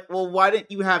 they're like, well, why didn't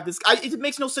you have this guy? It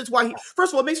makes no sense why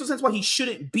first of all, it makes no sense why he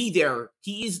shouldn't be there.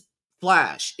 He is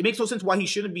Flash. It makes no sense why he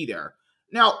shouldn't be there.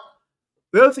 Now,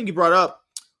 the other thing you brought up,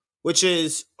 which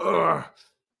is, I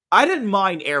didn't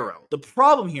mind Arrow. The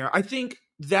problem here, I think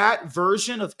that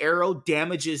version of Arrow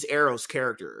damages Arrow's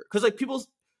character. Because like people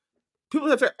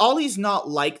have Ollie's not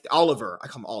like Oliver. I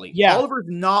call him Ollie. Yeah. Oliver's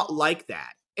not like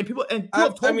that. And people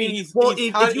have told me,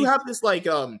 if you have this like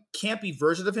campy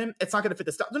version of him, it's not going to fit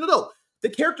the style. No. The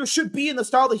character should be in the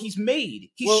style that he's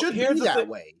made. He should be that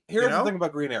way. Here's the thing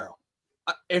about Green Arrow.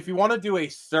 If you want to do a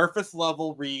surface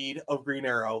level read of Green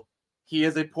Arrow, he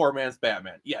is a poor man's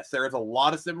Batman. Yes, there is a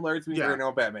lot of similarities between Green Arrow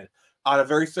and Batman on a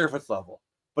very surface level.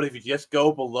 But if you just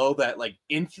go below that like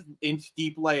inch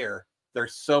deep layer,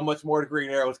 there's so much more to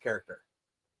Green Arrow's character.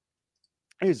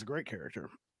 He's a great character.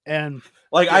 And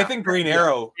I think Green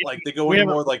Arrow, like they go in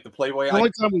more like the Playboy. The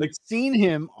only time we've seen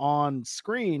him on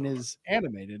screen is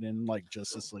animated in like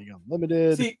Justice League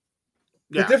Unlimited. See,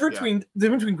 the difference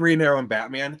between Green Arrow and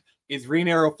Batman is Green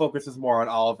Arrow focuses more on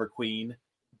Oliver Queen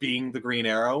being the Green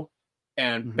Arrow,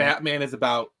 and Batman is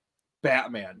about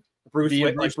Batman. Bruce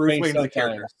Wayne, like Bruce Wayne's the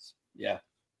character. Yeah.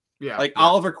 Yeah, like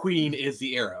Oliver Queen is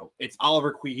the Arrow. It's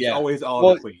Oliver Queen. He's always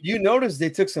Oliver Queen. You notice they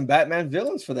took some Batman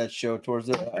villains for that show towards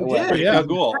the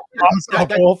Ghoul.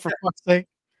 For fuck's sake.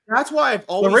 That's why I've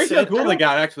always the said Ghoul they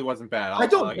got actually wasn't bad. I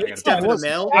don't hate Stephen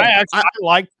Amell. I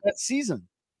liked that season.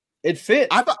 It fit.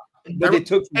 I thought. But they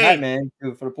took Batman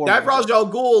for the poor. That Ra's al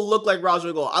Ghul looked like Ra's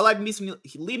al Ghul. I like Liam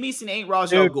Neeson ain't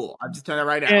Ra's al Ghul. I'm just telling you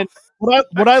right now. And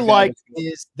what I like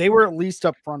is they were at least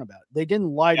upfront about it. They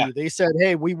didn't lie to you. They said,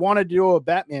 "Hey, we want to do a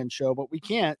Batman show, but we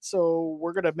can't, so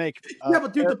we're gonna make."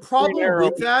 But dude, the problem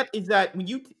with that is that when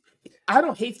you, I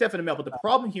don't hate Stephen Amell, but the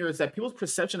problem here is that people's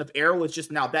perception of Arrow is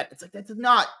just now that it's like that's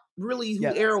not really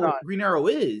who Green Arrow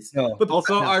is. No. But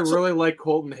also, I really like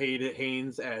Colton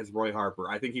Haynes as Roy Harper.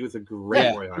 I think he was a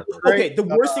great Roy Harper. Okay, the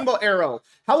worst thing about Arrow,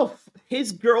 how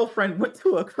his girlfriend went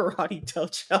to a karate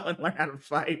dojo and learned how to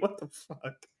fight. What the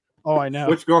fuck? Oh, I know.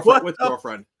 Which girlfriend? Which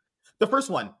girlfriend? The first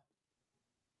one.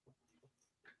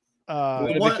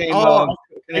 Canary, Oh,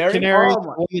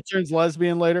 one that turns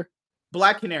lesbian later.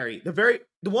 Black Canary,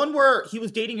 the one where he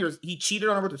was dating her, he cheated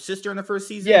on her with her sister in the first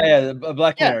season. Yeah, the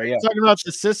Black Canary. Yeah, talking about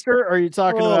the sister, or are you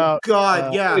talking about?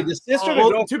 God, wait, the sister.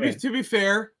 To be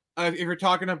fair, if you're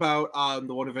talking about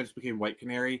the one who eventually became White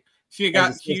Canary, she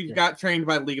got trained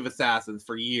by League of Assassins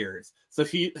for years, so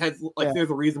she has there's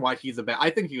a reason why she's I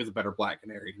think he was a better Black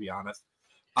Canary, to be honest.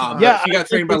 She got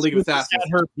trained by League of Assassins.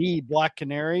 Had her be Black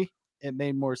Canary. It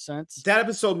made more sense. That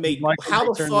episode made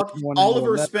how the fuck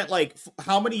Oliver spent like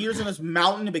how many years on this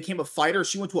mountain and became a fighter?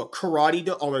 She went to a karate.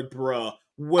 Like, bruh,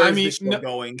 where's this show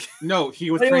going? No,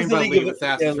 he was trained by League of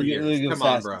Assassins for years. Come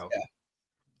on,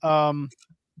 bro.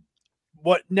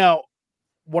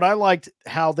 What I liked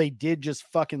how they did just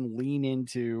fucking lean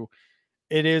into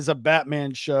it is a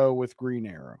Batman show with Green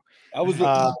Arrow.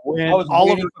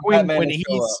 Oliver Queen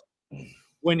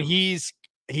when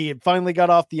he had finally got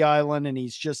off the island and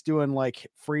he's just doing like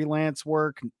freelance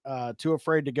work, too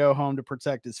afraid to go home to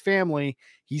protect his family.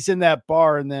 He's in that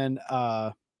bar and then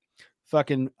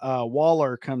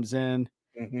Waller comes in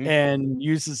and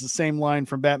uses the same line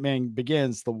from Batman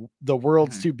Begins. The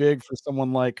world's too big for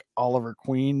someone like Oliver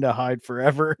Queen to hide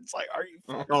forever. It's like, are you?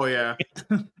 Oh yeah.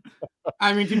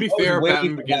 I mean, to be fair,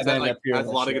 Batman Begins has a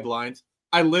lot of good lines.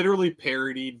 I literally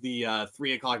parodied the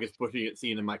 3 o'clock is pushing it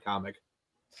scene in my comic.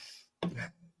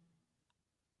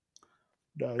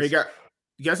 Nice.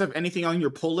 You guys have anything on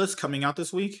your pull list coming out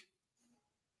this week?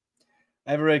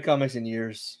 I haven't read comics in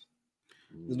years.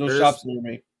 There's no shops near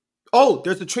me. Oh,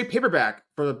 there's the trade paperback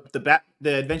for the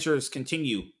Adventures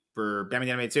Continue for Batman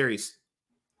the Animated Series.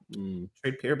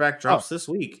 Trade paperback drops this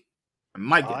week. I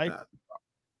might get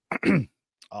that.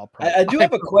 I do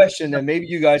have a question that maybe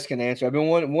you guys can answer. I've been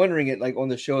wondering it like on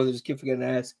the show. I just keep forgetting to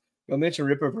ask. I mentioned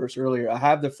Ripperverse earlier. I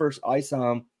have the first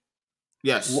ISOM.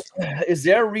 Yes. Is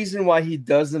there a reason why he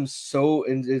does them so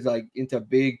into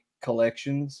big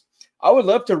collections? I would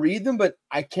love to read them, but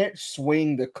I can't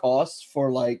swing the costs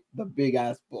for like the big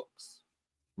ass books.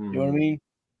 You know what I mean?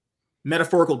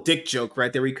 Metaphorical dick joke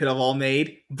right there we could have all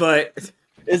made. But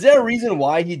is there a reason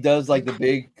why he does like the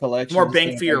big collection? More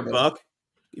bang for your buck.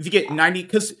 If you get 90,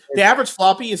 because the average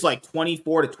floppy is like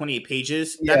 24 to 28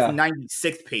 pages. That's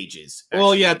 96 pages. Actually.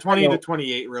 Well, yeah, 20 to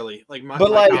 28, really. Like my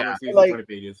 20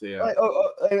 pages. Yeah.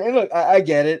 And look, I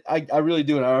get it. I really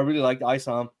do. And I really like the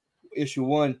ISOM issue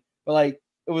 1. But like,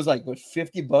 it was like, what,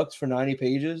 $50 for 90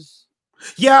 pages?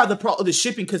 Yeah, the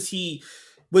shipping, because shipping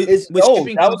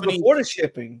that was before the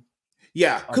shipping.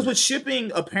 Yeah, because with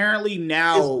shipping, apparently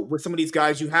now with some of these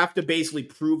guys, you have to basically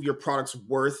prove your product's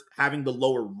worth having the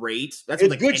lower rate. That's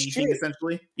like anything shit.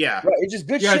 Essentially. Yeah, right. It's just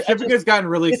good. Yeah, shit. Shipping has gotten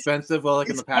really expensive. Well, like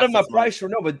in the past, out of my price for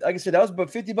but like I said, that was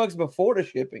about $50 before the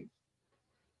shipping.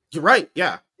 You're right.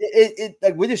 Yeah, it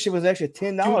like with the ship was actually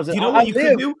 $10. You know what you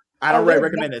could do? I don't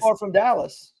recommend this. Far from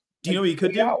Dallas. Do you know what you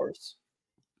could do? Hours.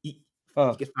 You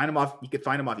could find them off. You could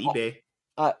find them off eBay.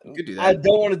 You could do that. I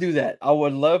don't want to do that. I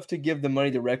would love to give the money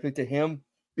directly to him.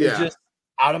 It's just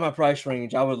out of my price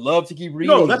range. I would love to keep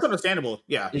reading. No, that's understandable.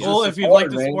 Yeah. Well, if you'd like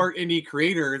to support indie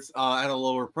creators at a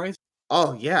lower price.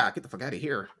 Oh yeah, get the fuck out of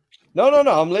here. No.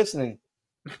 I'm listening.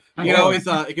 You can always.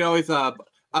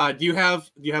 Do you have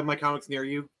my comics near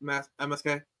you,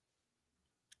 MSK?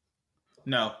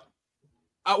 No.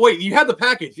 Wait, you have the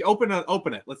package. Open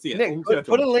it. Let's see it. Nick,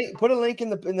 put a link in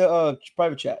the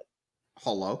private chat.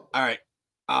 Hello. All right.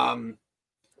 All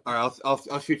right.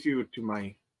 I'll shoot you to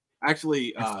my.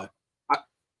 Actually, I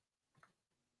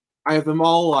have them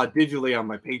all digitally on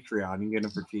my Patreon. You can get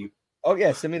them for cheap. Oh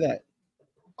yeah, send me that.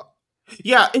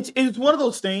 Yeah, it's one of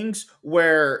those things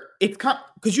where it's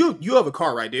because you have a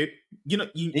car, right, dude? You know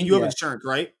you have insurance,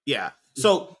 right? Yeah.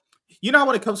 So You know how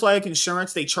when it comes to like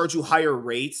insurance, they charge you higher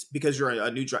rates because you're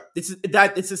a new driver.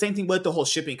 It's the same thing with the whole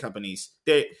shipping companies.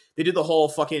 They did the whole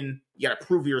fucking you gotta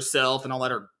prove yourself and all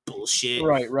that bullshit.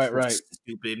 Right.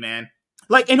 Stupid, man.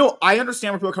 Like, I know I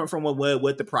understand where people are coming from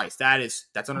with the price.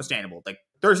 That's understandable. Like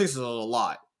 36 is a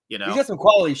lot, you know. You get some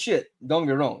quality shit. Don't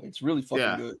get me wrong. It's really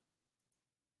fucking good.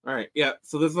 All right, yeah.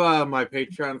 So this is my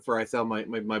Patreon for I sell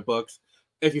my books.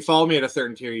 If you follow me at a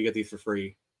certain tier, you get these for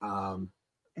free.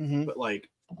 But like,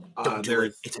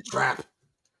 it's a trap.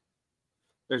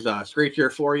 There's a Screecher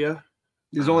for you.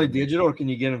 Is only digital, or can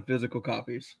you get them physical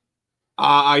copies?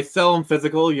 I sell them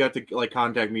physical. You have to like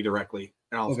contact me directly,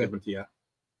 and I'll give them to you.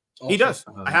 Awesome. He does.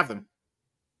 I have them.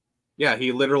 Yeah,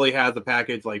 he literally has the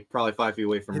package like probably 5 feet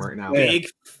away from right now.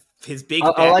 His big.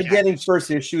 I like getting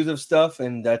first issues of stuff,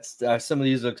 and that's some of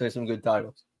these look like some good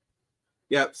titles.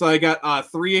 Yeah, so I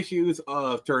got 3 issues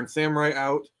of Turn Samurai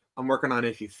out. I'm working on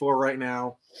issue 4 right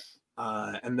now,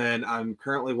 and then I'm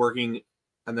currently working,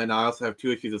 and then I also have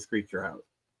 2 issues of Screecher out.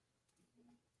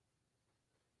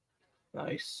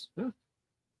 Nice. Yeah.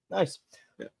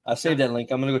 I saved that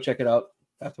link. I'm gonna go check it out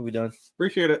after we're done.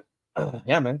 Appreciate it.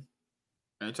 Yeah, man.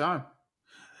 Anytime.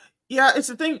 Yeah, it's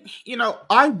the thing. You know,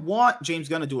 I want James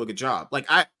Gunn to do a good job. Like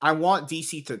I want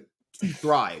DC to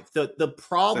thrive. The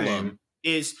problem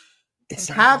is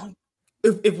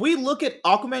if we look at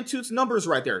Aquaman 2's numbers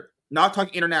right there, not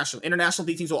talking international. International,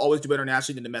 these things will always do better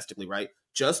internationally than domestically, right?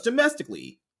 Just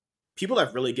domestically, people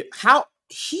have really how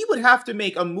he would have to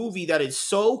make a movie that is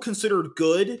so considered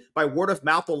good by word of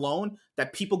mouth alone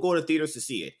that people go to theaters to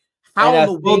see it. How in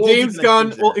the world? Well, James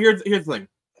Gunn. Well, here's the thing.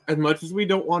 As much as we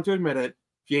don't want to admit it,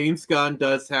 James Gunn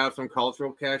does have some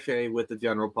cultural cachet with the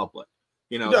general public.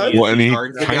 You know, he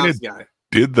kind of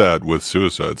did that with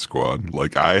Suicide Squad.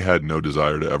 Like, I had no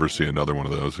desire to ever see another one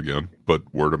of those again, but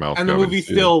word of mouth. And the movie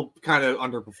still kind of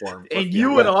underperformed. And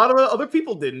you and a lot of other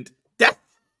people didn't.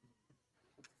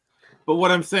 But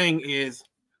what I'm saying is,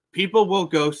 people will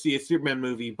go see a Superman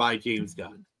movie by James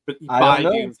Gunn. But by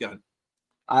James Gunn.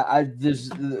 There's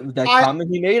that comment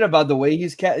he made about the way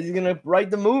he's gonna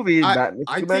write the movie. I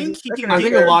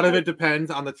think a lot of it depends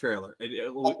on the trailer.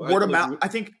 Word of mouth. I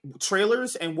think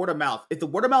trailers and word of mouth. If the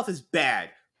word of mouth is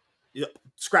bad,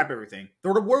 scrap everything. The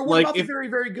word of mouth is very,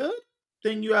 very good,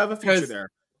 then you have a future there.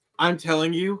 I'm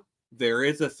telling you, there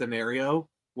is a scenario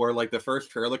where like the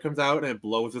first trailer comes out and it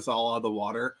blows us all out of the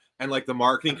water, and like the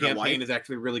marketing campaign is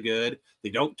actually really good. They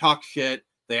don't talk shit.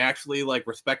 They actually like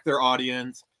respect their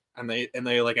audience. And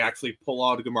they like actually pull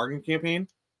out a good marketing campaign.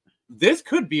 This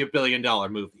could be $1 billion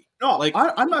movie. No, like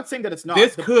I'm not saying that it's not.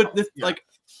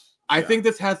 I think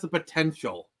this has the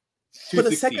potential to But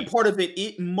the succeed. second part of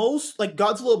it, most like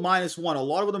Godzilla -1, a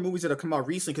lot of other movies that have come out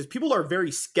recently, because people are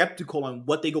very skeptical on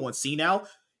what they go and see now.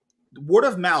 Word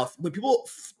of mouth, when people,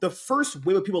 the first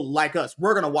wave of people like us,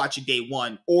 we're gonna watch it day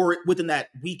one or within that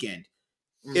weekend.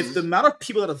 Mm-hmm. If the amount of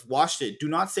people that have watched it do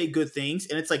not say good things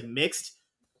and it's like mixed.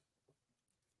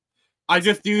 I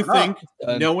just do think,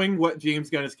 knowing what James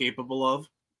Gunn is capable of,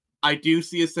 I do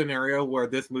see a scenario where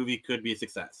this movie could be a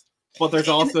success. But there's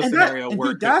also a scenario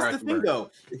where that's the thing,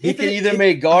 though. He can either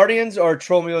make Guardians or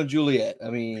Romeo and Juliet. I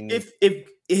mean,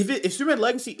 if Superman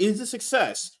Legacy is a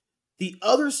success, the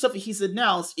other stuff that he's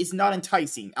announced is not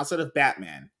enticing outside of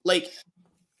Batman. Like,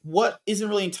 what isn't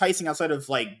really enticing outside of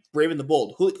like Brave and the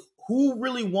Bold? Who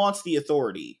really wants the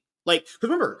Authority? Like,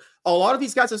 remember, a lot of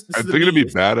these guys. I think it'd be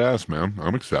badass, man.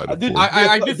 I'm excited.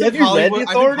 I just think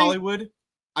Hollywood.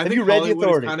 Have you read The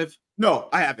Authority? Kind of. No,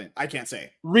 I haven't. I can't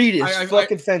say. Read it. It's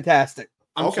fucking fantastic.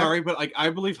 I'm sorry, but like I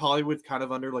believe Hollywood's kind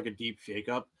of under like a deep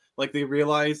shakeup. Like they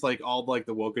realize like all like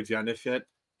the woke agenda shit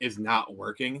is not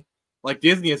working. Like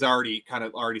Disney is already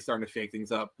starting to shake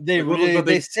things up. They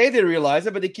say they realize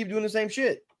it, but they keep doing the same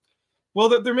shit.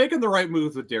 Well, they're making the right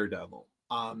moves with Daredevil.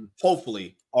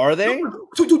 Hopefully, are they? I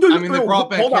mean, they brought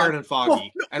back Karen and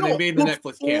Foggy, and they made the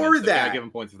Netflix canon. So I give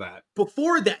them points for that.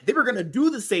 Before that, they were gonna do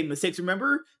the same mistakes.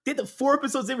 Remember, they had the 4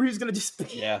 episodes where he was gonna just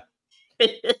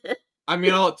I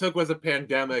mean, all it took was a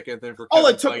pandemic, and then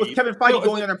was Kevin Feige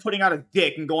going in and putting out a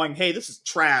dick and going, "Hey, this is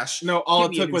trash." No, all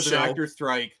it took was an actor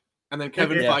strike, and then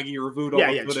Kevin Feige reviewed all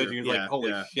the footage, and he was like,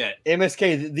 "Holy shit!"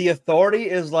 MSK, The Authority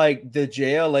is like the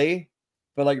JLA.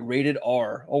 But like rated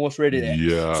R, almost rated X.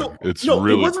 Yeah, it's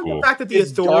really it wasn't cool. The fact that the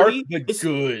Authority is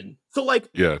good. So like,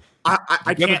 yeah,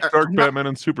 I can't. Dark Batman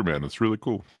and Superman. It's really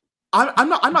cool. I'm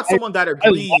not someone that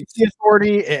agrees. The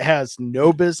Authority, it has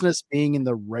no business being in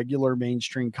the regular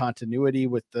mainstream continuity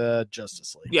with the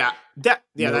Justice League. Yeah, that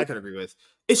I could agree with.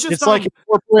 It's just like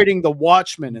incorporating the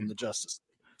Watchmen in the Justice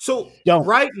League. So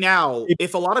right now,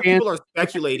 if a lot of people are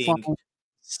speculating.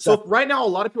 So right now, a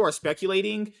lot of people are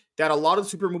speculating that a lot of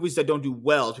super movies that don't do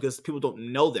well is because people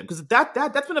don't know them. Because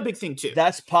that's been a big thing too.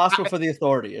 That's possible for the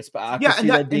Authority. I can see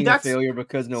that being a failure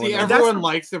because no one knows. Everyone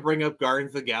likes to bring up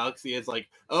Guardians of the Galaxy as like,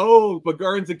 oh, but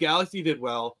Guardians of the Galaxy did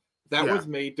well. That was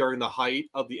made during the height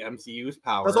of the MCU's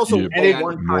power. That's also and it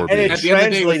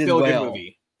translated well.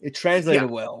 It translated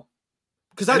well.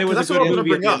 Because that's what I was going to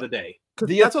bring up. That's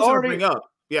what I was going to bring up.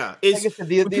 Yeah, is like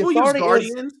the people use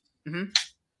Guardians.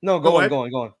 No, go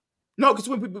on. No, because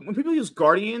when people use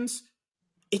Guardians,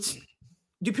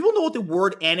 do people know what the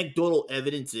word anecdotal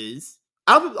evidence is?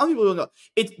 A lot of people don't know.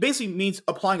 It basically means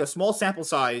applying a small sample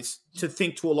size to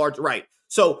think to a large right.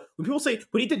 So when people say,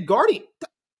 "But he did Guardian,"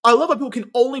 I love how people can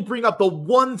only bring up the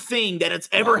one thing that has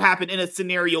ever happened in a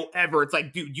scenario ever. It's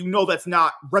like, dude, you know that's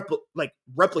not replicatable.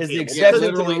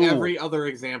 Literally every other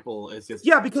example is just...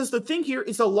 Yeah, because the thing here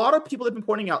is a lot of people have been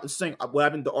pointing out, saying, what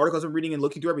happened, the articles I'm reading and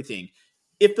looking through everything.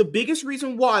 If the biggest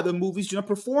reason why the movies do not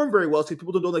perform very well is because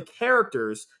people don't know the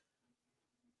characters,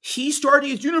 he started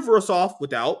his universe off with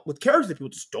characters that people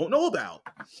just don't know about.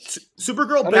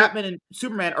 Supergirl, Batman, and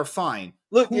Superman are fine.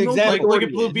 Look, example, look at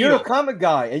Blue Beetle. You're a comic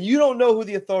guy, and you don't know who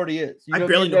the Authority is. I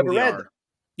barely know who they are.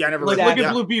 Yeah, I never read Look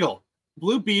at Blue Beetle.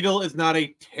 Blue Beetle is not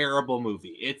a terrible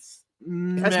movie. It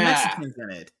has Mexicans in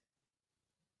it.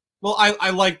 Well, I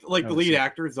like the lead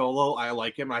actor, Zolo. I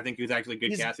like him. I think he was actually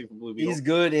good casting for Blue Beetle. He's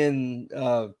good in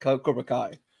Cobra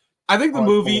Kai. I think the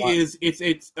movie is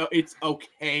it's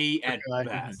okay at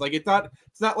best. Like it's not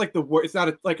like it's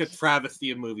not like a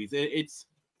travesty of movies. It's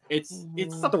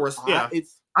not the worst. Yeah,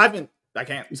 I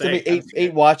can't it's say. Gonna be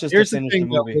eight watches Here's to finish the thing,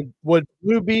 the movie. Would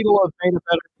Blue Beetle have made a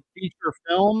better feature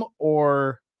film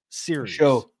or series?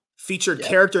 Featured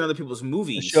character in other people's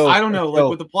movies. I don't know. Like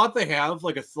with the plot they have,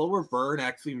 like a slower burn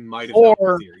actually might have helped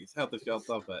the series. Help the show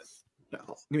stuff, but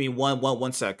give me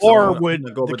one sec. Or would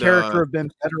the character have been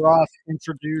better off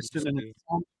introduced in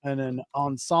an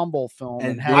ensemble film?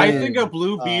 And I think a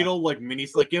Blue Beetle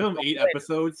give him 8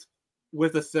 episodes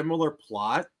with a similar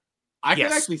plot. I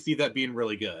can actually see that being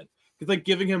really good. It's like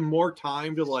giving him more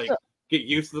time to get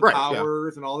used to the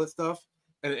powers and all this stuff,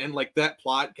 and like that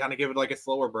plot kind of give it like a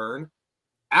slower burn.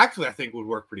 Actually, I think would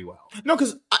work pretty well. No,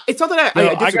 because it's not that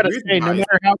I gotta say, no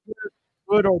matter how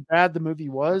good or bad the movie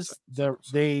was,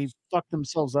 they fucked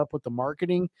themselves up with the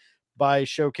marketing by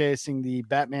showcasing the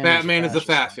Batman is a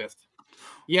fascist.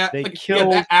 Yeah, they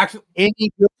killed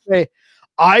any good way.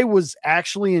 I was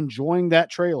actually enjoying that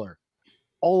trailer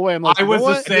all the way. I'm like, I was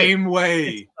the same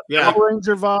way. Yeah, Power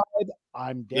Ranger vibe.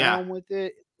 I'm down with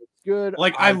it. It's good.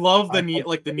 Like I love the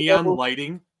neon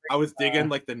lighting. I was digging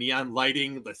the neon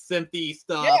lighting, the synthy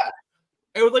stuff. Yeah,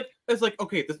 it's like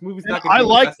okay, this movie's not going to be I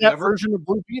like that version of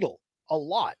Blue Beetle a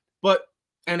lot. But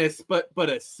as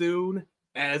soon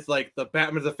as the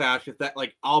Batman's a fascist, that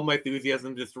all my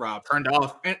enthusiasm just dropped, turned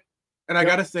off. And I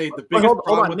gotta say, the biggest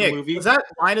problem with the movie was that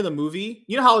line of the movie.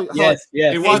 You know how it was.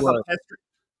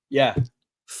 Yeah.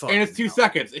 And it's 2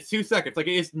 seconds. It's 2 seconds. Like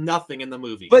it is nothing in the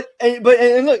movie. But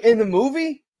look, in the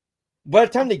movie, by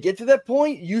the time they get to that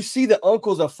point, you see the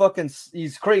uncle's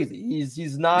he's crazy.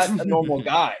 He's not a normal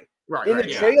guy. Right. In the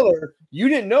trailer, you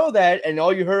didn't know that, and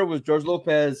all you heard was George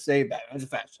Lopez say Batman's a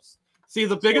fascist. See,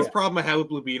 the biggest problem I have with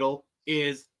Blue Beetle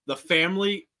is the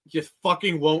family just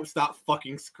fucking won't stop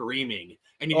fucking screaming.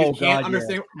 And you just can't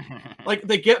understand. Yeah.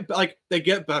 They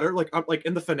get better. Like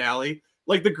in the finale.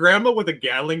 Like the grandma with a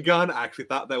Gatling gun, I actually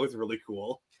thought that was really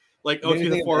cool.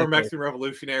 She's a former Mexican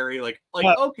revolutionary.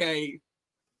 Okay.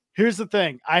 Here's the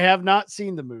thing. I have not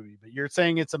seen the movie, but you're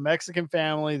saying it's a Mexican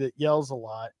family that yells a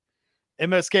lot.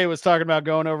 MSK was talking about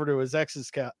going over to his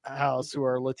ex's house who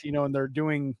are Latino, and they're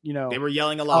doing, they were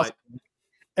yelling a lot.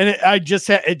 And it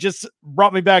just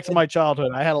brought me back to my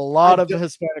childhood. I had a lot of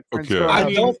Hispanic friends. Okay.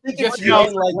 I don't think it's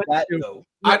yelling like that though.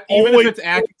 Even if it's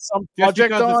accurate, some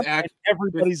project on,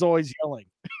 everybody's always yelling.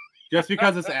 Just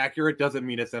because it's accurate doesn't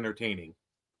mean it's entertaining.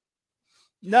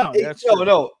 No,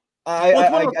 no.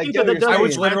 I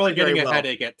was literally getting a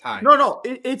headache at times. No,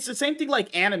 it's the same thing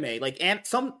like anime.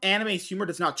 Some anime humor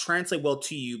does not translate well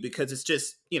to you because it's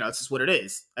just, it's just what it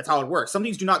is. That's how it works. Some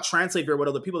things do not translate very well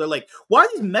to other people. They're like, why are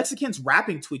these Mexicans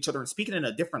rapping to each other and speaking in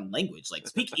a different language?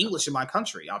 Speak English in my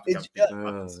country.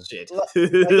 Shit.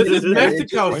 This is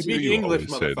Mexico. Speak English,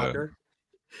 motherfucker.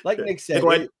 Like Nick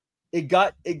said, it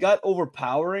got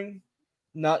overpowering,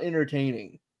 not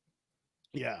entertaining.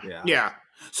 Yeah.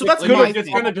 So that's good. It's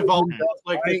going to develop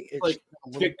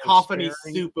cacophony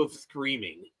soup of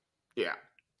screaming. Yeah.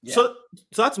 So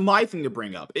that's my thing to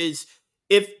bring up is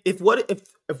if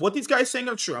what these guys saying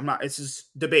are true, it's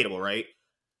just debatable, right?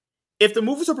 If the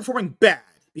movies are performing bad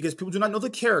because people do not know the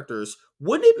characters,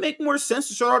 wouldn't it make more sense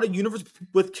to start out a universe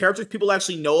with characters people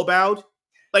actually know about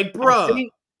Like, bruh.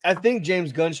 I think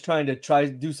James Gunn's trying to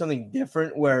do something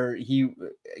different where he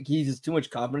has too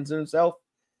much confidence in himself,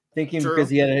 thinking because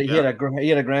he had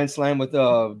a grand slam with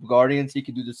Guardians, he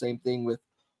could do the same thing with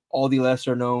all the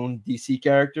lesser known DC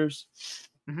characters.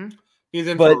 Mm-hmm. He's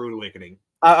in for a rude awakening.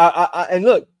 And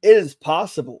look, it is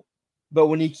possible, but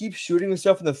when he keeps shooting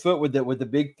himself in the foot with the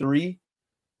big three,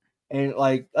 and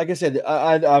like I said,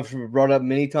 I've brought up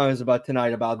many times about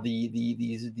tonight about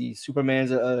the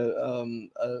Superman's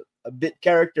a bit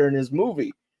character in his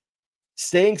movie,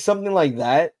 saying something like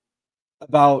that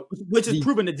about which is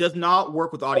proven it does not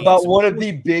work with audience about one of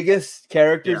the biggest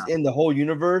characters in the whole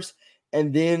universe,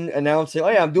 and then announcing, "Oh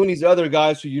yeah, I'm doing these other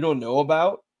guys who you don't know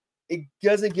about." It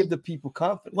doesn't give the people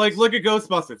confidence. Like, look at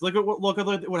Ghostbusters. Look at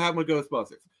what happened with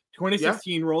Ghostbusters.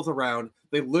 2016 rolls around.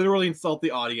 They literally insult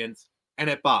the audience, and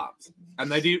it bombs.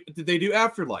 And they do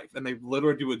Afterlife, and they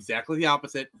literally do exactly the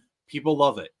opposite. People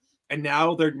love it. And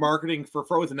now they're marketing for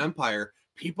Frozen Empire.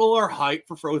 People are hyped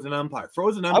for Frozen Empire.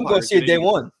 Frozen Empire. I'm going to see it day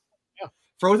one. Yeah.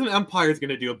 Frozen Empire is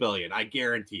going to do $1 billion. I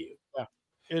guarantee you.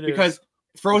 Yeah, because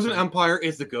Frozen Empire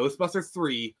is the Ghostbusters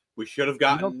 3 we should have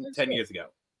gotten 10 years ago.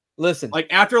 Listen, like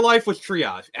Afterlife was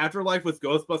Triage. Afterlife was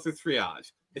Ghostbusters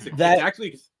Triage. It's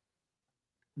actually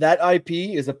that IP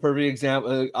is a perfect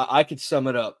example. I could sum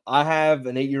it up. I have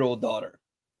an 8-year-old daughter.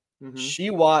 Mm-hmm. She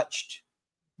watched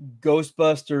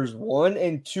Ghostbusters 1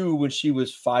 and 2 when she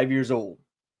was 5 years old,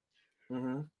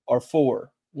 or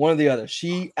 4, one or the other.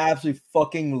 She absolutely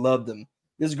fucking loved them.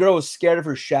 This girl was scared of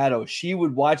her shadow. She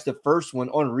would watch the first one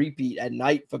on repeat at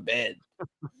night for bed.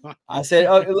 I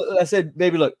said,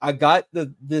 baby, look, I got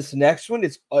this next one.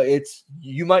 It's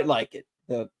you might like it.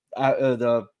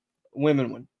 The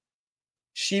women one.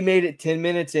 She made it 10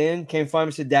 minutes in, came find me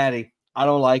and said, Daddy, I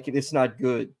don't like it. It's not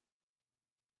good.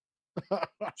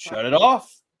 Shut it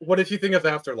off. What did you think of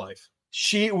Afterlife?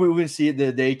 We would see it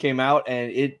the day it came out,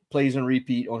 and it plays on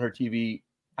repeat on her TV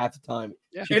at the time.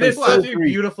 Yeah. It is such a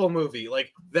beautiful movie.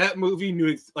 Like that movie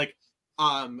knew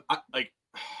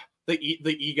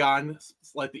the Egon,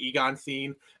 like the Egon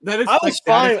scene. That is. I was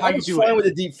fine. I was fine with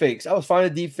the deep fakes. I was fine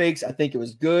with deep fakes. I think it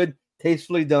was good,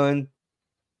 tastefully done.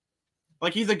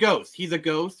 Like he's a ghost. He's a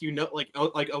ghost. You know,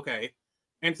 okay,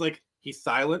 and it's like he's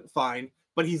silent, fine,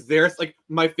 but he's there. It's like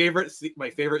my favorite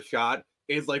shot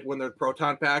is like when they're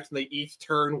proton packs and they each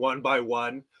turn one by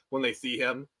one when they see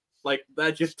him. Like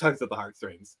that just tugs at the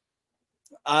heartstrings.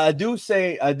 I do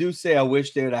say I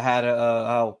wish they would have had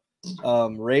how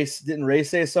Ray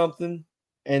say something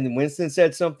and Winston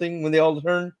said something when they all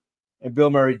turned and Bill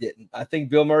Murray didn't. I think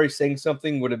Bill Murray saying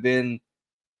something would have been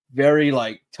very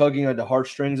like tugging at the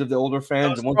heartstrings of the older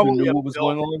fans and once we knew what was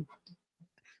going on.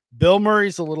 Bill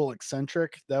Murray's a little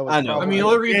eccentric. That was I know. I mean, the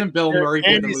only reason Bill Murray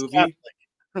did the movie,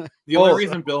 the only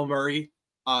reason Bill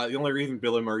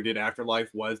Murray did Afterlife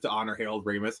was to honor Harold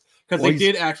Ramis because they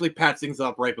did actually patch things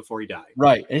up right before he died.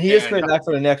 Right, and he is coming back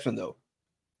for the next one though.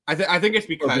 I think it's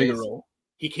because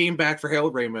he came back for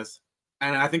Harold Ramis,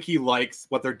 and I think he likes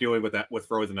what they're doing with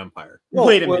Frozen Empire.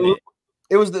 Wait a minute.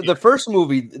 It was the first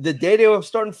movie. The day they were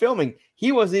starting filming,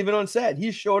 he wasn't even on set.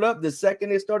 He showed up the second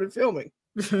they started filming.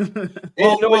 I'm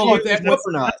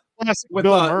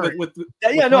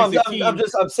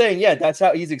saying, yeah, that's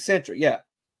how he's eccentric. Yeah.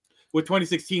 With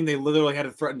 2016, they literally had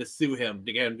to threaten to sue him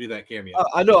to get him to do that cameo.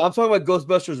 I know. I'm talking about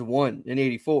Ghostbusters 1 in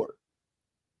 '84.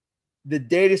 The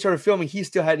day they started filming, he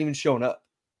still hadn't even shown up.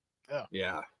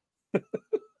 Yeah.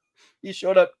 He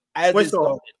showed up as it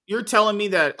started. You're telling me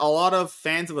that a lot of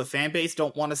fans of a fan base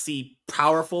don't want to see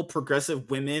powerful, progressive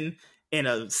women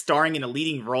starring in a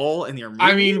leading role in their movie?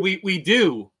 I mean, we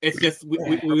do. It's just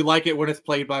we like it when it's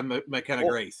played by McKenna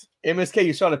Grace. MSK,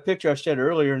 you saw the picture I shared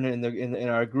earlier in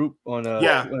our group on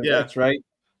that's right.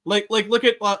 Like look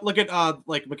at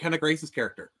like McKenna Grace's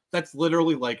character. That's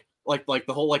literally like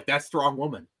the whole that strong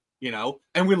woman, you know.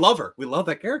 And we love her. We love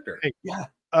that character. Yeah.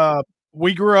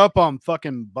 We grew up on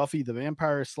fucking Buffy the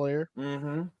Vampire Slayer.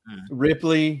 Mm-hmm.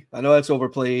 Ripley. I know that's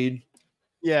overplayed.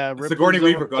 Yeah, Sigourney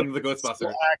Weaver going to the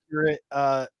Ghostbusters. Accurate.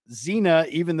 Xena,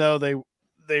 even though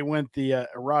they went the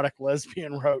erotic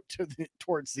lesbian route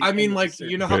towards the. I mean, like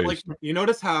you know how you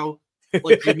notice how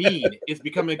Janine is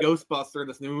becoming a Ghostbuster in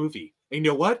this new movie, and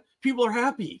you know what? People are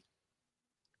happy.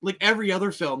 Like every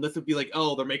other film, this would be like,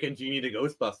 oh, they're making Jeannie the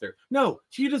Ghostbuster. No,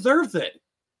 she deserves it.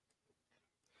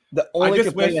 The only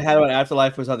complaint I had about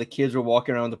Afterlife was how the kids were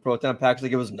walking around with the proton packs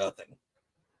like it was nothing.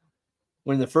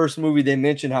 When in the first movie they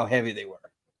mentioned how heavy they were.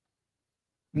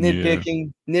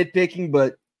 Nitpicking,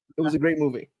 but it was a great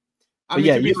movie. I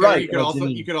mean, you're right. You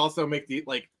could also make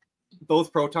those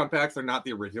proton packs are not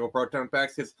the original proton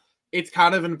packs because it's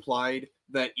kind of implied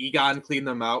that Egon cleaned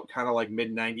them out kind of like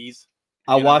mid-90s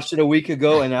I watched it a week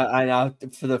ago, and I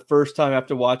for the first time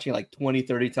after watching like 20,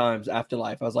 30 times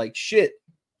Afterlife, I was like, shit,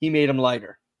 he made him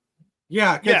lighter.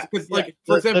 Yeah, because like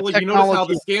for example, like, you notice how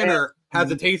the scanner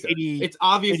has a taser. It's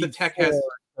obvious the tech has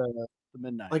the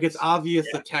midnight. like it's obvious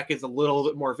the tech is a little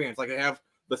bit more advanced. Like they have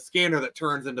the scanner that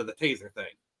turns into the taser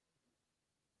thing,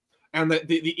 and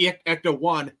the Ecto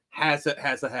 1 has had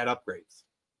upgrades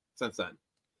since then.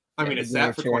 I mean, it's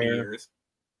sat for 20 years.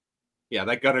 Yeah,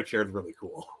 that gunner chair is really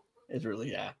cool. It's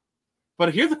really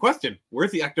But here's the question: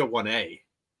 where's the Ecto 1A?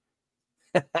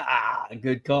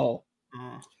 Good call.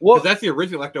 Well, that's the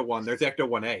original Ecto 1. There's Ecto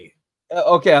 1A.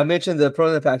 Okay, I mentioned the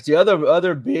prototype packs. The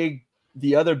other big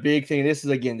thing. This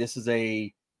is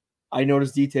I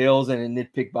notice details and a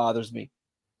nitpick bothers me.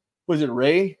 Was it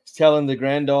Ray telling the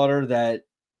granddaughter that,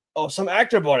 oh, some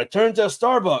actor bought it, turned to a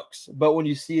Starbucks, but when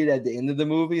you see it at the end of the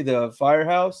movie, the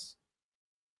firehouse,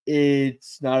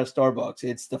 it's not a Starbucks.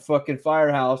 It's the fucking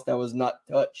firehouse that was not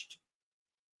touched.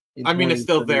 I mean, it's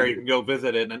still there. You can go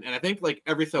visit it, and I think like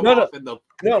every so often they'll.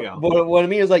 But what I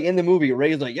mean is like in the movie,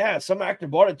 Ray's like, yeah, some actor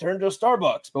bought it, turned to a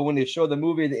Starbucks. But when they show the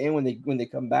movie at the end, when they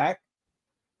come back,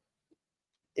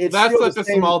 that's such a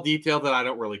small detail that I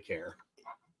don't really care.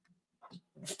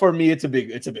 For me, it's a big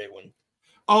one.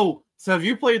 Oh, so have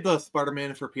you played the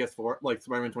Spider-Man for PS4, like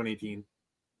Spider-Man 2018?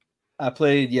 I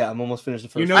played. Yeah, I'm almost finished the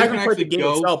first. I haven't played the game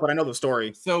itself, but I know the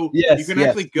story. So you can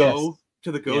actually go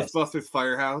to the Ghostbusters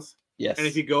firehouse. Yes. And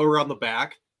if you go around the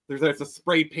back, there's a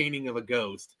spray painting of a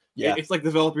ghost. Yeah. It's like the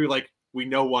developer like, we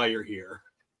know why you're here.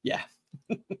 Yeah.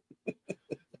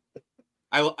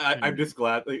 I'm just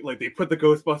glad they put the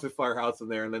Ghostbusters firehouse in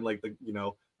there, and then like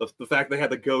the fact they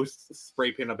had the ghost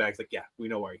spray paint on the back, it's like, yeah, we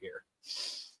know why you're here.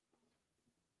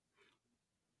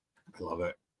 I love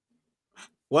it.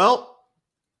 Well,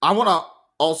 I want to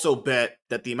also bet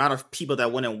that the amount of people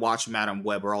that went and watched Madam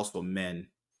Web are also men.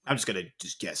 I'm just gonna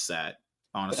guess that.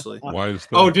 Honestly, why is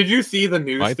that? Oh, did you see the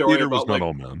news My story theater was about not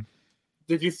all men?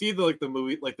 Did you see the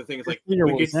movie? Like the thing is like Theater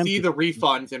we was could see empty. the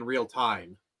refunds in real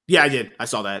time. yeah, I did. I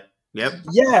saw that. Yep.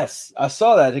 Yes, I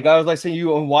saw that. The guy was like saying you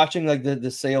were watching like the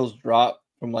sales drop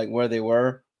from like where they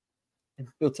were in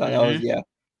real time.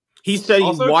 He said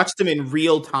Also, he watched them in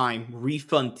real time.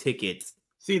 Refund tickets.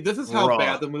 See, this is how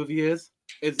bad the movie is.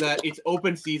 Is that it's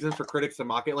open season for critics to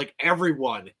mock it? Like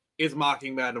everyone is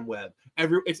mocking Madam Web.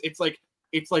 It's kind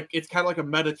of like a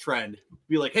meta trend.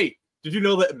 Be like, hey, did you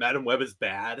know that Madam Web is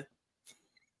bad?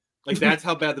 Like that's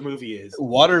how bad the movie is.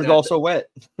 Water is also wet.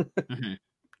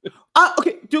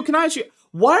 Okay, dude, can I ask you,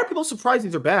 why are people surprised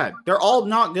these are bad? They're all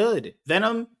not good.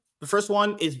 Venom, the first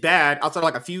one is bad, outside of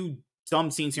like a few dumb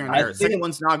scenes here and there. The second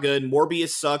one's not good. Morbius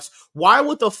sucks. Why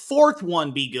would the fourth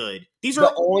one be good? These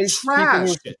are only trash. People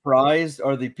who are surprised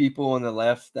are the people on the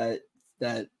left that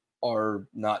are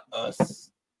not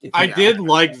us. I did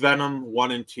like Venom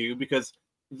 1 and 2 because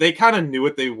they kind of knew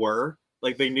what they were.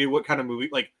 Like they knew what kind of movie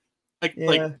like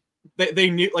they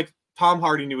knew, like Tom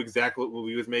Hardy knew exactly what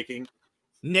movie he was making.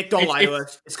 Nick, don't lie to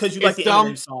us. It's because you like the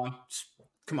Eminem song.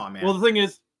 Come on, man. Well, the thing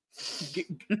is,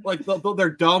 like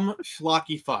they're dumb,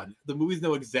 schlocky fun. The movies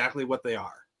know exactly what they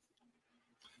are.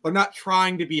 They're not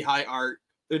trying to be high art.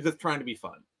 They're just trying to be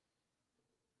fun.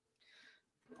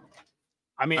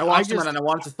 I mean, I watched them and I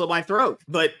wanted to split my throat,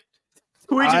 but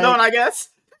who each don't, I guess.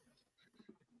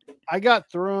 I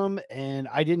got through them and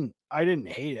I didn't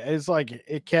hate it. It's like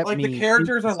it kept me. The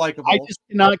characters are likable. I just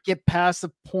cannot get past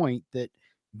the point that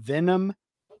Venom,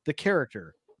 the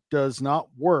character, does not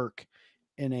work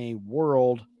in a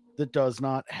world that does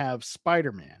not have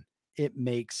Spider-Man. It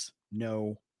makes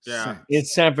no sense.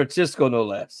 It's San Francisco, no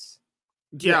less.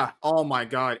 Yeah. Oh my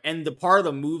god. And the part of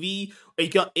the movie,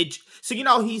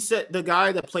 so he said the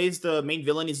guy that plays the main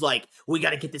villain is like, we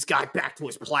got to get this guy back to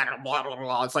his planet. Blah blah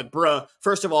blah. It's like, bruh.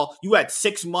 First of all, you had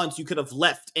 6 months. You could have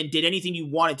left and did anything you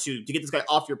wanted to get this guy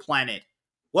off your planet.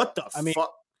 What the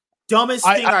fuck? Dumbest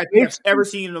thing I've ever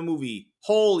seen in a movie.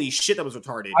 Holy shit, that was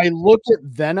retarded. I look at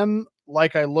Venom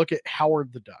like I look at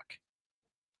Howard the Duck.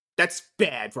 That's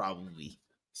bad, probably.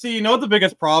 See, you know what the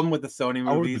biggest problem with the Sony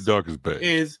movies Howard the Duck is bad.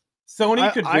 Is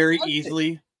Sony could very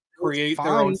easily create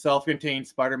their own self-contained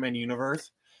Spider-Man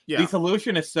universe. Yeah. The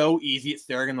solution is so easy; it's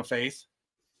staring in the face.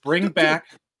 Bring back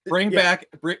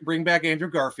Andrew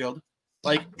Garfield.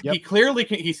 Like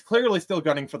he's clearly still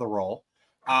gunning for the role.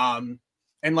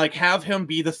 And like have him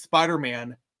be the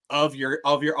Spider-Man of your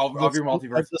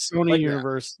multiverse, the Sony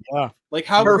universe. Yeah. Like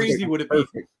how crazy would it be?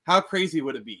 How crazy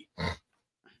would it be?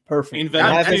 Perfect. In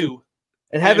Venom 2.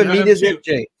 And have him meet his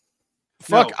MJ.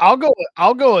 Fuck,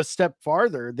 I'll go a step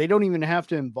farther. They don't even have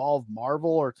to involve Marvel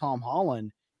or Tom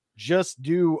Holland. Just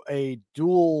do a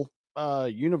dual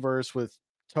universe with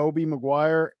Tobey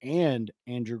Maguire and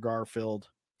Andrew Garfield.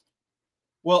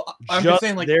 Well, I'm just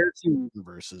saying, like, their two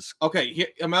universes. Okay,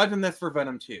 imagine this for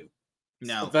Venom 2.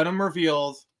 No. So Venom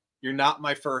reveals, "You're not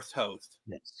my first host."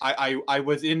 Yes. I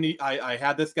was in I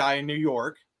had this guy in New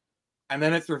York, and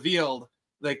then it's revealed,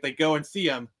 like, they go and see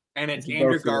him, and it's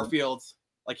Andrew Garfield's.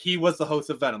 Like, he was the host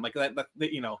of Venom. Like that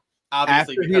you know,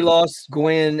 obviously after he lost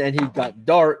Gwen and he got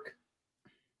dark.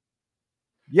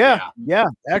 Yeah.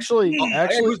 Actually, I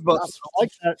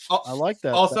like that. I like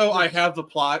that. Also, I have the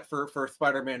plot for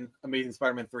Spider-Man, Amazing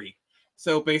Spider-Man 3.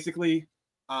 So basically,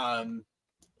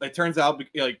 it turns out,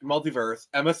 like, multiverse,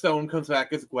 Emma Stone comes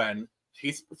back as Gwen.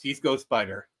 She's Ghost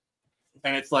Spider,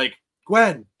 and it's like,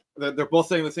 Gwen. They're both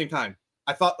saying at the same time.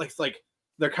 I thought, like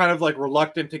they're kind of like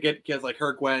reluctant to get, because, like,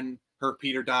 her Gwen, her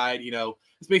Peter died. You know,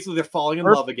 it's basically they're falling in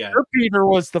love again. Her Peter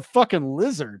was the fucking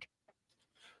lizard.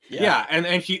 Yeah, and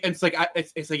it's like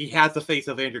it's like he has the face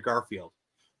of Andrew Garfield,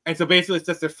 and so basically it's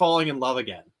just they're falling in love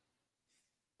again.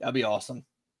 That'd be awesome.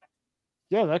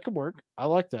 Yeah, that could work. I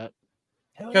like that.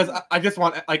 Because I just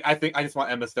want, like, I just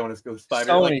want Emma Stone as Ghost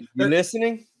Spider. Sony, like, you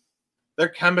listening? Their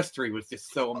chemistry was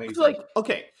just so amazing. It's like,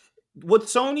 okay, what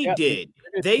Sony did,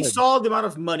 they saw the amount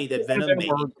of money that Venom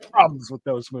made. Problems with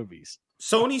those movies.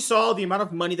 Sony saw the amount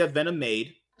of money that Venom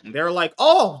made, and they're like,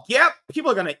 "Oh, yeah,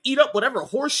 people are gonna eat up whatever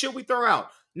horse shit we throw out."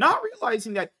 Not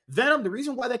realizing that Venom, the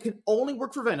reason why that can only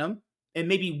work for Venom and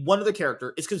maybe one other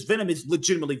character is because Venom is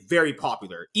legitimately very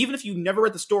popular. Even if you never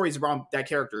read the stories around that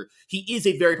character, he is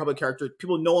a very popular character.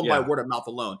 People know him by word of mouth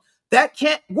alone. That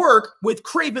can't work with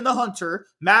Kraven the Hunter,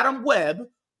 Madam Web,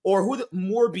 or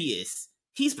Morbius.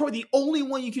 He's probably the only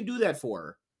one you can do that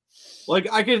for. Like,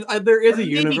 there is a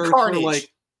universe Carnage. Where,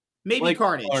 like, maybe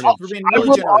Carnage. We're being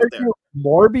really generous there.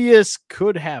 Morbius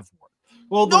could have worked.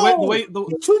 Well, the way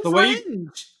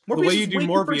you do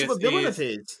Morbius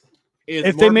is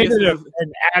if they made it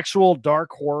an actual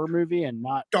dark horror movie and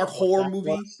not dark horror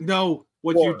movie. No,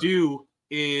 what you do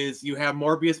is you have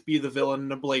Morbius be the villain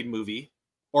in a Blade movie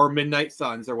or Midnight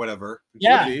Suns or whatever.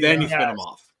 Yeah, then you spin him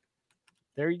off.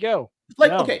 There you go.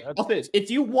 Like, okay, I'll say this: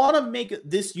 if you want to make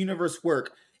this universe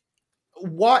work,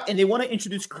 and they want to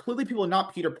introduce clearly people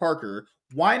not Peter Parker,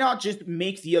 why not just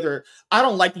make the other? I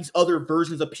don't like these other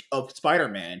versions of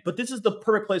Spider-Man, but this is the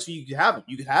perfect place where you could have them.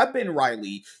 You could have Ben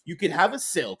Reilly, you could have a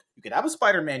Silk, you could have a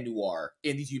Spider-Man noir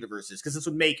in these universes, because this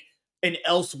would make an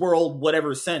Elseworld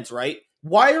whatever sense, right?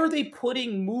 Why are they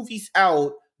putting movies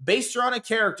out based around a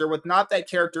character with not that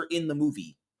character in the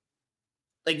movie?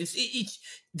 Like,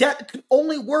 that could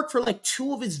only work for like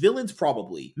 2 of his villains,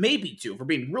 probably. Maybe 2, for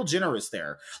being real generous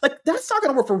there. Like, that's not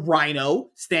going to work for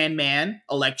Rhino, Sandman,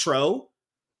 Electro.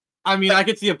 I mean, I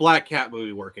could see a Black Cat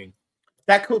movie working.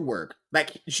 That could work.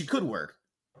 She could work.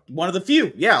 One of the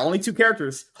few. Yeah, only 2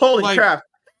 characters. Holy crap.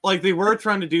 Like, they were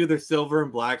trying to do their Silver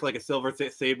and Black, like a Silver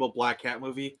Sable Black Cat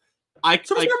movie. Like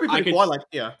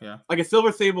a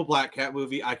Silver Sable Black Cat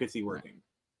movie, I could see working.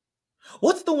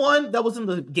 What's the one that was in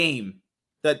the game?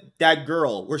 That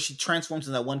girl where she transforms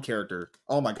in that one character.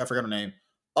 Oh my god, I forgot her name.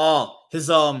 Oh, his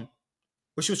where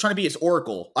she was trying to be his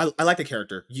Oracle. I like the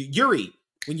character. Yuri.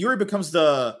 When Yuri becomes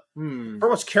the very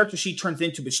much character she turns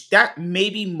into, but that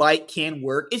maybe can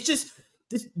work. It's just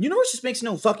this universe just makes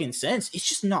no fucking sense. It's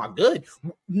just not good.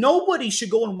 Nobody should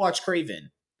go and watch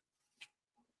Kraven.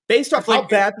 Based off how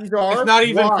bad these are. It's not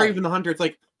even Kraven the Hunter. It's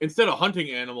like, instead of hunting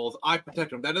animals, I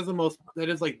protect them. That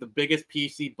is like the biggest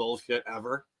PC bullshit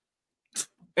ever.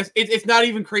 It's not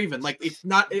even Kraven. Like, it's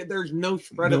not. There's no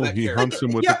shred of that. He character. hunts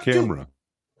him with the camera.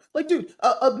 Dude,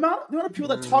 the amount of people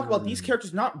that talk about these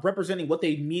characters not representing what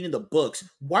they mean in the books.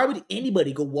 Why would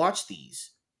anybody go watch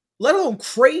these? Let alone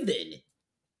Kraven.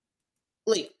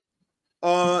 Like,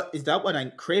 is that what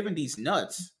I'm Kraven these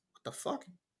nuts? What the fuck?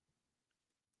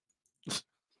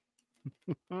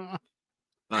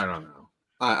 I don't know.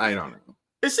 I don't know.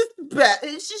 It's just bad.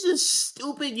 It's just a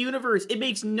stupid universe. It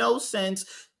makes no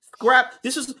sense.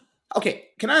 This is okay.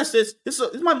 Can I ask this? This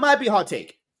might be a hot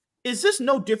take. Is this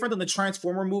no different than the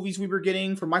Transformer movies we were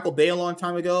getting from Michael Bay a long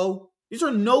time ago? These are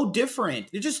no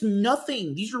different. They're just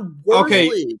nothing. These are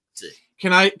worthless.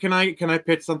 Okay. Can I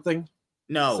pitch something?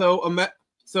 No.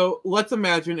 So let's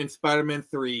imagine in Spider-Man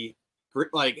 3,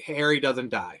 like, Harry doesn't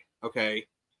die. Okay.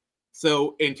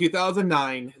 So in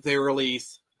 2009, they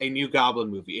release a new Goblin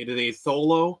movie. It is a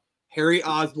solo Harry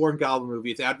Osborn Goblin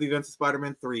movie. It's after the events of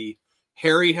Spider-Man 3.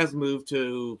 Harry has moved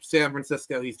to San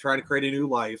Francisco. He's trying to create a new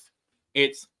life.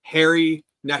 It's Harry.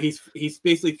 Now he's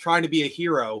basically trying to be a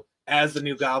hero as the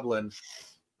new Goblin,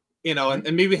 you know,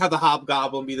 and maybe have the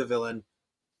Hobgoblin be the villain.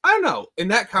 I don't know. In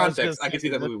that context, I can see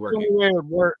that movie working.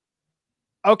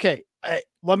 Okay,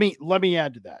 let me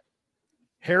add to that.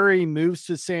 Harry moves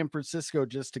to San Francisco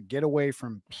just to get away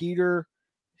from Peter,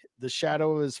 the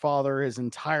shadow of his father his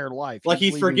entire life. Like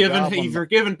he's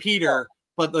forgiven Peter,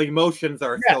 but the emotions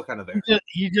are still kind of there.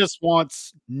 He just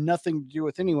wants nothing to do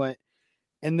with anyone.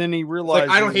 And then he realizes,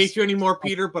 like, I don't hate you anymore,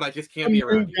 Peter, but I just can't be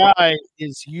around you. The guy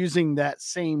is using that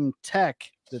same tech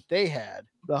that they had,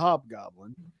 the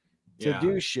Hobgoblin, to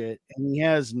do shit, and he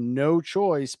has no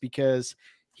choice because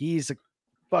he's a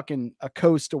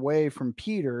coast away from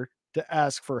Peter to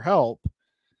ask for help.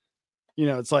 You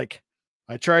know, it's like,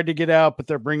 I tried to get out, but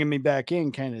they're bringing me back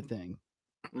in, kind of thing.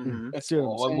 Mm-hmm. That's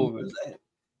what movie is that?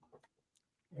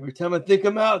 Every time I think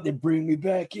I'm out, they bring me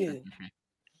back in.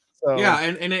 So, yeah,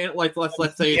 and it, like let's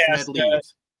say it's Ned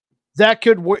leaves. That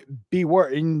could be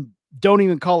worse. And don't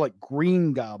even call it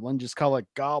Green Goblin, just call it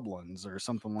Goblins or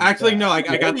something like Actually, that. No, I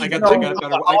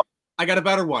got a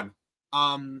better one.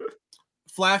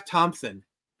 Flash Thompson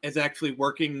is actually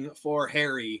working for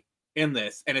Harry in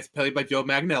this, and it's played by Joe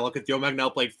Manganiello because Joe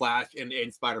Manganiello played Flash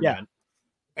in Spider-Man.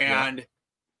 Yeah.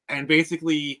 And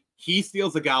basically he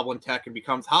steals the Goblin tech and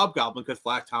becomes Hobgoblin because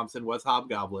Flash Thompson was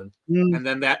Hobgoblin. And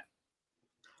then that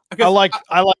I like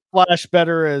Flash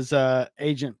better as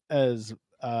Agent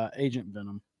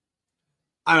Venom.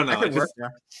 I don't know.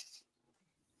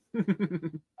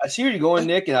 I see where you're going,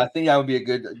 Nick, and I think that would be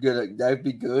that'd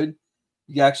be good.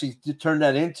 You actually turn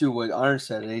that into what Iron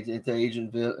said, into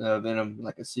Agent Venom,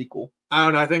 like a sequel. I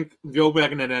don't know. I think Joe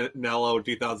Manganiello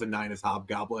 2009 is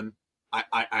Hobgoblin.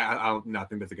 I do not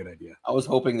think that's a good idea. I was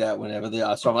hoping that whenever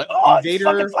I saw, I'm like, oh,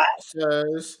 Vader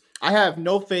says, I have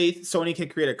no faith Sony can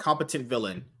create a competent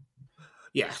villain.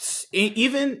 Yes.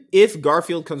 Even if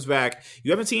Garfield comes back,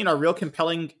 you haven't seen a real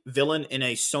compelling villain in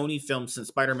a Sony film since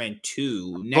Spider-Man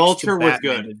 2. Vulture was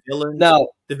good. The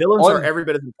villains are every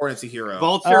bit as important as a hero.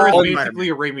 Vulture is basically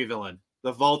a Raimi villain.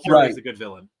 The Vulture is a good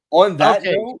villain. On that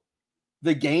note,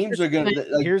 the games are going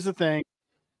to... Here's the thing.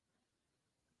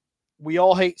 We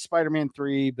all hate Spider-Man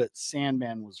 3, but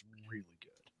Sandman was really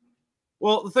good.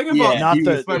 Well, the thing about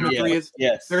Spider-Man 3 is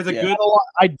there's a good...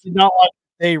 I did not like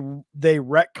they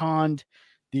retconned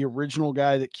the original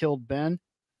guy that killed Ben.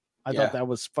 I thought that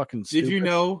was fucking stupid. Did you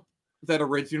know that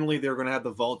originally they were going to have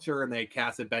the Vulture and they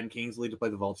casted Ben Kingsley to play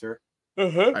the Vulture? I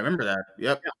remember that.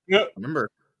 Yep. I remember.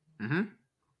 Mm-hmm.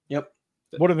 Yep.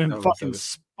 Would have been fucking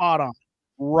spot on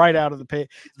right out of the page.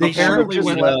 They apparently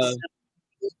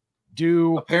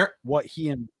do what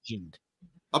he envisioned.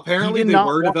 Apparently they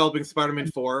were developing Spider-Man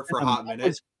 4 for a hot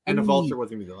minute, and the Vulture was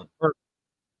going to be villain.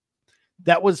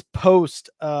 That was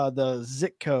post the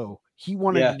Zitko. He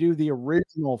wanted to do the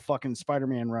original fucking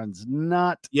Spider-Man runs,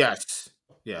 not those.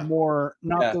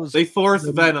 They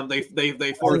forced Venom. They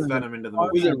forced Venom into the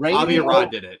movie. Avi Arad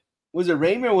did it. Was it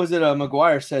Raimi or was it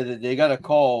McGuire said that they got a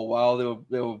call while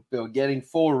they were getting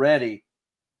full ready?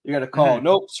 You got a call.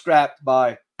 Nope, scrapped.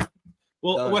 Bye.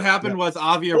 Well, what happened was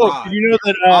Avi Arad. You know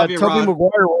that Tobey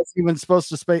Maguire wasn't even supposed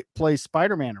to play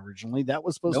Spider-Man originally. That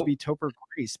was supposed to be Topher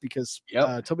Grace because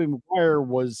Tobey Maguire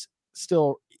was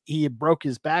still he had broke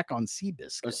his back on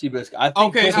Seabiscuit.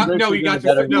 Seabiscuit. No, you got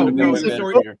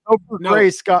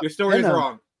your story is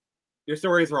wrong. Your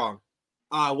story is wrong.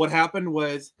 What happened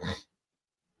was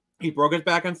he broke his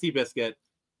back on Seabiscuit.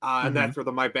 And that's where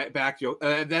my back joke.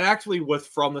 That actually was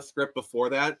from the script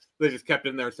before that. They just kept it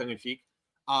in there tongue in cheek.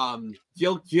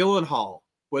 Gyllenhaal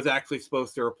was actually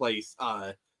supposed to replace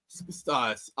I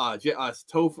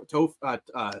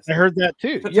heard that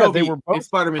too. Yeah, they were both in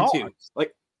Spider-Man 2.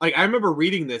 Like I remember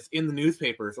reading this in the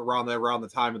newspapers around the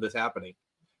time of this happening.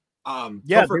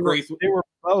 They were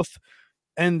both,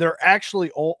 and they're actually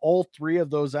all three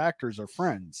of those actors are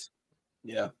friends.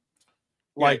 Yeah,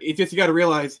 it's just you got to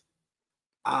realize.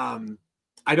 I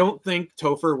don't think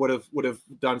Topher would have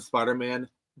done Spider-Man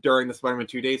during the Spider-Man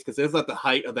 2 days because it was at the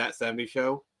height of that 70s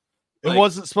show. It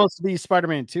wasn't supposed to be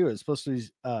Spider-Man 2. It was supposed to be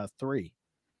 3.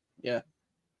 Yeah.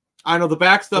 I know the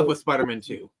back stuff was Spider-Man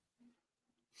 2.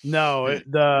 No,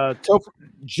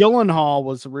 Gyllenhaal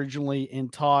was originally in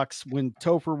talks when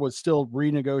Topher was still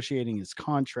renegotiating his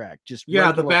contract.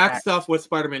 The back stuff was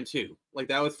Spider-Man 2. Like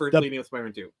that was first leading with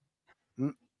Spider-Man 2.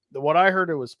 What I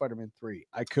heard it was Spider-Man 3.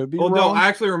 I could be wrong. No, I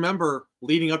actually remember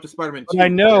leading up to Spider-Man 2. I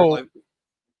know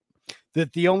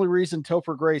that the only reason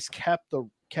Topher Grace kept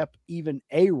even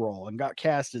a role and got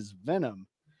cast as Venom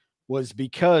was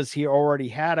because he already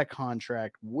had a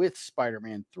contract with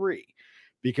Spider-Man 3.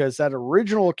 Because that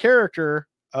original character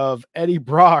of Eddie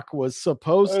Brock was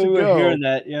supposed to go. Hearing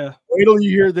that, yeah. Wait till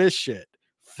you hear this shit.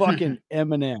 Fucking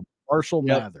Eminem, Marshall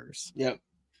Mathers. Yep.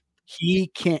 He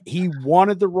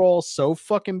wanted the role so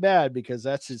fucking bad because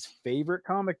that's his favorite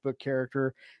comic book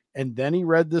character. And then he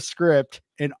read the script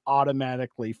and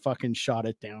automatically fucking shot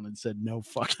it down and said, no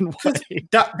fucking way.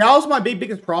 That was my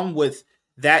biggest problem with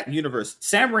that universe.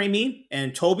 Sam Raimi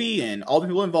and Toby and all the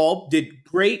people involved did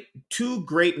two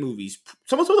great movies.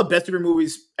 Some of the best superhero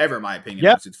movies ever, in my opinion.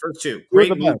 Yep. It's first two.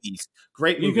 Great movies.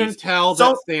 Great movies. You can tell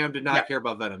that Sam did not care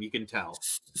about Venom. You can tell.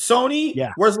 Sony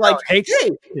was like, hey,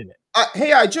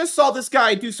 I just saw this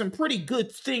guy do some pretty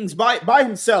good things by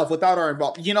himself without our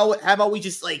involvement. You know what? How about we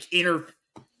just like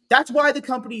That's why the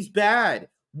company's bad.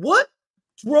 What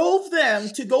drove them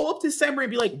to go up to Sam Raimi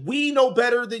and be like, we know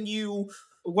better than you?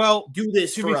 Well, do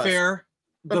this to be fair,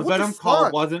 the Venom call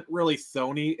wasn't really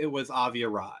Sony. It was Avi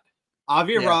Arad.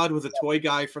 Avi Arad was a toy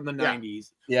guy from the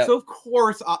 90s. Yeah. So, of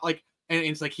course, and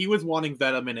it's like he was wanting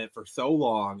Venom in it for so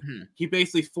long. He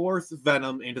basically forced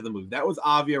Venom into the movie. That was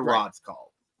Avi Arad's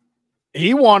call.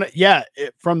 He wanted,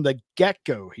 from the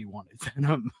get-go, he wanted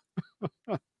Venom.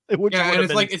 And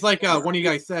it's like one of you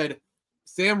guys said,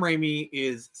 Sam Raimi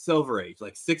is Silver Age,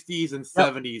 like 60s and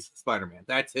 70s Spider-Man.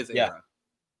 That's his era.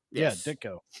 Yes. Yeah,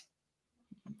 Ditko.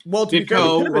 Well, to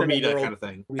Ditko, Romita kind of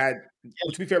thing.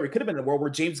 To be fair, we could have been in a world where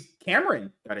James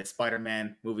Cameron got his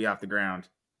Spider-Man movie off the ground.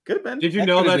 Could have been. Did you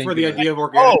know that's where the idea of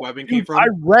organic webbing came from?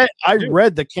 I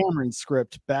read the Cameron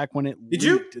script back when it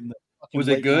leaked. Was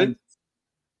it good?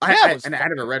 I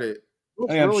never read it.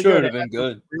 I'm sure it'd have been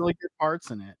good. Really good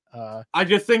parts in it. I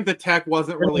just think the tech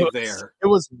wasn't really there. It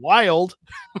was wild.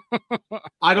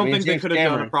 I don't think they could have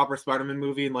done a proper Spider-Man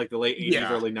movie in like the late 80s,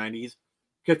 early 90s.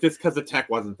 Because the tech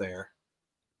wasn't there.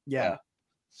 Yeah.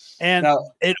 And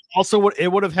it also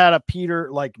would have had a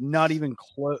Peter, like not even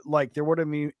close, like there would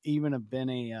have even have been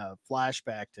a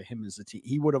flashback to him as a teen.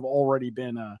 He would have already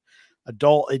been a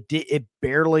adult. It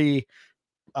barely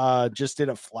just did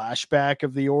a flashback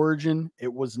of the origin.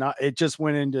 It was not, it just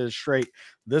went into straight,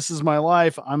 this is my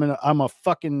life. I'm a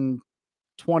fucking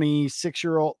 26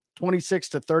 to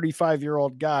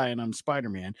 35-year-old guy and I'm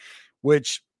Spider-Man,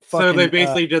 which so they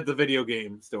basically did the video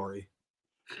game story.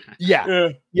 Yeah.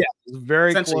 It was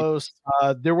very close.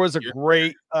 There was a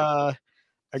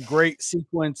great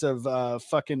sequence of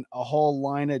fucking a whole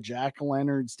line of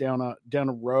jack-o'-lanterns down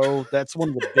a row. That's one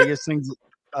of the biggest things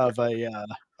of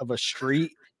a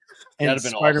street. And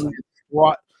Spider-Man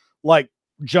brought like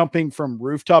jumping from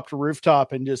rooftop to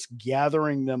rooftop and just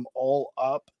gathering them all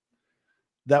up.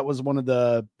 That was one of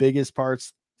the biggest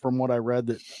parts from what I read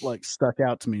that like stuck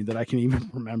out to me that I can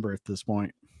even remember at this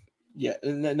point. Yeah.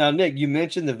 Now, Nick, you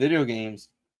mentioned the video games,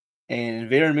 and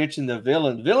Vader mentioned the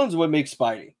villain. Villains what makes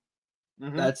Spidey.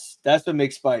 Mm-hmm. That's what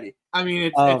makes Spidey. I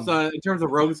mean, it's in terms of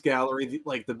Rogues Gallery,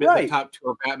 like the top two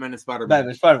are Batman and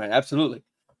Spider-Man. Spider-Man, absolutely.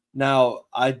 Now,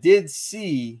 I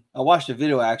watched a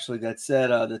video actually that said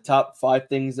the top 5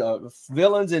 things,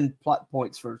 villains and plot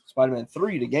points for Spider-Man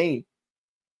 3, the game.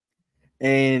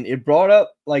 And it brought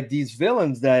up like these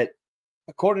villains that,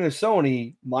 according to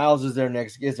Sony, Miles is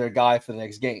their guy for the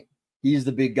next game. He's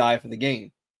the big guy for the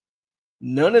game.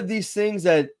 None of these things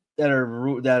that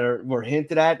were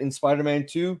hinted at in Spider-Man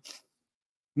 2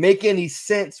 make any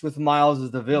sense with Miles as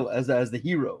the villain, as the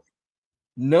hero.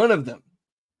 None of them.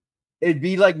 It'd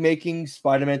be like making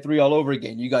Spider-Man 3 all over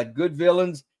again. You got good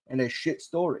villains and a shit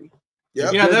story.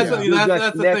 That's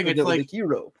the thing. It's like the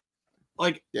hero.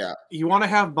 Like, you want to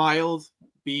have Miles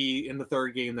be in the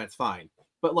third game, that's fine.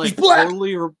 But like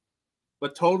totally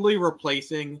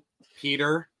replacing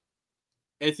Peter,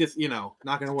 it's just not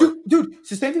going to work. Dude, it's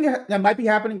the same thing that might be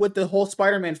happening with the whole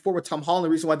Spider-Man 4 with Tom Holland. The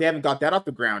reason why they haven't got that off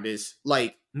the ground is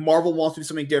like Marvel wants to do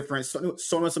something different,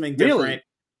 Sony wants something different. Really?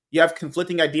 You have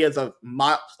conflicting ideas of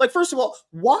Miles. Like, first of all,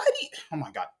 why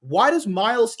does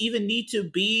Miles even need to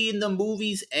be in the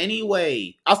movies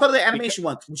anyway? Outside of the animation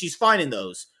ones, which he's fine in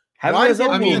those.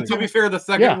 To be fair, the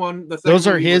second one, those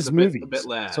are his movies. A bit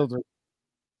lag.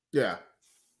 Yeah.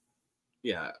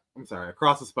 I'm sorry.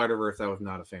 Across the Spider-Verse, I was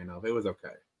not a fan of. It was okay.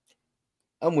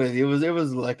 I'm with you. It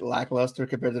was like lackluster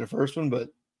compared to the first one, but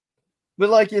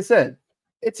like you said,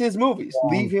 it's his movies.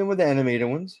 Leave him with the animated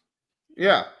ones.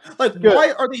 Yeah, like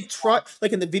why are they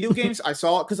like in the video games? I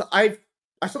saw because I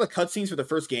saw the cutscenes for the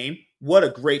first game. What a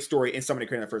great story and somebody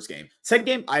created the first game. Second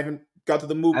game, I haven't got to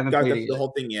the movie, got to the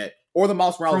whole thing yet, or the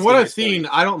Miles Morales. From what I've seen,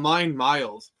 I don't mind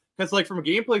Miles because, like, from a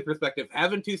gameplay perspective,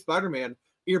 having 2 Spider-Man,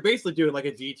 you're basically doing like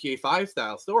a GTA 5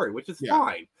 style story, which is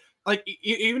fine. Like,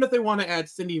 even if they want to add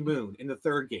Cindy Moon in the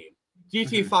third game,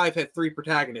 GTA 5 had 3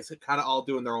 protagonists, kind of all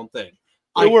doing their own thing.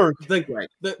 It worked.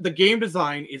 The game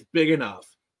design is big enough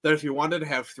that if you wanted to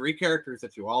have 3 characters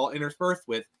that you all interspersed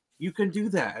with, you can do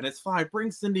that, and it's fine.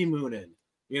 Bring Cindy Moon in.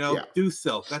 Do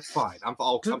Silk. That's fine. I'm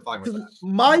fine with that.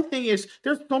 My thing is,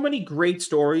 there's so many great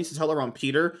stories to tell around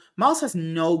Peter. Miles has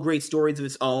no great stories of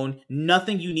his own.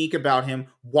 Nothing unique about him.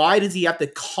 Why does he have to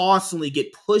constantly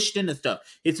get pushed into stuff?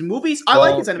 It's movies. I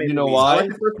like his animated movies. Why?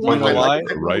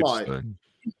 Right thing.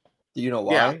 Do you know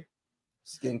why? Yeah.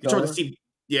 Skin You're trying color. to see.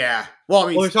 Yeah. Well, I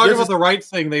mean, Well, we're talking about the rights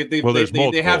thing. They have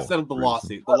multiple settled the reasons.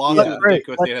 lawsuit. The lawsuit Yeah. with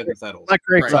Nico State hasn't settled. Like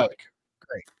great Right. talk.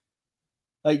 Great.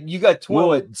 Like you got 20,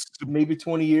 Well, maybe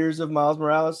 20 years of Miles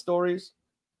Morales stories,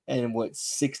 and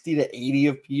 60 to 80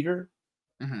 of Peter.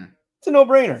 Mm-hmm. It's a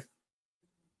no-brainer.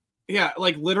 Yeah,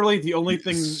 like literally the only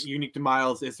thing Yes. unique to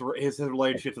Miles is his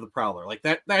relationship to the Prowler. Like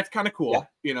that's kind of cool. Yeah.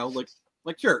 You know, like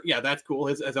sure, yeah, that's cool.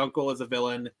 His uncle is a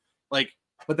villain. Like,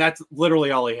 but that's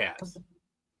literally all he has.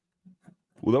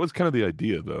 Well, that was kind of the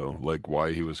idea, though. Like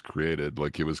why he was created.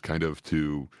 Like it was kind of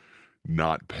to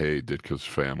not pay Ditka's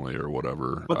family or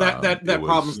whatever. But that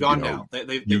problem's gone now.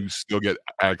 You still get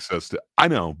access to. I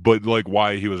know, but like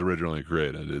why he was originally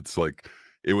created. It's like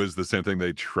it was the same thing.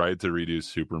 They tried to redo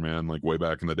Superman like way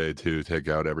back in the day too. Take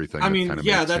out everything. I that mean, kind of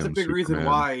yeah, makes that's a him big reason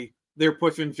Superman. why they're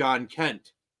pushing John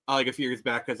Kent like a few years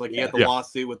back because like he had the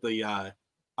lawsuit with the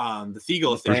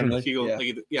Siegel family. Siegel,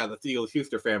 the Siegel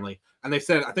Schuster family, and they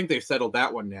said I think they've settled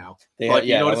that one now. They, like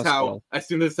you notice that was how fun. as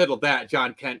soon as they settled that,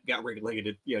 John Kent got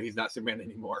regulated. You know, he's not Superman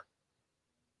anymore.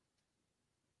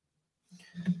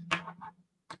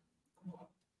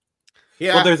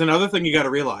 Yeah. But there's another thing you got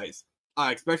to realize,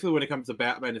 especially when it comes to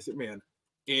Batman and Superman,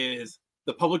 is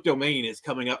the public domain is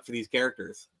coming up for these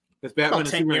characters because Batman and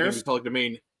Superman are going to be public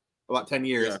domain about 10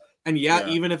 years, and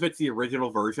even if it's the original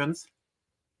versions,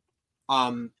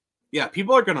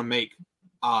 people are going to make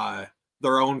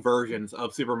their own versions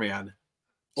of Superman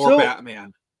or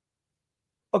Batman.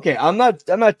 Okay, I'm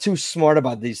not too smart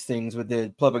about these things with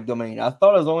the public domain. I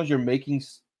thought as long as you're making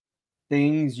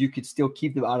things, you could still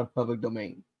keep them out of public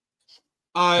domain.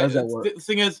 How does that work? The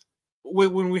thing is,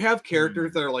 when we have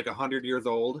characters that are like 100 years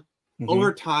old,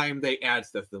 over time they add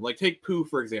stuff to them. Like take Pooh,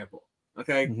 for example.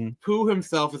 Okay, Pooh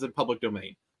himself is in public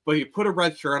domain, but you put a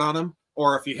red shirt on him,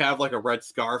 or if you have like a red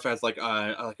scarf, as like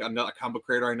a comic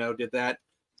creator I know did that,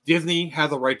 Disney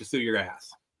has a right to sue your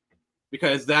ass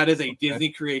because that is a Disney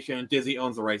creation. Disney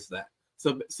owns the rights to that.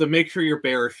 So make sure your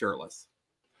bear is shirtless.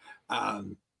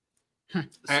 And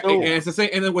it's the same.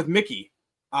 And then with Mickey,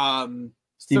 certain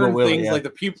things like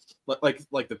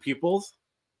the pupils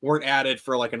weren't added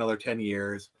for like another 10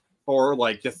 years, or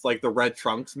like just like the red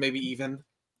trunks, maybe even.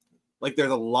 Like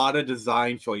there's a lot of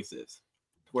design choices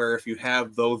where if you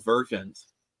have those versions,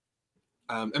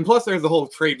 and plus there's the whole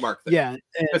trademark thing. Yeah,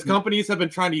 as companies have been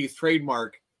trying to use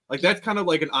trademark, like that's kind of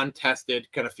like an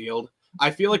untested kind of field.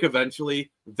 I feel like eventually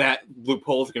that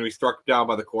loophole is going to be struck down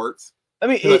by the courts. I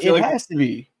mean, it has to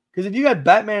be, because if you got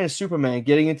Batman and Superman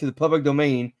getting into the public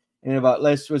domain in about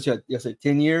let's say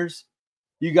 10 years,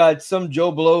 you got some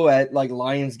Joe Blow at like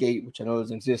Lionsgate, which I know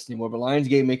doesn't exist anymore, but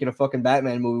Lionsgate making a fucking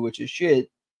Batman movie, which is shit.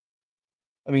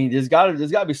 I mean, there's got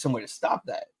to be some way to stop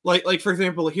that. Like for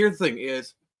example, here's the thing: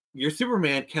 is your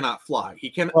Superman cannot fly.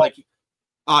 He cannot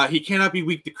he cannot be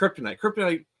weak to kryptonite.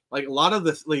 Kryptonite, like a lot of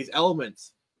these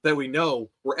elements that we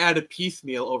know, were added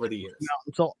piecemeal over the years. No,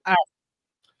 it's all out.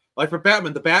 Like for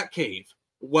Batman, the Batcave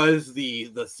was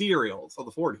the cereals of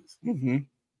the 40s.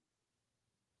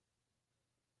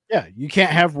 Yeah, you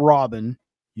can't have Robin.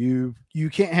 You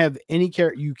can't have any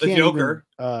character. You can't Joker.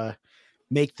 Even,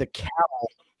 make the cowl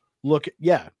look.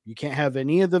 Yeah, you can't have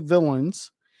any of the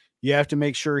villains. You have to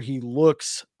make sure he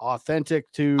looks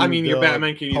authentic to. I mean, your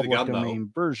Batman can use a gun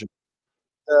domain though. Version.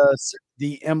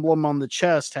 The emblem on the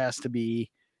chest has to be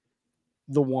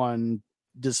the one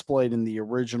displayed in the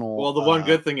original. Well, the one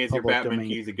good thing is your Batman can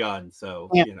use a gun, so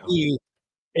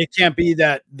it can't be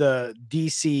that the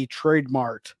DC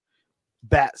trademarked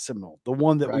bat symbol, the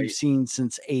one that we've seen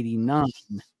since '89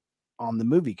 on the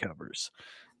movie covers.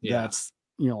 That's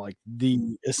like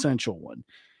the essential one.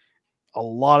 A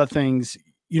lot of things,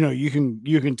 you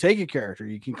can take a character,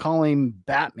 you can call him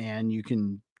Batman, you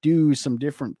can do some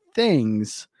different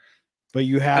things, but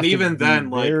you have and to even then,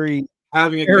 very,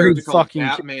 having a character called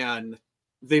Batman,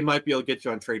 they might be able to get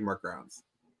you on trademark grounds.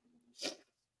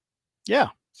 Yeah.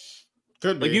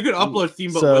 Could be. Like you could upload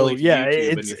Steamboat Willie to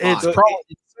YouTube it's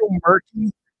probably so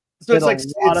murky. So it's like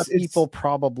a lot of people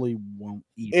probably won't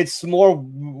eat. It's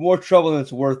more trouble than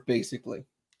it's worth, basically.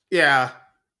 Yeah,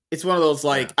 it's one of those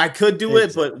like I could do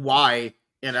it, but why?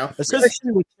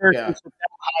 Especially with characters with that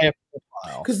high a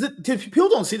profile. Because people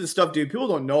don't see this stuff, dude. People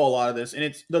don't know a lot of this, and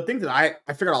it's the thing that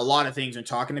I figured out a lot of things in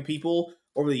talking to people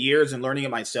over the years and learning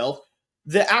it myself.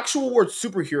 The actual word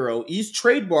superhero is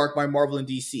trademarked by Marvel and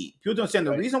DC. People don't understand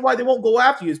the reason why they won't go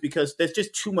after you is because there's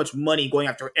just too much money going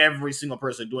after every single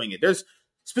person doing it. There's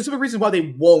specific reasons why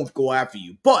they won't go after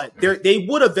you, but they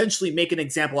would eventually make an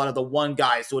example out of the one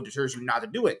guy so it deters you not to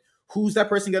do it. Who's that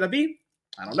person going to be?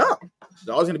 I don't know. There's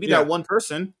always going to be that one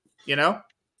person,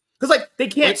 Because, they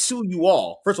can't sue you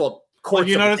all. First of all, Well,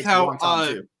 you notice how,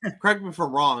 correct me if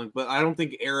I'm wrong, but I don't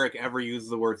think Eric ever uses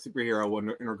the word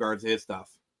superhero in regards to his stuff.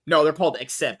 No, they're called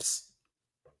accepts.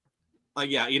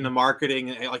 Yeah, in the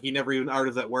marketing, like he never even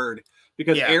utters that word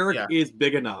because Eric is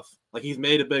big enough. Like he's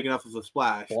made it big enough as a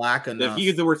splash. Black enough. If he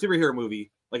used the word superhero movie,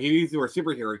 like he used the word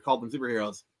superhero, he called them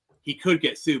superheroes, he could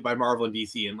get sued by Marvel and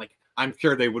DC, and like I'm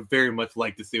sure they would very much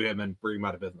like to sue him and bring him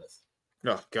out of business.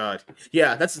 Oh God,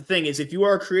 yeah, that's the thing is if you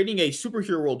are creating a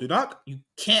superhero world, you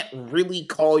can't really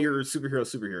call your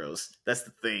superheroes. That's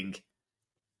the thing.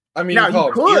 I mean, now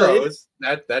you could. Heroes.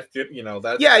 That's you know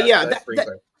that's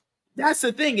that's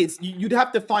the thing is you'd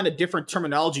have to find a different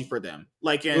terminology for them,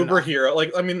 like in Uber hero.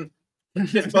 Like I mean,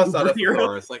 just bust out of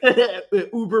the like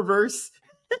Uberverse.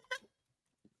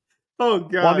 Oh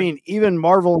God. Well, I mean, even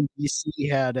Marvel and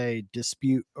DC had a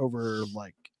dispute over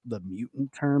like the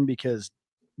mutant term because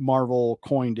Marvel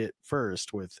coined it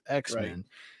first with X-Men. Right.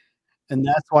 And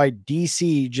that's why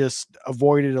DC just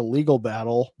avoided a legal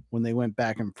battle when they went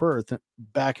back and forth and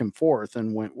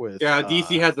went with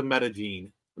DC has the meta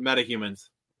gene, the metahumans.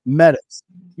 Metas.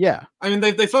 Yeah. I mean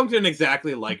they function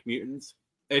exactly like mutants.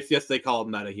 It's just they call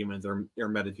them metahumans or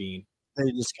metagene.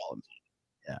 They just call them.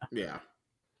 Yeah.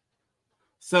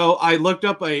 So I looked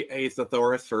up a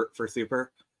thesaurus for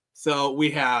super. So we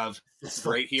have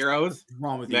great heroes,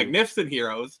 magnificent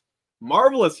heroes,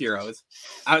 marvelous heroes,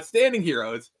 outstanding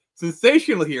heroes,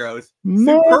 sensational heroes,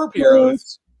 superb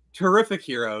heroes, terrific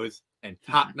heroes, and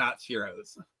top-notch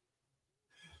heroes.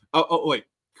 Oh wait.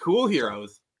 Cool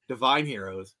heroes, divine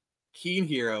heroes, keen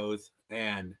heroes,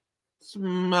 and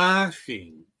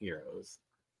smashing heroes.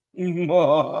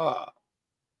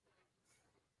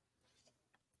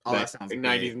 That sounds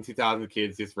 90s and 2000s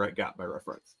kids just got my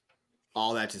reference.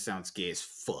 All that just sounds gay as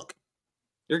fuck.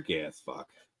 You're gay as fuck.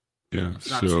 Yeah,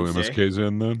 so MSK's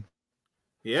in then?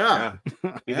 Yeah.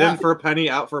 He's in for a penny,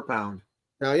 out for a pound.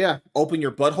 Hell yeah. Open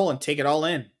your butthole and take it all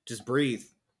in. Just breathe.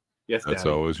 Yes, that's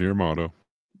Daddy. always your motto.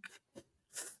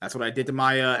 That's what I did to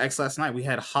my ex last night. We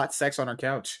had hot sex on our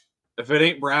couch. If it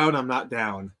ain't brown, I'm not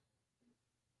down.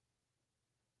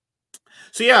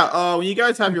 So yeah, when you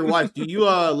guys have your wife, do you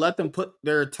let them put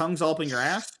their tongues all up in your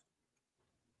ass?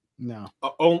 No.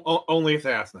 Only if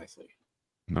they ask nicely.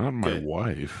 Not my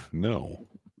wife. No.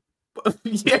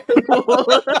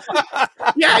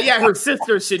 Yeah, her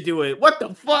sister should do it. What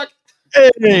the fuck?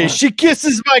 Hey, she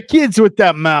kisses my kids with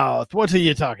that mouth. What are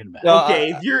you talking about?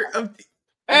 Okay, if you're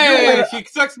she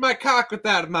sucks my cock with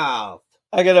that mouth.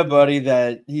 I got a buddy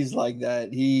that he's like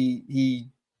that. He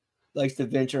likes to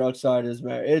venture outside his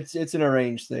marriage. It's an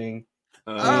arranged thing.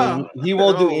 He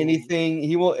won't do anything.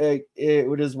 He won't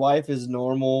with his wife is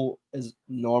normal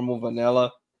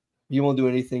vanilla. He won't do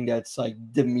anything that's like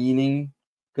demeaning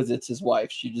because it's his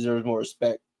wife. She deserves more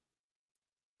respect.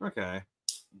 Okay.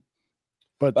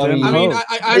 But I mean,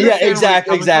 I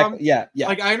exactly. Yeah.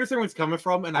 Like I understand where it's coming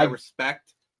from, and I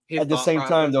respect his at the same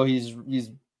time though he's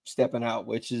stepping out,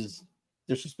 which is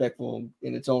disrespectful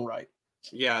in its own right.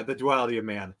 Yeah, the duality of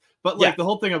man. But like the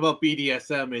whole thing about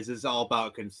BDSM is all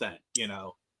about consent, you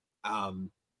know.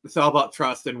 It's all about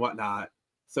trust and whatnot.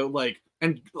 So like,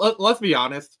 and let's be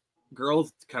honest,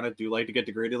 girls kind of do like to get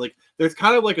degraded. Like, there's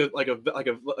kind of like a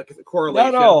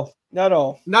correlation. Not all. Not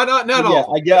all.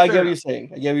 I get what you're saying.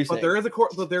 But there is a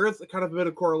kind of a bit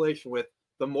of correlation with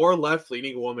the more left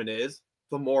leaning a woman is,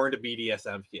 the more into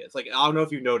BDSM she is. Like, I don't know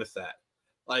if you noticed that.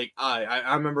 Like,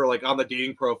 I remember like on the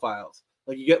dating profiles.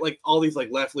 Like you get like all these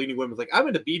like left leaning women like I'm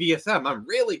into BDSM. I'm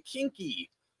really kinky.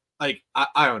 Like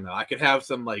I don't know. I could have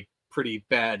some like pretty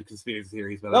bad conspiracy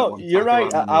theories. But no, you're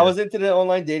right. I was into the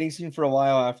online dating scene for a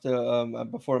while after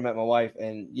before I met my wife,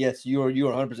 and yes, you are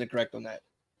 100% correct on that.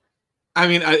 I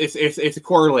mean, it's a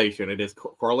correlation. It is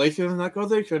correlation, not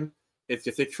causation. It's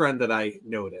just a trend that I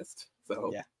noticed. So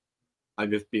yeah,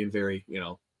 I'm just being very,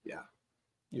 yeah.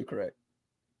 You're correct.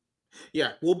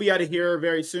 Yeah, we'll be out of here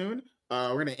very soon.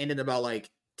 We're going to end in about like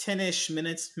 10-ish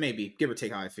minutes, maybe, give or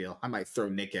take how I feel. I might throw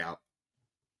Nick out.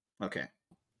 Okay.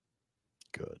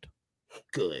 Good.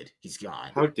 He's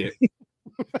gone. How dare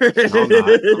I'm not.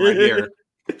 I'm right here.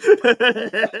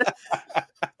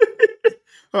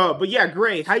 But yeah,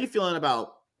 great. How you feeling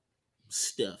about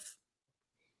stuff?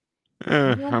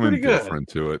 I'm indifferent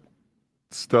to it.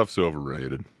 Stuff's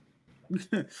overrated.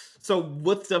 So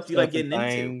what stuff do you like getting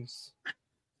into?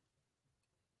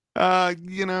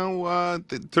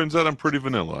 It turns out I'm pretty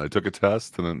vanilla. I took a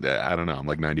test and then I don't know, I'm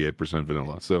like 98%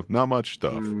 vanilla. So not much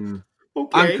stuff.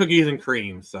 Okay. I'm cookies and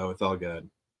cream, so it's all good.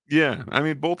 Yeah, I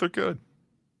mean both are good.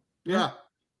 Yeah.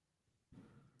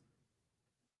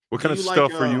 What kind of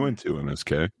stuff are you into,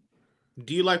 MSK?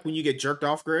 Do you like when you get jerked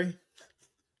off, Gray?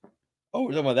 Oh,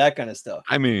 we're talking about that kind of stuff.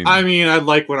 I mean, I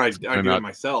like when I do it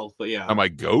myself, but yeah. I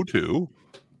might go to.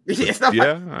 It's not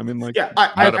I mean, like,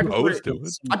 I not opposed to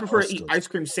it. I prefer to eat ice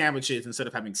cream sandwiches instead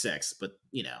of having sex, but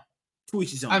to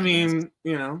each his own. I mean,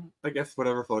 I guess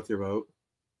whatever floats your boat.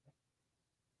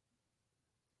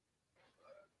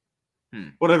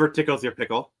 Whatever tickles your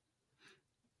pickle.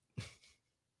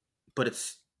 But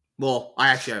it's I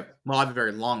actually have a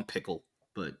very long pickle,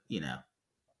 but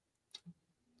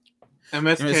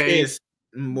MSK is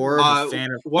more of a fan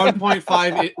of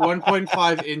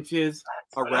 1.5 inches.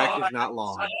 A rack is not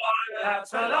long.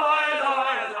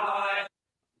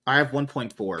 I have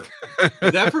 1.4.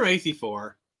 Is that from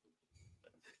AC4?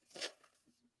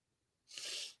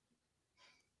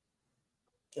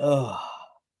 Oh.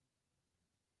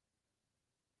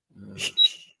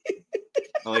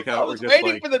 I like how we're just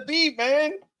waiting for the beat,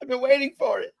 man. I've been waiting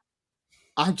for it.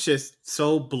 I'm just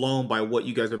so blown by what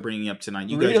you guys are bringing up tonight.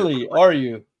 You really guys are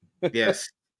you? Yes,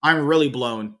 I'm really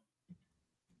blown.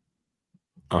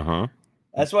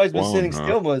 That's why he's been sitting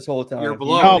still this whole time. You're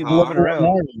blown. Moving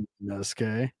around.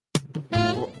 MSK.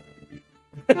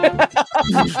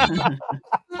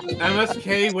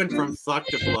 MSK went from suck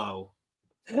to blow.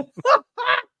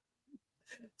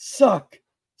 Suck.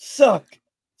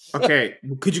 Okay,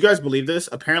 could you guys believe this?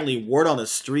 Apparently, word on the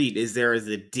street is there is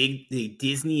a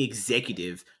Disney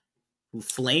executive who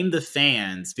flamed the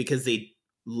fans because they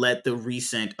let the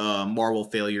recent Marvel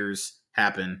failures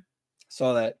happen.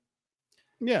 Saw that.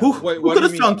 Yeah. Who could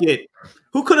have thunk it?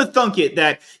 Who could have thunk it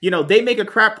that they make a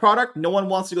crap product, no one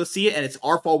wants to go see it, and it's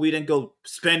our fault we didn't go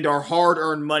spend our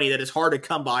hard-earned money that is hard to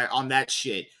come by on that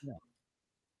shit. Yeah.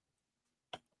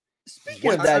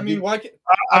 Speaking of that,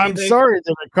 I'm sorry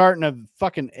that a carton of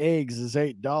fucking eggs is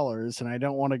 $8, and I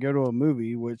don't want to go to a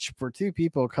movie, which for two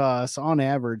people costs on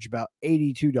average about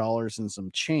 $82 and some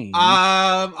change.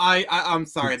 I'm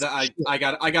sorry that I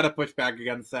got to push back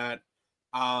against that.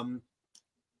 You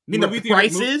mean the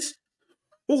prices?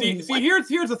 See,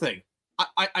 here's the thing.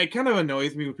 I kind of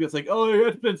annoys me when people say, "Oh, you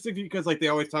have to spend $60," because they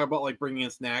always talk about bringing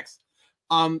in snacks.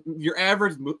 Your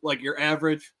average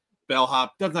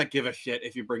bellhop does not give a shit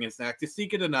if you bring in snacks. You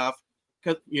seek it enough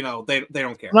because they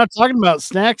don't care. I'm not talking about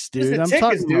snacks, dude. I'm tickets,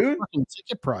 talking about fucking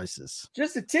ticket prices.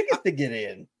 Just the tickets to get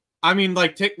in. I mean,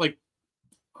 ticket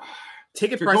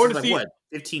prices like what?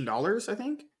 $15, I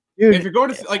think. Dude, if you're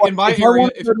going to in my area,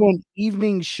 if you're going to an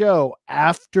evening show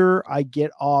after I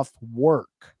get off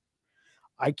work,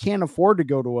 I can't afford to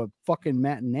go to a fucking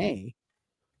matinee.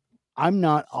 I'm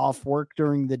not off work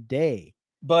during the day.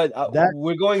 But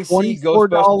we're going to see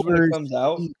Ghostbusters when it comes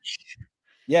out.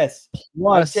 Yes.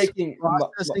 Plus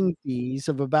processing fees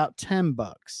of about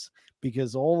 $10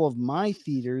 because all of my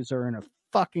theaters are in a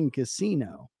fucking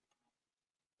casino.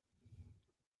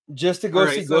 Just to go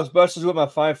see Ghostbusters with my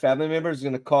 5 family members is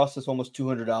going to cost us almost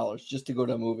 $200 just to go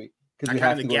to a movie. Because we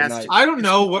have to go tonight. I don't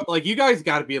know what you guys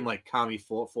got to be in Commie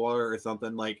Florida or something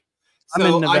I'm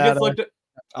in Nevada.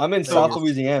 I'm in South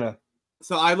Louisiana.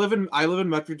 So I live in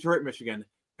Metro Detroit, Michigan,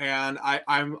 and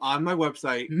I'm on my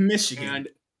website, Michigan, and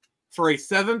for a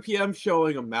 7 p.m.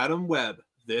 showing of Madam Web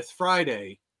this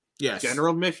Friday,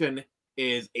 general admission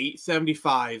is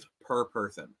 $8.75 per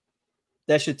person.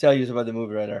 That should tell you about the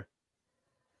movie right there.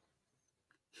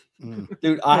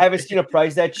 Dude, I haven't seen a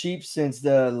price that cheap since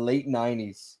the late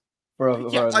 90s.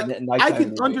 I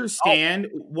can understand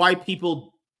why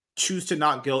people choose to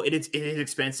not go. It is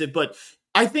expensive, but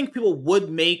I think people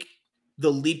would make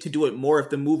the leap to do it more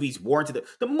if the movies warranted it.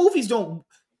 The movies don't.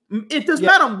 It does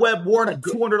Madam Web warrant a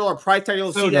 $200 price tag.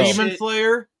 So Demon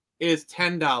Slayer is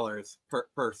 $10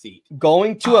 per seat.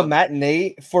 Going to a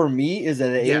matinee for me is at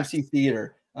an AMC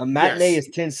theater. A matinee is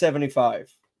 $10.75.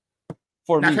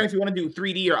 For me, if you want to do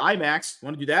 3D or IMAX,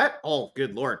 want to do that? Oh,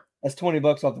 good lord, that's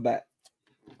 $20 off the bat.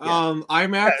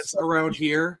 IMAX around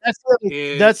here. That's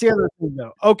the other thing,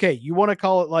 though. Okay, you want to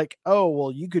call it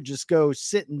you could just go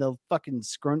sit in the fucking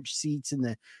scrunch seats in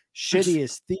the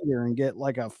shittiest theater and get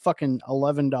a fucking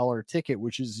 $11 ticket,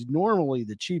 which is normally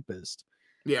the cheapest.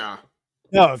 Yeah.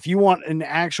 No, if you want an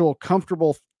actual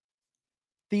comfortable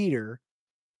theater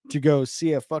to go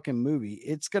see a fucking movie,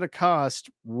 it's going to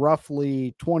cost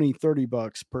roughly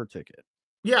 $20-$30 per ticket.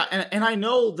 Yeah, and I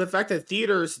know the fact that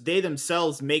theaters, they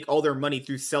themselves make all their money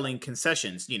through selling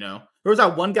concessions, There was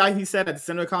that one guy who said at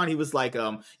the CinemaCon, he was like,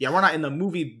 we're not in the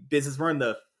movie business, we're in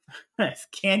the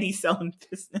candy selling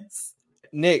business.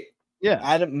 Nick,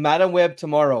 Madam Web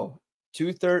tomorrow,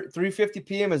 3:50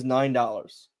 p.m. is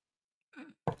 $9.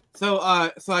 So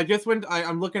I just went,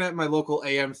 I'm looking at my local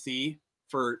AMC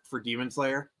for Demon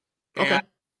Slayer. Okay. And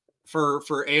for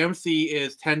AMC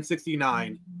is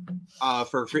 $10.69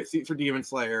 for Demon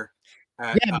Slayer.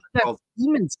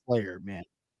 Demon Slayer, man.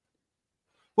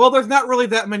 Well, there's not really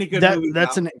that many good movies.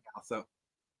 That's now, so.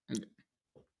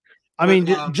 I mean,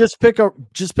 just pick a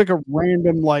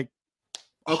random like.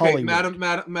 Okay, Hollywood.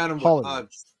 Madam. Hollywood.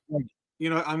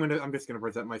 You know, I'm just gonna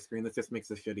present my screen. That just makes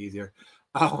this shit easier.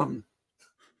 All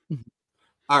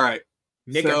right,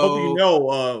 Nick. I hope you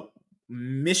know,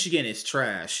 Michigan is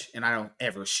trash, and I don't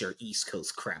ever share East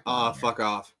Coast crap. Fuck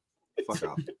off.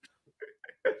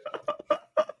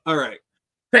 All right,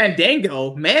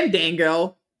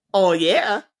 Mandango. Oh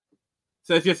yeah.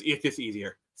 So it's just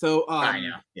easier. So I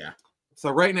know. Yeah.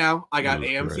 So right now I got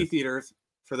That was AMC great. theaters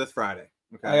for this Friday.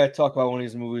 Okay. I gotta talk about one of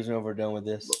these movies when we're done with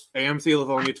this. AMC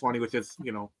Livonia 20, which is,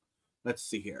 you know, let's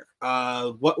see here.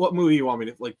 What movie you want me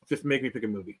to like? Just make me pick a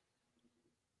movie.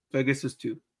 I guess it's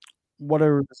 2.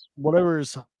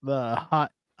 Whatever's the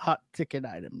hot ticket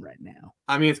item right now.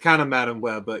 I mean, it's kind of Madam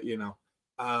Web, but you know,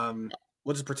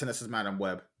 We'll just pretend this is Madam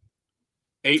Web.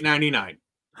 $8.99.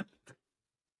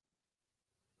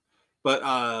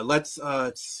 But let's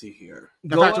see here.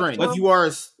 Go Factor in. If you are,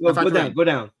 go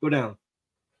down.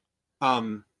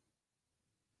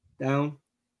 Down.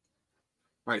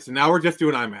 All right, so now we're just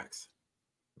doing IMAX.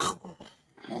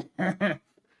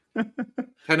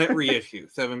 Tenet reissue,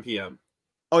 7 p.m.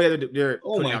 Oh yeah, they're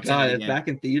Oh putting my out god, Tenet it's again. back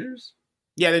in theaters?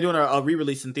 Yeah, they're doing a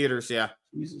re-release in theaters. Yeah.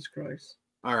 Jesus Christ.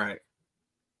 All right,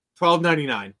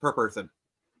 $12.99 per person.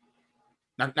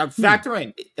 Now factor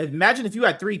in. Imagine if you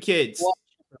had 3 kids,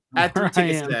 had 3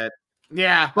 tickets to that.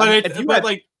 Yeah, But if you but had,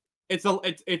 like it's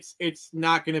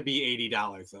not going to be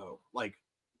 $80 though. Like,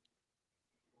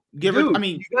 Dude, I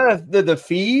mean, you gotta, the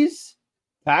fees,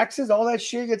 taxes, all that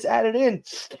shit gets added in.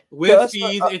 with Just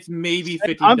fees, it's maybe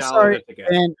 $15 I'm sorry, a ticket.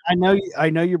 and I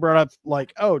know you brought up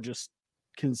like, oh, just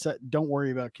don't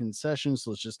worry about concessions.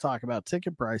 Let's just talk about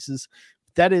ticket prices.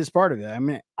 That is part of it. I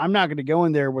mean, I'm not going to go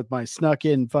in there with my snuck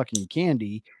in fucking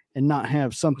candy and not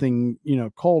have something, you know,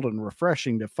 cold and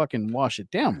refreshing to fucking wash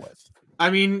it down with. I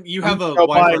mean, you have a Go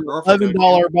wife buy or an girlfriend.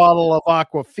 $11 bottle of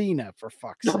Aquafina for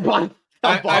fuck's sake.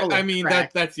 I mean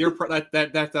that's your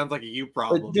that sounds like a you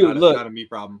problem, dude, not a me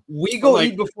problem. We go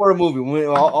like, eat before a movie.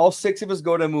 All 6 of us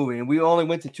go to a movie, and we only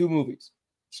went to 2 movies: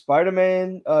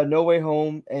 Spider-Man, No Way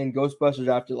Home, and Ghostbusters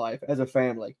Afterlife as a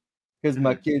family. Because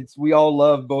my kids, we all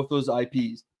love both those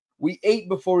IPs. We ate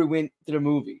before we went to the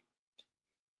movie.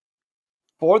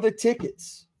 For the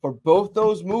tickets for both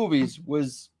those movies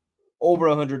was over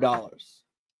 $100.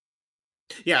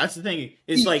 yeah, that's the thing.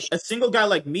 It's like a single guy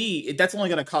like me. That's only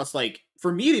going to cost like,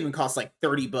 for me, it even costs like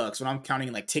 $30 when I'm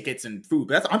counting like tickets and food.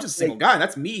 But I'm just a single guy.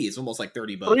 That's me. It's almost like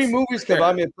 $30. 3 movies can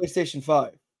buy me a PlayStation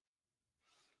 5.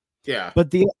 Yeah, But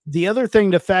the other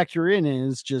thing to factor in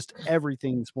is just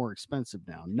everything's more expensive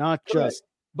now, not just.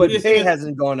 But pay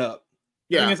hasn't gone up.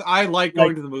 The thing yeah. is, I like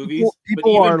going to the movies.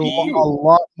 People but are even me, a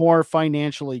lot more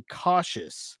financially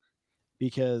cautious,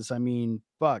 I mean,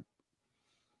 fuck.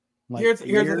 Like, here's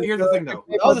the thing though.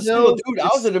 I was a single dude. I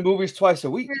was in the movies twice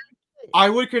a week. I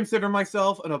would consider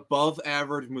myself an above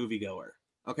average moviegoer.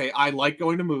 Okay, I like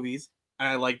going to movies and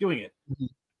I like doing it.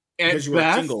 Because At you were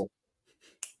best, single.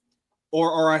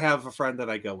 or I have a friend that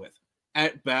I go with.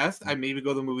 At best, I maybe go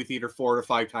to the movie theater 4 to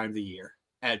 5 times a year.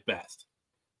 At best,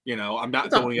 you know, I'm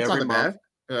not going every month.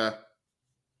 Yeah.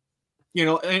 You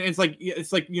know, and it's like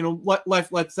you know,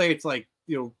 let's say it's like,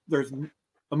 you know, there's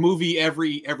a movie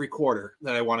every quarter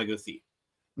that I want to go see.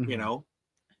 You know,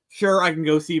 sure, I can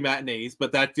go see matinees,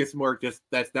 but that's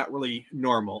that's not really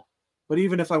normal. But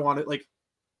even if I wanted, like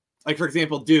for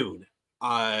example, Dune,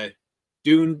 if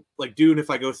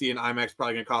I go see an IMAX,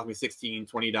 probably gonna cost me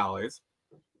 $16-$20.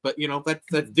 But you know,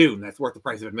 that's Dune. That's worth the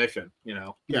price of admission. You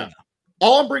know. Yeah.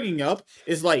 All I'm bringing up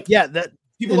is like, that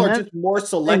people are just more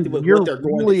selective with what they're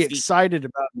going really to see. excited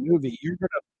about a movie. You're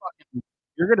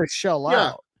gonna shell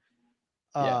out.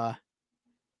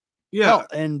 Yeah.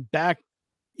 And back,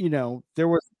 you know, there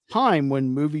was a time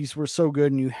when movies were so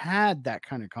good and you had that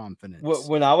kind of confidence.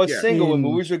 When I was single, when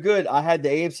movies were good, I had the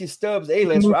AMC Stubs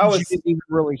A-list where I was didn't even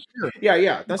really hear.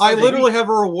 Yeah. I literally have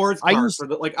a rewards card for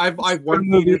the, like I've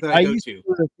one theater that I go to.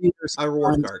 I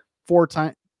rewards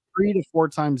card 3 to 4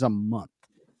 times a month.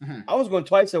 I was going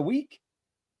twice a week.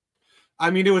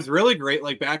 I mean, it was really great.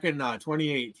 Like back in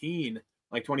 2018,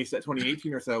 like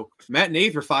 2018 or so,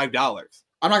 matinees were $5.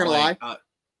 I'm not gonna lie.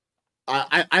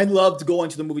 I loved going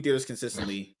to the movie theaters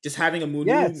consistently. Just having a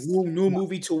new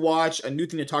movie to watch, a new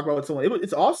thing to talk about with someone.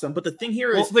 It's awesome. But the thing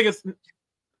here is, the thing is,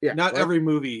 not every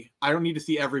movie. I don't need to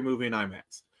see every movie in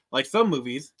IMAX. Like some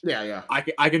movies,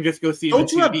 I can just go see. Don't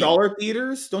you have dollar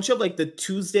theaters? Don't you have like the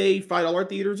Tuesday $5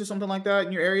 theaters or something like that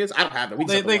in your areas? I don't have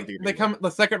it. They come the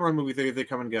second run movie theaters. They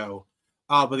come and go.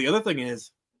 But the other thing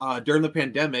is, during the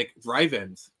pandemic,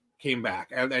 drive-ins came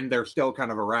back, and they're still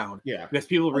kind of around. Yeah, because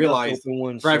people realize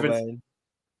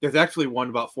there's actually one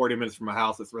about 40 minutes from my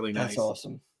house that's really nice. That's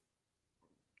awesome.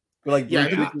 Like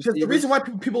the reason why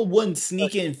people wouldn't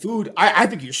sneak in food, I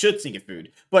think you should sneak in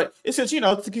food, but it's just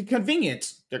it's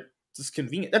convenient. They're just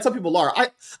convenient. That's how people are.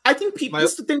 I think people.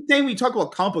 This is the thing we talk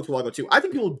about comic books. I go to. I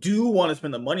think people do want to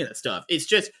spend the money on that stuff. It's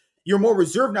just you're more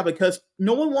reserved now because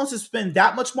no one wants to spend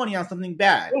that much money on something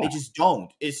bad. Yeah. They just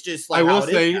don't. It's just like I will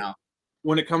say,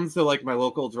 when it comes to like my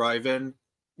local drive-in,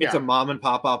 it's a mom and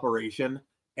pop operation,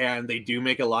 and they do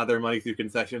make a lot of their money through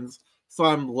concessions. So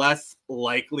I'm less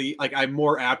likely, like I'm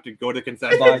more apt to go to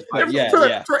concessions. For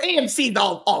AMC,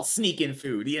 I'll sneak in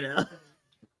food,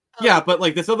 Yeah, but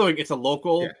like this other one, it's a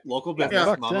local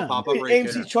business, mom and pop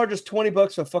operation. AMC charges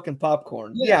 $20 for fucking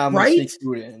popcorn. Yeah, I'm gonna sneak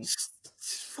food in.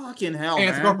 Fucking hell, and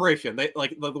man. it's a corporation. They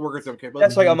like the workers don't care. But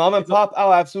that's like a mom and pop.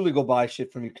 I'll absolutely go buy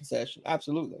shit from your concession.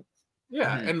 Absolutely.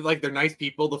 Yeah, and like they're nice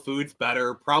people. The food's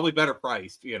better, probably better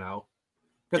priced.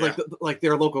 Because like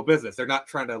they're a local business. They're not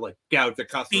trying to like gouge their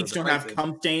customers. Seats don't have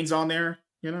cum stains on there.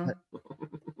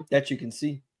 That you can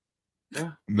see.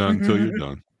 Yeah, not until you're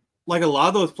done. Like a lot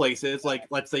of those places, like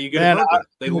let's say you get a burger,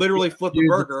 they literally flip the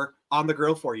burger on the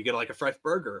grill for you. You get like a fresh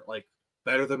burger, like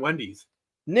better than Wendy's.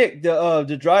 Nick,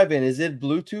 the drive-in, is it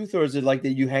Bluetooth or is it like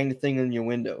that you hang the thing in your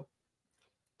window?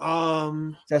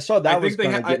 I saw that was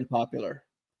getting popular.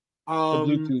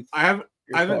 Bluetooth. I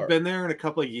haven't been there in a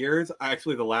couple of years.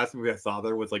 Actually, the last movie I saw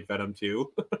there was like Venom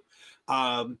 2.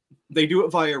 They do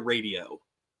it via radio,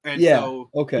 and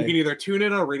so you can either tune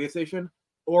in on a radio station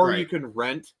or you can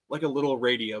rent like a little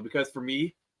radio. Because for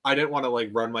me, I didn't want to like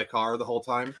run my car the whole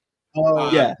time.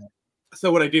 So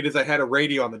what I did is I had a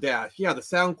radio on the dash. Yeah, the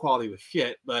sound quality was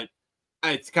shit, but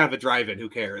it's kind of a drive-in. Who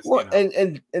cares? Well,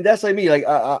 and that's like me. Like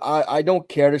I don't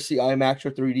care to see IMAX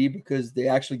or 3D because they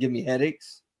actually give me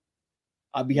headaches.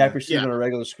 I'd be happy seeing on a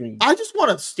regular screen. I just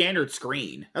want a standard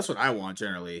screen. That's what I want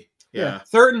generally. Yeah.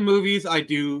 Certain movies I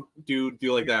do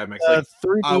like that IMAX. Like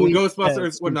when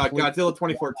Ghostbusters, Godzilla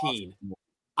 2014,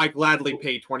 I gladly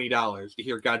pay $20 to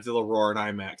hear Godzilla roar in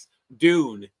IMAX.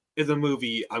 Dune is a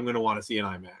movie I'm going to want to see in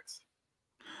IMAX.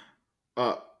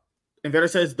 Invader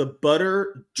says the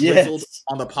butter drizzled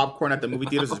on the popcorn at the movie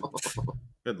theaters.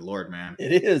 Good Lord, man.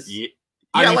 It is.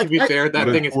 Yeah, to be fair, that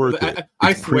thing is.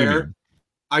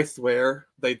 I swear,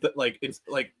 they like it's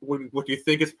like what you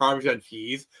think is Parmesan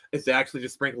cheese is actually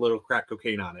just sprinkle a little crack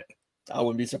cocaine on it. I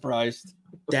wouldn't be surprised.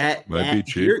 That might be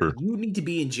cheaper. You need to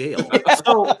be in jail.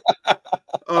 So,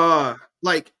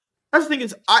 like. That's the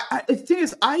thing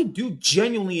is, I do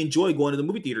genuinely enjoy going to the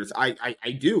movie theaters. I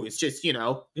do. It's just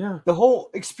the whole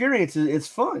experience is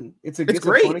fun. It's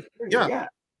great. A fun experience.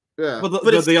 Yeah. But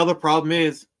the other problem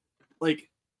is, like,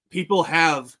 people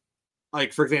have,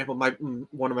 like, for example,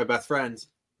 one of my best friends,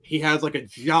 he has like a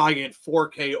giant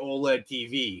 4K OLED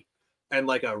TV and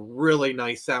like a really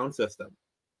nice sound system,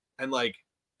 and like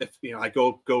if I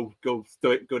go to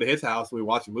his house and we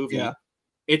watch a movie. Yeah.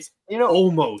 It's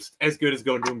almost as good as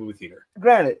going to a movie theater.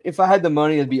 Granted, if I had the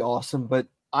money, it'd be awesome. But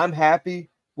I'm happy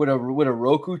with a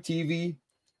Roku TV.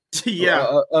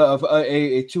 Yeah, a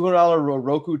 $200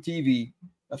 Roku TV,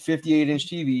 a 58-inch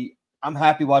TV. I'm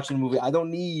happy watching a movie. I don't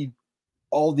need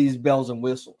all these bells and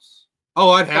whistles.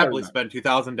 Oh, I'd happily spend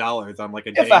 $2,000 on like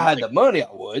a day. If I had the money, I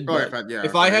would.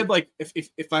 If I had like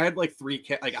if I had like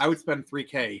 $3K, like I would spend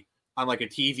 $3K on like a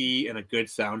TV and a good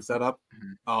sound setup.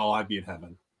 Oh, I'd be in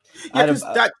heaven. Yeah,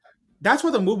 because that's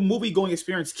where the movie going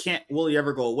experience can't really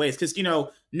ever go away. It's because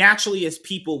naturally as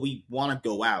people we want to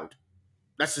go out.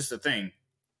 That's just the thing.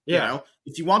 Yeah.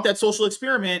 If you want that social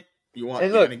experiment, you're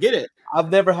gonna get it. I've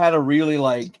never had a really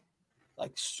like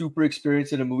super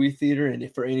experience in a movie theater,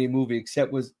 and for any movie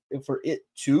except was for It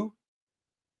 2.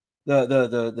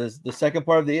 The second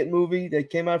part of the It movie that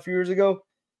came out a few years ago.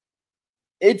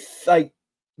 It's like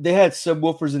they had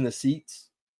subwoofers in the seats.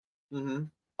 Mm-hmm.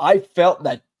 I felt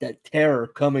that terror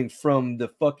coming from the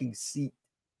fucking seat.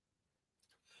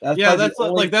 That's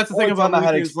the thing about I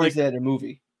had movies, experience that in a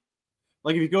movie.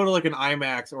 Like if you go to like an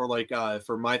IMAX or like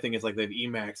for my thing it's like they have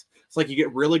EMAX. It's like you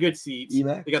get really good seats.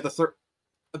 EMAX? You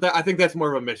got I think that's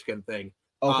more of a Michigan thing.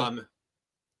 Okay.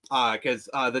 Because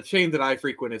the chain that I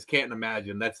frequent is Can't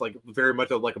Imagine. That's like very much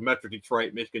of like a Metro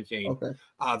Detroit, Michigan chain. Okay.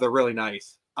 They're really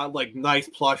nice. Like nice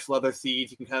plush leather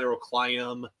seats. You can kind of recline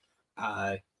them.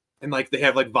 And like they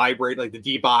have like vibrate like the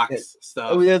D-box stuff.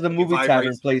 Oh, yeah, the movie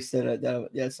tavern place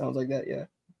that sounds like that. Yeah.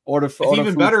 It's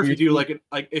even better if you do like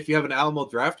if you have an Alamo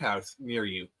Draft House near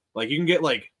you. Like you can get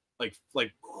like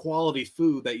quality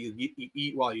food that you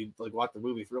eat while you like watch the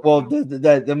movie. Well,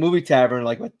 the movie tavern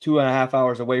like 2.5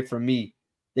 hours away from me,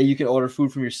 that you can order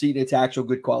food from your seat. And it's actual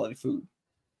good quality food.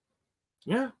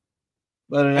 Yeah.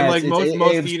 But and like most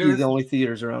AMC theaters, is the only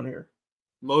theaters around here.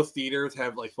 Most theaters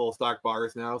have like full stock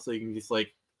bars now, so you can just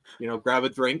like, grab a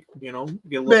drink, get a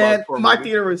little. Man, my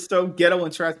theater was so ghetto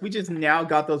and trash. We just now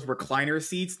got those recliner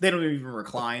seats. They don't even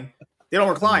recline. They don't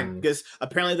recline because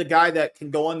apparently the guy that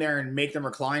can go in there and make them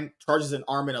recline charges an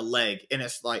arm and a leg, and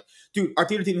it's like, dude, our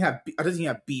theater doesn't even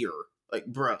have beer. Like,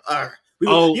 bro,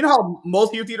 you know how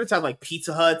most of your theaters have like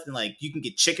Pizza Huts and like you can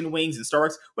get chicken wings and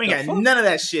Starbucks. We ain't got none of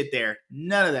that shit there.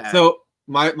 None of that. So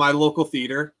my local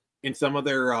theater, in some of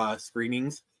their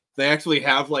screenings, they actually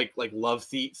have like love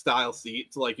seat style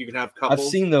seats. Like you can have couples. I've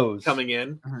seen those coming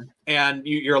in, and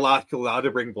you're allowed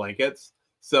to bring blankets.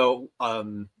 So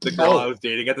the girl I was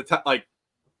dating at the time, like,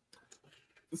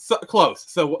 so close.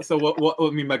 So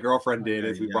what me and my girlfriend did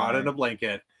is we brought in a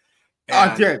blanket.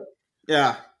 And,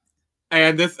 yeah.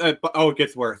 And this it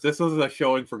gets worse. This was a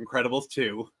showing for Incredibles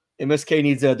 2. MSK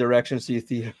needs a directions to your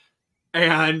theater.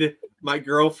 And my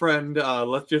girlfriend,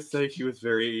 let's just say she was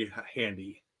very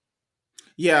handy.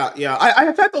 Yeah.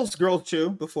 I've had those girls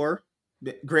too before.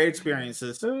 Great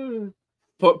experiences.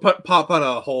 Pop on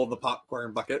a hole in the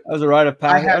popcorn bucket. I was a rite of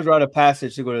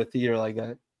passage to go to the theater like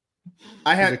that.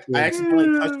 I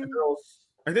accidentally touched the girls.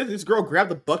 I think this girl grabbed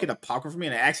the bucket of popcorn from me,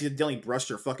 and I accidentally brushed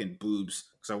her fucking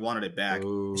boobs because I wanted it back.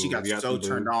 Ooh, she got so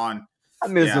turned on. I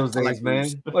miss those days, man.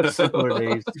 What simpler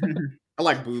days. I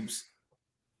like boobs.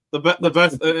 The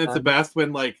best. It's the best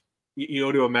when like you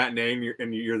go to a matinee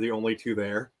and you're the only two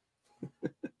there.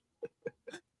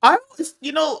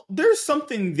 There's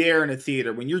something there in a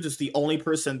theater when you're just the only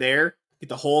person there, get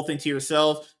the whole thing to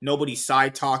yourself, nobody's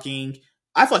side talking.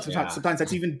 I feel like sometimes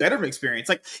that's even better of an experience.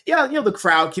 Like, the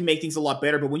crowd can make things a lot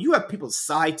better, but when you have people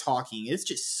side talking, it's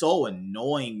just so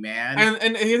annoying, man.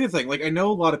 And here's the thing, like, I know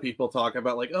a lot of people talk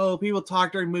about like, oh, people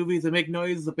talk during movies and make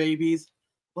noises of babies.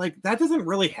 Like, that doesn't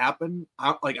really happen.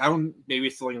 I'm maybe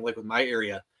something like with my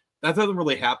area, that doesn't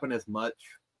really happen as much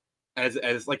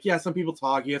as like, yeah, some people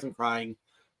talk, yes, I'm crying.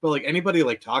 But like anybody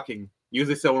like talking,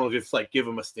 usually someone will just like give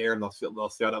them a stare and they'll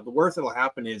shut up. The worst that'll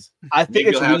happen is I think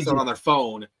maybe you'll have someone on their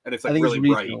phone and it's like really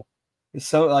bright. It's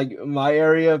so like my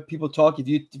area, people talk. If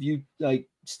you like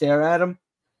stare at them,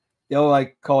 they'll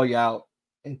like call you out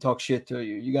and talk shit to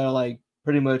you. You gotta like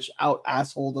pretty much out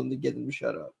asshole them to get them to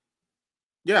shut up.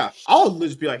 Yeah, I'll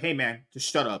just be like, hey man,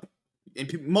 just shut up.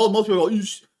 And most people go,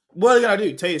 what are you gonna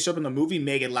do? Tell you to shut up in the movie,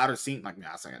 make it louder scene? Like,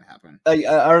 nah, that's not gonna happen.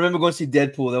 I remember going to see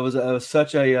Deadpool. That was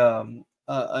such a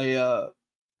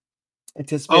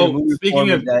anticipated movie. Speaking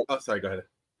of sorry, go ahead.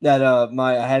 That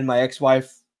I had my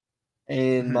ex-wife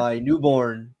and my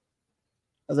newborn.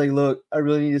 I was like, look, I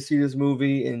really need to see this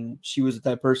movie, and she was the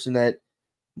type of person that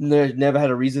never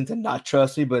had a reason to not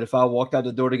trust me. But if I walked out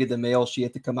the door to get the mail, she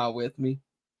had to come out with me.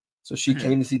 So she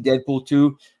came to see Deadpool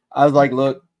 2. I was like,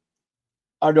 look,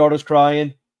 our daughter's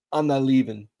crying. I'm not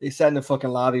leaving. They sat in the fucking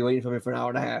lobby waiting for me for an hour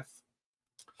and a half.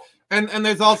 And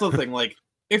there's also a thing like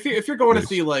if you're going to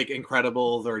see like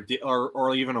Incredibles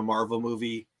or even a Marvel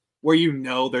movie where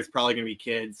there's probably gonna be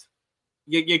kids,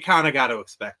 you kind of got to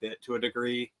expect it to a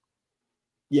degree.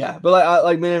 Yeah, but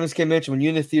like MSK mentioned, when you're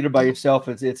in the theater by yourself,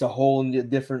 it's a whole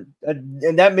different,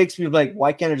 and that makes me like,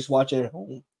 why can't I just watch it at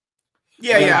home?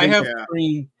 Yeah, I have.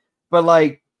 But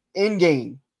like in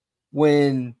game,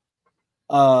 when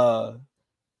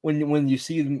you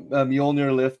see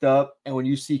Mjolnir lift up and when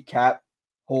you see Cap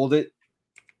hold it,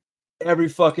 every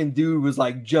fucking dude was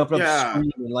like jumping up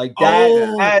screaming like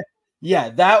that.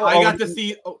 That I got to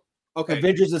see. Okay,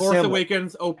 Avengers Force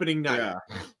Awakens opening night. Yeah.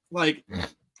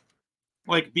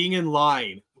 Like being in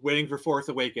line waiting for Force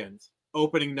Awakens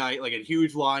opening night, like a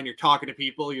huge line. You're talking to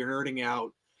people, you're nerding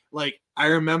out. Like I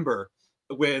remember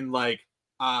when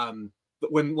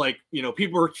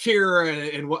people were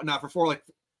cheering and whatnot for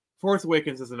Force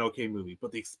Awakens is an okay movie,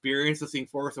 but the experience of seeing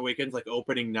Force Awakens like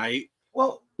opening night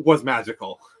was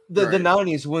magical. The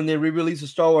 90s, when they re-released the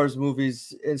Star Wars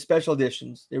movies in special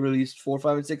editions, they released 4,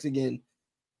 5, and 6 again.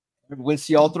 Went to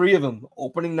see all 3 of them.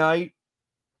 Opening night,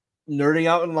 nerding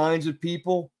out in lines with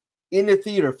people in the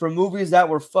theater for movies that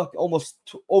were almost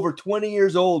over 20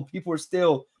 years old. People were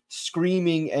still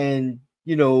screaming and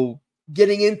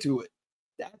getting into it.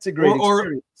 That's a great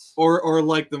experience. Or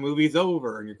like the movie's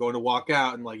over and you're going to walk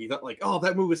out and like you thought like, oh,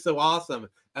 that movie's so awesome,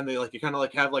 and they like you kind of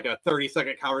like have like a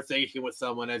 30-second conversation with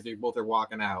someone as you both are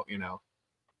walking out,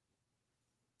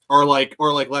 or like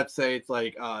let's say it's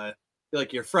like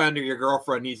your friend or your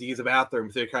girlfriend needs to use the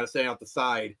bathroom, so you're kind of staying out the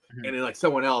side, and then like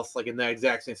someone else like in that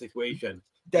exact same situation.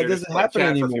 That doesn't happen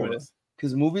anymore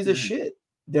because movies are shit.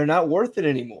 They're not worth it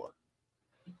anymore.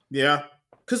 Yeah,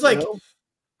 because like.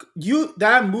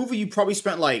 That movie you probably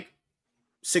spent like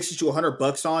 $60 to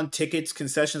 $100 on tickets,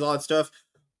 concessions, all that stuff.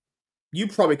 you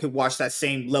probably could watch that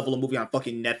same level of movie on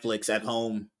fucking Netflix at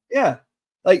home. Yeah.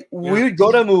 Like, we would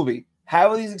go to a movie,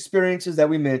 have these experiences that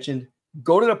we mentioned,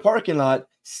 go to the parking lot,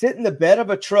 sit in the bed of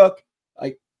a truck,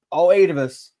 like all 8 of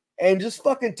us, and just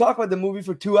fucking talk about the movie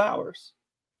for 2 hours.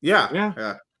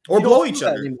 Yeah. Or blow each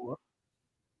other anymore.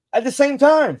 At the same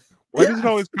time. Why does it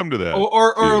always come to that?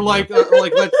 Or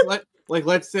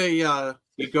let's say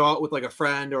you go out with like a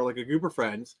friend or like a group of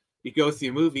friends, you go see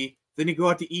a movie, then you go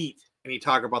out to eat and you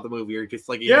talk about the movie, or just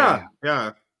like Yeah,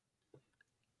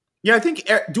 I think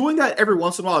doing that every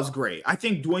once in a while is great. I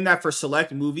think doing that for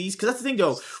select movies, because that's the thing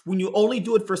though, when you only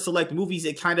do it for select movies,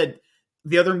 it kind of,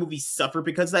 the other movies suffer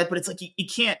because of that, but it's like you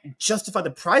can't justify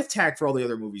the price tag for all the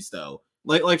other movies though.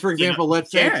 Like for example,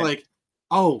 let's say it's like,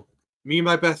 oh, me and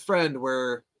my best friend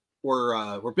we're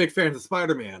big fans of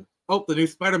Spider-Man. Oh, the new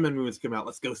Spider-Man movie's come out.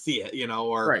 Let's go see it,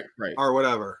 or or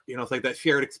whatever. It's like that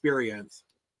shared experience.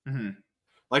 Mm-hmm.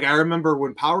 Like I remember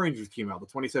when Power Rangers came out, the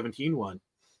 2017 one.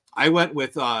 I went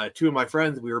with 2 of my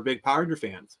friends. We were big Power Ranger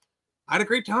fans. I had a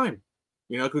great time,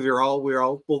 because we were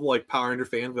all both like Power Ranger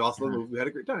fans. We also the movie. We had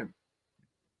a great time.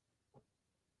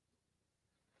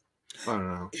 I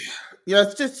don't know. Yeah,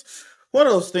 it's just one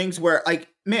of those things where, like,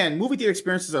 man, movie theater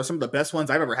experiences are some of the best ones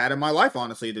I've ever had in my life.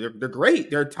 Honestly, they're great.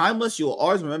 They're timeless. You'll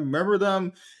always remember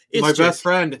them. It's my best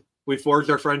friend. We forged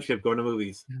our friendship going to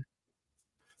movies.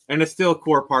 And it's still a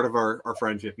core part of our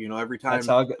friendship. Every time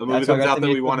a movie comes out that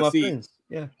we want to see. Friends.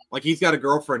 Yeah. Like, he's got a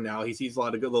girlfriend now. He sees a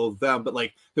lot of good little them. But,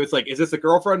 like, so it's like, is this a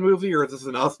girlfriend movie or is this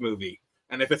an us movie?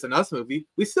 And if it's an us movie,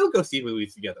 we still go see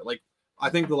movies together. Like, I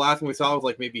think the last one we saw was,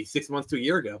 like, maybe 6 months to a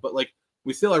year ago. But, like,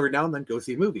 we still every now and then go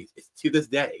see movies. It's to this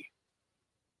day.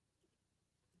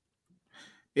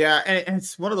 Yeah, and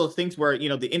it's one of those things where,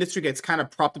 the industry gets kind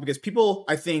of propped up because people,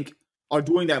 I think, are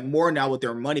doing that more now with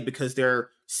their money because they're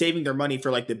saving their money for,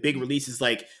 like, the big releases.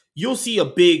 Like, you'll see a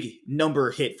big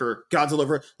number hit for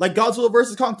Godzilla, like Godzilla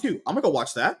vs. Kong 2. I'm gonna go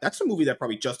watch that. That's a movie that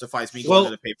probably justifies me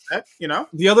going to pay for that,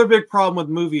 The other big problem with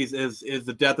movies is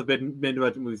the death of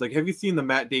mid-budget movies. Like, have you seen the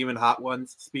Matt Damon Hot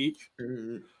Ones speech?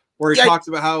 Where he talks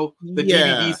about how the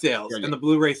DVD sales and the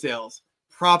Blu-ray sales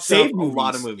propped up a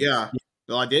lot of movies. Yeah.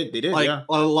 Well, they did. Like, yeah.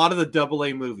 A lot of the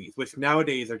AA movies, which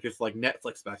nowadays are just like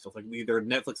Netflix specials, like either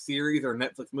Netflix series or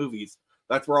Netflix movies.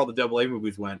 That's where all the AA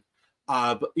movies went.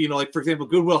 But like for example,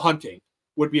 Good Will Hunting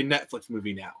would be a Netflix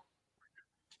movie now.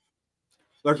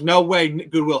 There's no way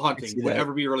Good Will Hunting would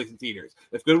ever be released in theaters.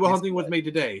 If Good Will Hunting was made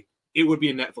today, it would be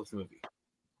a Netflix movie.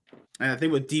 And I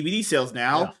think with DVD sales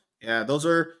now, those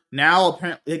are now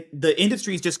apparently the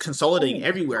industry is just consolidating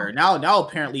everywhere. Now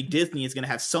apparently Disney is going to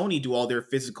have Sony do all their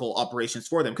physical operations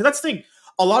for them. Because that's the thing.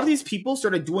 A lot of these people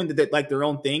started doing their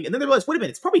own thing, and then they realized, wait a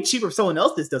minute, it's probably cheaper if someone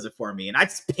else does it for me, and I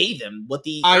just pay them what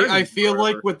the. I feel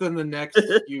like within the next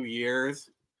few years,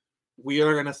 we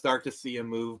are going to start to see a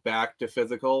move back to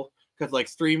physical because like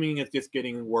streaming is just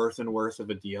getting worse and worse of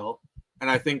a deal,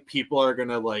 and I think people are going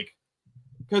to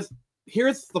because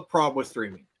here's the problem with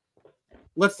streaming.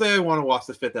 Let's say I want to watch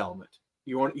The Fifth Element.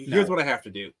 Here's what I have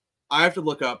to do. I have to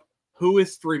look up who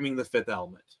is streaming The Fifth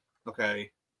Element.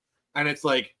 Okay, and it's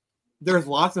like. There's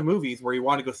lots of movies where you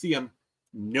want to go see them.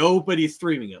 Nobody's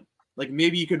streaming them. Like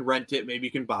maybe you can rent it, maybe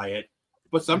you can buy it,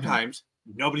 but sometimes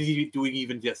nobody's doing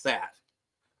even just that.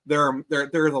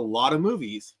 There's a lot of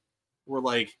movies where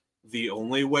like the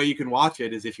only way you can watch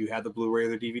it is if you have the Blu-ray or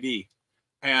the DVD,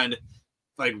 and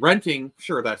like renting,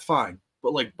 sure that's fine,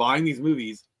 but like buying these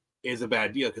movies is a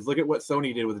bad deal because look at what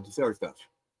Sony did with the distiller stuff.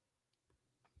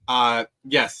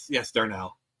 Yes,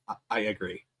 Darnell, I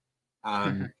agree.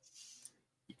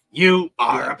 You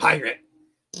are a pirate.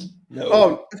 No.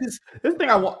 Oh, this thing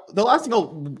the last thing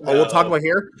we'll talk about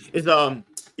here is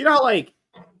like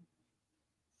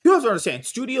you have to understand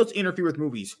studios interfere with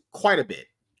movies quite a bit.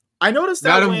 I noticed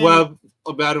that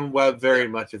Madam Web very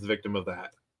much is a victim of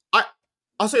that.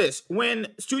 I'll say this: when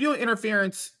studio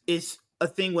interference is a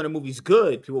thing when a movie's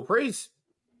good, people praise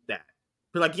that.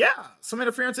 They're like, yeah, some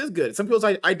interference is good. Some people's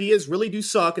ideas really do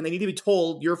suck, and they need to be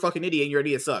told you're a fucking idiot and your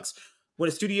idea sucks. When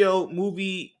a studio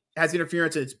movie has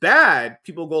interference and it's bad,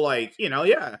 people go like,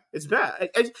 yeah, it's bad.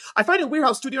 I find it weird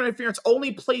how studio interference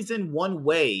only plays in one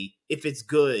way if it's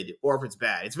good or if it's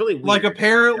bad. It's really weird. Like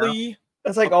apparently,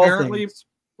 that's like all things.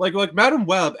 Like Madam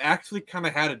Web actually kind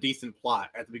of had a decent plot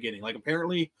at the beginning. Like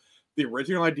apparently, the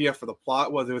original idea for the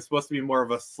plot was it was supposed to be more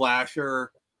of a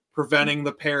slasher, preventing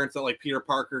the parents of like Peter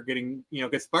Parker getting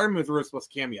because Spider-Man was really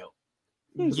supposed to cameo.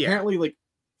 Yeah. Apparently,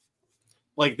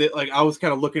 I was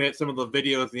kind of looking at some of the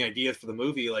videos and the ideas for the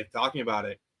movie, like talking about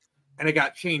it, and it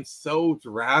got changed so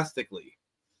drastically.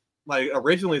 Like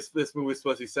originally, this movie was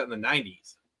supposed to be set in the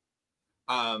 90s.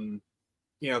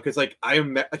 Because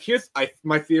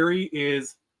my theory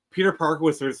is Peter Parker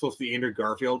was supposed to be Andrew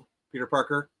Garfield, Peter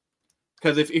Parker.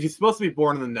 Because if he's supposed to be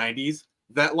born in the 90s,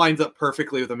 that lines up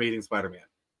perfectly with Amazing Spider-Man.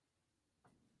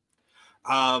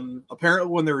 Apparently,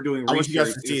 when they were doing I want you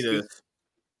guys to see this.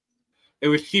 It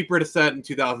was cheaper to set in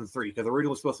 2003 because originally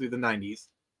was supposed to be the 90s.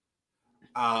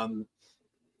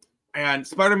 And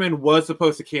Spider-Man was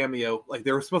supposed to cameo. Like,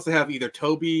 they were supposed to have either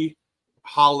Tobey,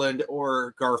 Holland,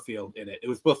 or Garfield in it. It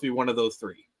was supposed to be one of those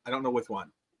three. I don't know which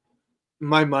one.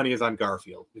 My money is on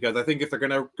Garfield because I think if they're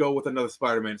going to go with another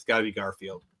Spider-Man, it's got to be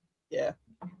Garfield. Yeah.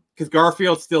 Because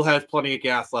Garfield still has plenty of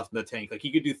gas left in the tank. Like,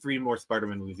 he could do 3 more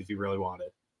Spider-Man movies if he really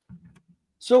wanted.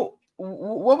 So,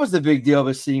 what was the big deal of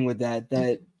us seeing with that?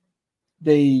 That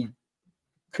they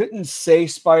couldn't say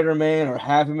Spider-Man or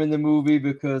have him in the movie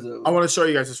because of... I want to show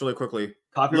you guys this really quickly.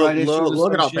 Copyright issues.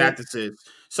 Look at how bad this is.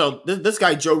 So this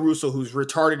guy Joe Russo, who's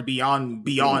retarded beyond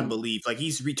belief, like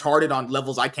he's retarded on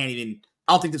levels I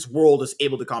don't think this world is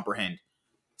able to comprehend.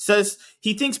 Says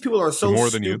he thinks people are so more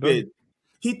stupid. Than you,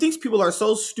 he thinks people are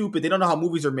so stupid they don't know how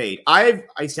movies are made. I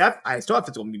still have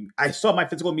my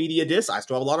physical media disc. I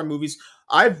still have a lot of movies.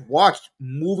 I've watched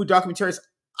movie documentaries.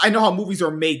 I know how movies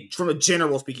are made from a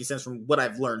general speaking sense from what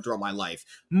I've learned throughout my life.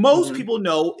 Most people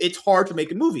know it's hard to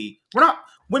make a movie.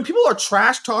 When people are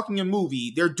trash talking a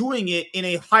movie, they're doing it in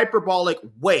a hyperbolic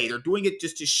way. They're doing it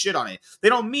just to shit on it. They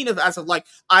don't mean it as of like,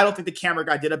 I don't think the camera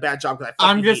guy did a bad job.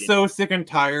 I'm just so sick and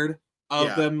tired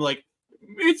of them like,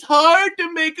 it's hard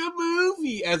to make a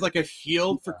movie as like a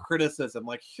shield for criticism.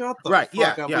 Like, shut the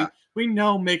fuck up. Yeah. We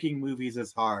know making movies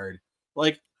is hard.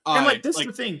 Like, and like this is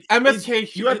the thing.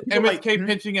 MSK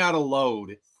pinching out a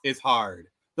load is hard.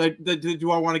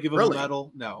 Do I want to give him a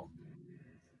medal? No.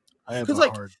 I have a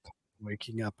hard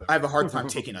waking up. I have a hard time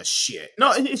taking a shit.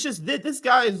 No, it's just this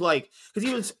guy is like, because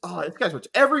he was this guy's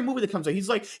every movie that comes out, he's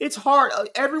like, it's hard.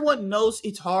 Everyone knows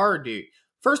it's hard, dude.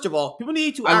 First of all, people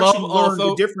need to actually learn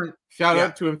the different. Shout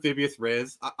out to Amphibious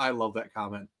Riz. I love that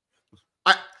comment.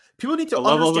 People need to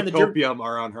understand the copium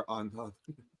are on.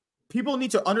 People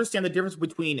need to understand the difference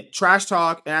between trash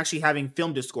talk and actually having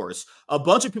film discourse. A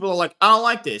bunch of people are like, I don't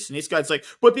like this. And this guy's like,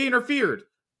 but they interfered.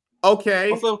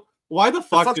 Okay. Also, why the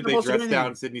fuck did they dress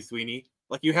down Sydney Sweeney?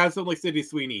 Like, you have someone like Sydney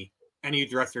Sweeney, and you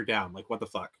dress her down. Like, what the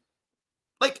fuck?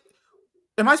 Like,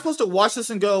 am I supposed to watch this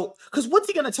and go, because what's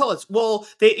he going to tell us? Well,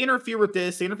 they interfere with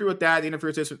this, they interfere with that, they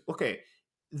interfere with this. Okay.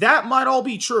 That might all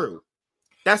be true.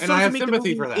 That's and I have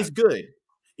sympathy for that. It's good.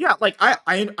 Yeah, like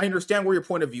I understand where your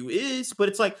point of view is, but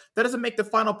it's like that doesn't make the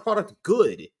final product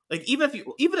good. Like what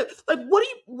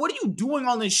are you doing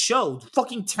on this show?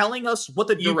 Fucking telling us what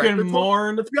the director can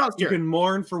mourn. Let's be honest you here. Can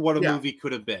mourn for what a movie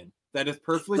could have been. That is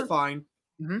perfectly fine.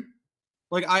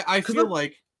 Like I feel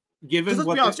like given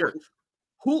what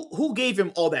who gave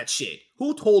him all that shit?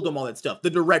 Who told him all that stuff? The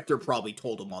director probably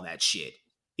told him all that shit.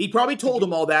 He probably told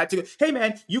them all that to go, hey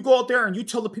man, you go out there and you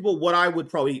tell the people what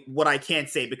I can't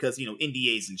say because,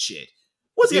 NDAs and shit.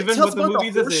 What's even with the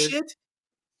movies as is, shit?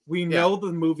 We know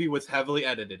the movie was heavily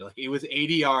edited. Like, it was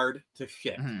 80 yard to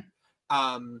shit.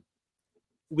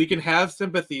 We can have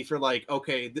sympathy for like,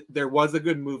 okay, there was a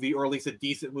good movie or at least a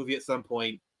decent movie at some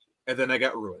point, and then I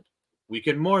got ruined. We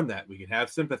can mourn that. We can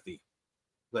have sympathy.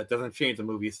 That doesn't change the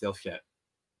movie is still shit.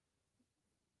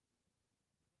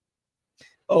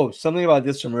 Oh, something about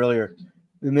this from earlier.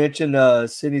 We mentioned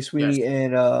Sydney Sweeney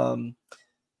and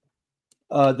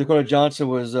Dakota Johnson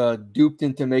was duped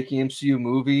into making MCU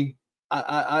movie.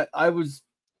 I was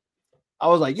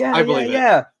like,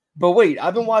 yeah. But wait,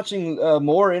 I've been watching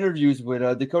more interviews with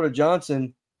Dakota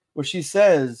Johnson where she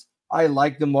says, I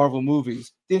like the Marvel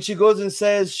movies. Then she goes and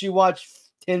says she watched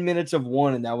 10 minutes of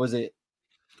one and that was it.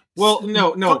 Well,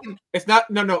 no. It's not.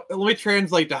 No. Let me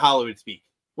translate to Hollywood speak.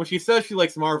 When she says she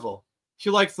likes Marvel, she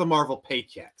likes the Marvel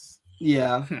paychecks.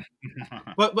 Yeah.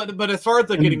 but as far as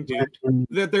like getting duped,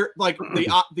 they're like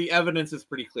the evidence is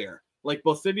pretty clear. Like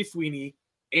both Sydney Sweeney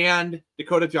and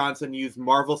Dakota Johnson used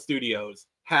Marvel Studios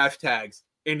hashtags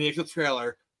in the initial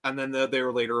trailer, and then they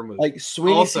were later removed. Like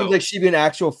Sweeney seems like she'd be an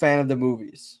actual fan of the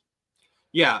movies.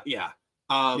 Yeah.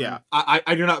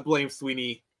 I do not blame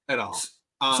Sweeney at all.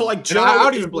 So like Joe, I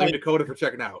don't even blame Dakota for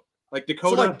checking out. Like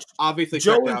Dakota obviously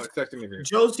checked out, expecting to hear.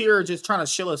 Joe's here just trying to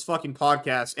shill his fucking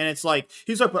podcast, and it's like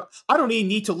he's like, but I don't even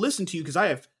need to listen to you because I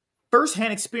have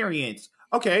firsthand experience.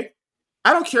 Okay,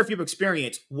 I don't care if you have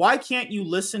experience. Why can't you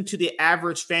listen to the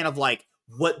average fan of like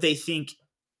what they think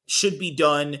should be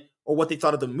done or what they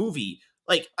thought of the movie?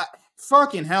 Like,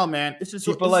 fucking hell, man! This is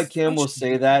people like him will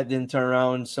say that, then turn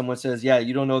around and someone says, "Yeah,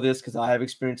 you don't know this because I have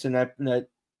experience in that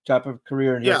type of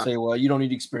career," and he'll say, "Well, you don't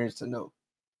need experience to know."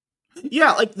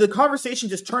 Yeah, like the conversation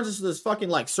just turns into this fucking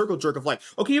like circle jerk of like,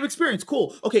 okay, you have experience,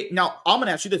 cool. Okay, now I'm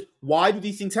gonna ask you this: why do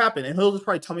these things happen? And he'll just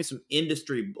probably tell me some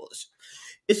industry bullshit.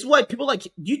 It's like people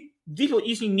like you. Vito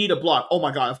usually need a block. Oh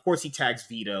my god! Of course he tags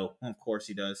Vito. Of course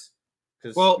he does.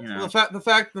 Well, the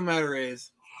fact of the matter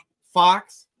is,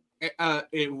 Fox,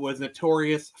 it was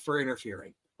notorious for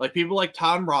interfering. Like people like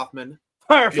Tom Rothman.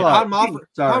 Firefly.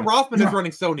 Tom Rothman is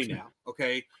running Sony now.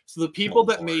 Okay, so the people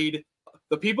that made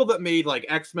like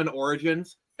X-Men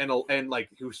Origins and like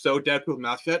who sewed Deadpool's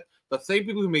mouth shut, the same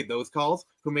people who made those calls,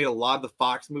 who made a lot of the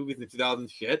Fox movies in the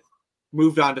 2000s shit,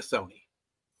 moved on to Sony.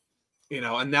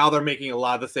 And now they're making a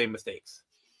lot of the same mistakes.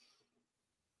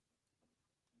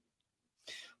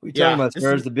 We talking about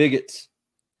Spurs, the bigots.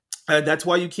 That's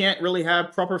why you can't really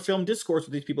have proper film discourse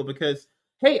with these people because,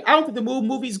 hey, I don't think the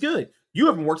movie's good. You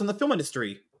haven't worked in the film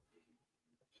industry.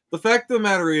 The fact of the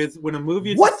matter is, when a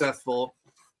movie is successful,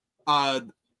 I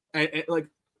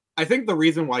think the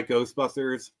reason why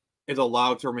Ghostbusters is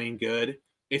allowed to remain good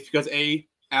is because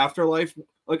Afterlife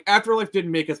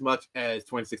didn't make as much as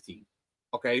 2016.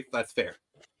 Okay, that's fair.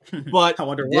 But I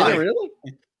wonder why. Really?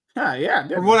 Yeah.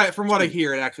 From what I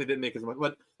hear, it actually didn't make as much.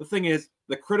 But the thing is,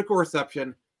 the critical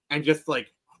reception and just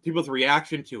like people's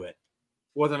reaction to it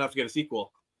wasn't enough to get a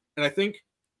sequel. And I think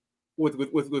with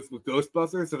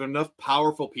Ghostbusters, there's enough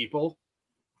powerful people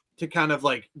to kind of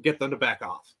like get them to back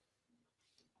off.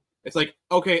 It's like,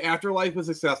 okay, Afterlife was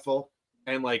successful,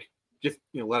 and like just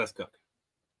let us cook.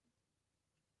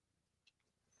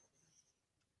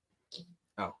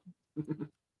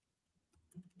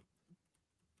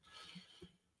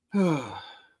 Oh.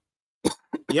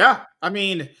 Yeah, I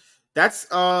mean, that's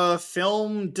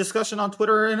film discussion on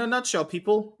Twitter in a nutshell,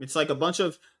 people. It's like a bunch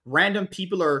of random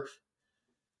people are.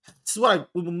 This is what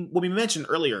we mentioned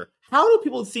earlier. How do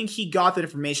people think he got that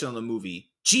information on the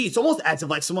movie? Gee, it's almost as if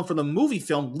like someone from the movie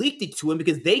film leaked it to him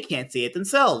because they can't say it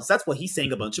themselves. That's why he's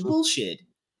saying a bunch of bullshit.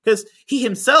 Because he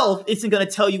himself isn't going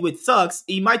to tell you it sucks.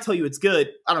 He might tell you it's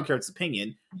good. I don't care if it's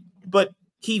opinion. But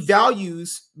he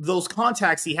values those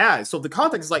contacts he has. So if the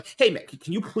contact is like, hey, man,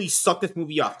 can you please suck this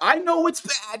movie off? I know it's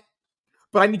bad,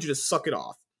 but I need you to suck it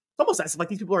off. It's almost as if like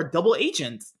these people are double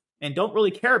agents and don't really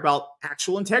care about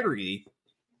actual integrity.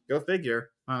 Go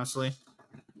figure, honestly.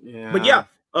 Yeah. But yeah,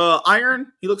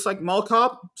 Iron, he looks like Mall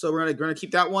Cop, so we're gonna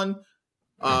keep that one.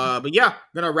 But yeah,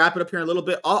 gonna wrap it up here in a little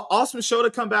bit. Awesome show to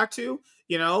come back to.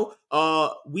 We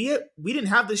didn't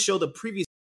have this show the previous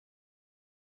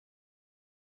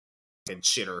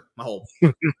shitter. My whole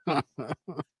you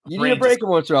need a break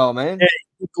once in a while, man. Hey,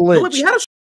 glitch. we had a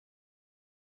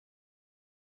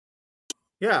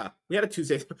yeah, we had a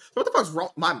Tuesday. What the fuck's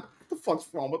wrong? What the fuck's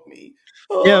wrong with me?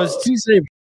 Yeah, it was Tuesday.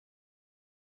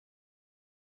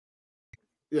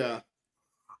 Yeah,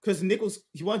 because Nick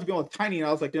he wanted to be on with Tiny, and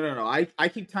I was like, no. I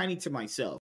keep Tiny to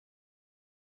myself.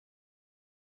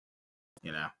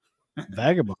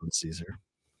 Vagabond Caesar.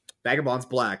 Vagabond's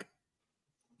black.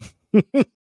 The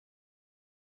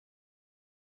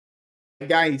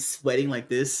guy he's sweating like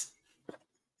this.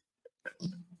 You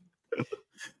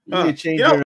need to change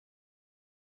your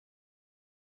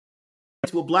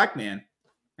to a black man.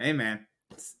 Hey man,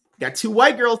 got 2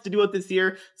 white girls to do it this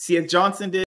year. C.S. Johnson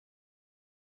did.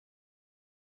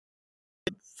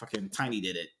 Fucking Tiny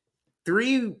did it.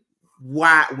 3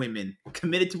 white women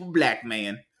committed to a black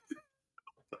man.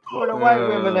 Where the white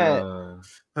women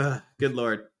at? Good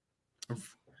lord.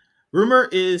 Rumor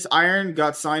is Iron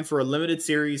got signed for a limited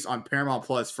series on Paramount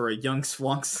Plus for a young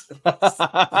Swunks.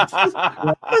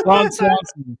 Ron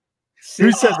Swanson.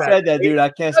 Who said that, dude? I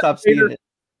can't stop seeing it.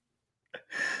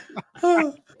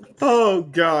 Oh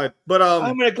god. But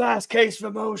I'm in a glass case for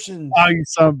emotions. Oh, you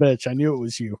son of a bitch. I knew it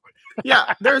was you.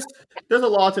 Yeah, there's a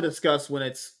lot to discuss when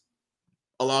it's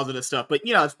a lot of this stuff. But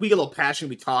we get a little passion,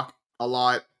 we talk a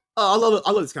lot. I love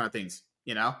this kind of things,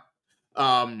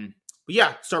 But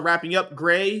yeah, start wrapping up.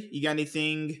 Gray, you got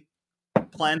anything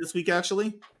planned this week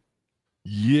actually?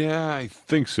 Yeah, I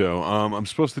think so. I'm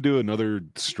supposed to do another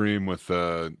stream with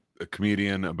a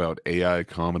comedian about AI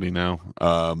comedy now.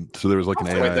 So there was like an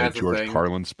AI George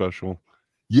Carlin special.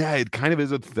 Yeah, it kind of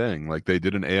is a thing. Like they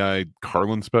did an AI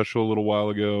Carlin special a little while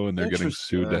ago, and they're getting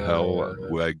sued to hell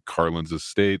by Carlin's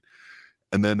estate.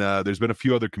 And then there's been a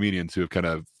few other comedians who have kind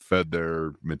of fed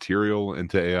their material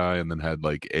into AI and then had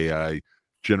like AI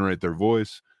generate their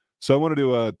voice. So I wanted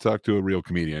to talk to a real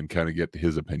comedian, kind of get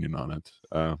his opinion on it.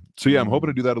 So yeah, I'm hoping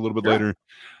to do that a little bit later.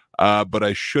 But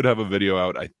I should have a video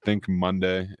out, I think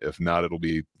Monday. If not, it'll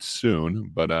be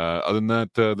soon. But other than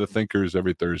that, The Thinkers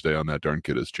every Thursday on that darn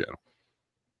kid's channel.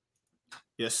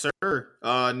 Yes, sir.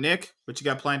 Nick, what you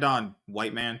got planned on,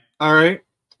 white man? All right.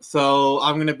 So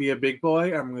I'm gonna be a big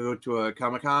boy. I'm gonna go to a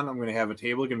Comic-Con. I'm gonna have a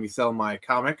table. Gonna be selling my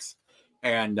comics,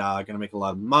 and gonna make a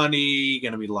lot of money.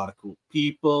 Gonna meet a lot of cool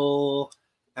people,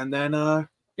 and then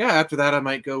after that I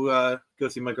might go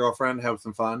see my girlfriend, have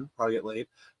some fun, probably get laid.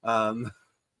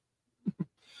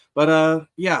 But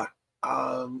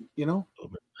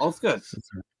all's good.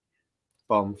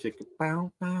 Boom, chicka,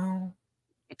 bow, bow.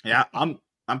 Yeah, I'm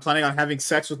planning on having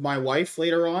sex with my wife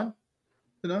later on.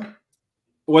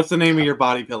 What's the name of your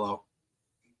body pillow?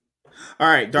 All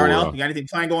right, Darnell, you got anything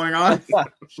planned going on?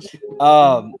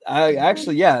 I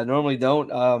actually, normally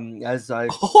don't. As I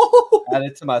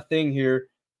added to my thing here,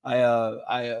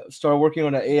 I started working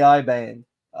on an AI band,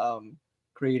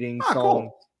 creating songs.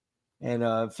 Cool. And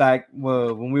in fact,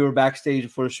 when we were backstage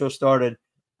before the show started,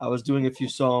 I was doing a few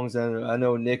songs, and I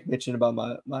know Nick mentioned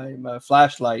about my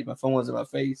flashlight. My phone was in my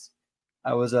face.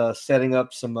 I was setting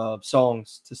up some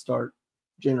songs to start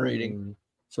generating.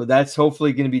 So that's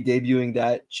hopefully going to be debuting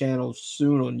that channel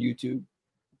soon on YouTube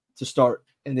to start,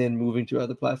 and then moving to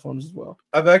other platforms as well.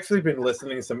 I've actually been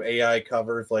listening to some AI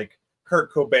covers, like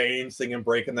Kurt Cobain singing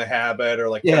 "Breaking the Habit" or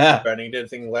like Chester Bennington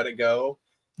singing "Let It Go."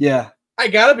 Yeah. I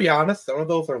gotta be honest, some of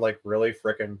those are like really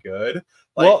freaking good.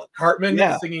 Like Cartman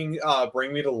singing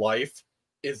 "Bring Me to Life"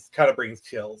 is kind of brings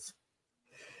chills.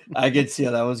 I can see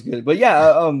how that was good, but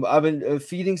I've been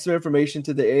feeding some information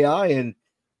to the AI, and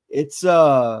it's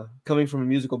coming from a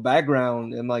musical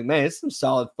background. And like, man, it's some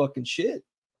solid fucking shit.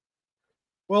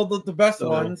 Well, the best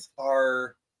ones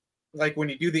are like when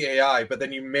you do the AI, but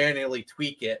then you manually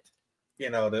tweak it,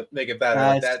 to make it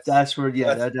better. That's where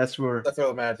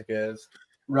the magic is.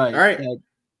 Right. All right.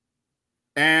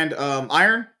 And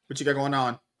Iron, what you got going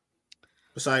on?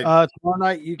 Besides tomorrow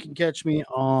night, you can catch me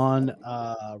on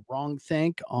Wrong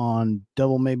Think on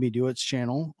Double Made Me Do It's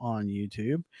channel on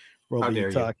YouTube. We'll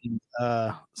be talking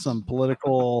some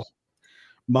political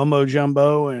mumbo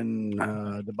jumbo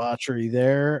and debauchery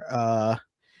there.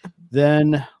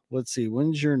 Then let's see,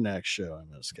 when's your next show,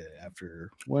 MSK? After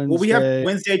Wednesday? Well, we have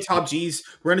Wednesday Top G's.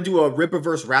 We're gonna do a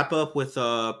Rippaverse wrap up with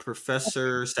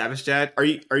Professor Savage Dad. Are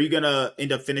you gonna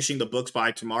end up finishing the books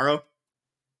by tomorrow?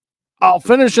 I'll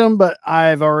finish them, but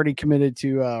I've already committed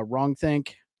to Wrong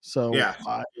Think, so yeah,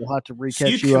 we'll have to so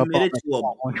you up. Committed to a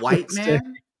white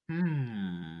man?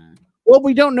 Well,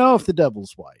 we don't know if the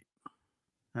devil's white.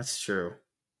 That's true.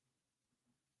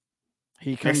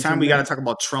 Next time we got to talk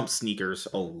about Trump sneakers.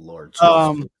 Oh Lord.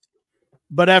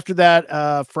 But after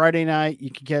that, Friday night,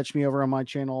 you can catch me over on my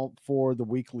channel for the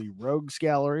weekly Rogues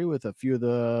Gallery with a few of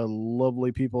the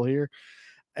lovely people here.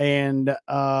 And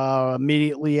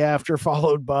immediately after,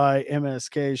 followed by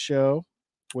MSK show,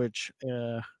 which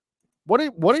what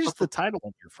is the title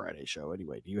of your Friday show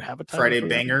anyway? Do you have a title? Friday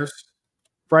Bangers.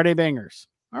 Friday Bangers.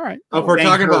 All right. Oh, if we're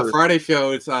talking about Friday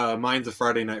show, it's mine's a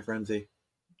Friday Night Frenzy.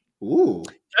 Ooh,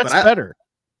 that's better.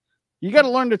 You got to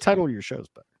learn to title your shows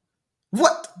better.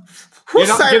 What? Get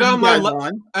on my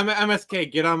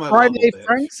MSK. Get on my Friday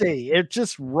Frenzy. It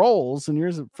just rolls, and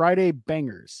yours Friday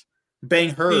Bangers.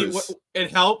 Bangers.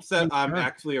 It helps that I'm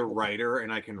actually a writer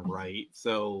and I can write.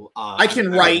 So I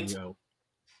can write.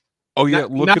 Oh yeah,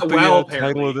 look at the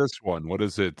title of this one. What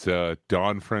is it?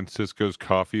 Don Francisco's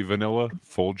Coffee Vanilla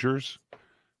Folgers.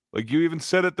 Like you even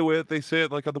said it the way that they say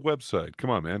it, like on the website. Come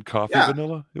on, man, coffee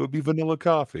vanilla. It would be vanilla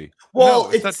coffee. Well,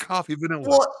 no, it's not coffee vanilla.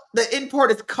 Well, the end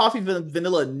part is coffee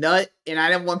vanilla nut, and I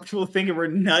didn't want people thinking we're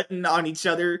nutting on each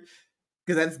other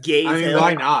because that's gay. I mean,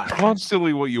 why not?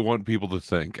 Constantly, what you want people to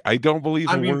think. I don't believe.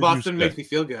 I mean, Boston makes me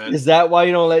feel good. Is that why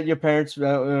you don't let your parents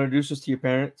introduce us to your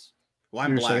parents? Well,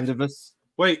 I'm black. Of us?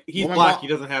 Wait, he's black. He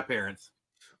doesn't have parents.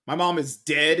 My mom is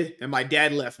dead, and my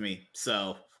dad left me.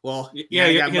 So,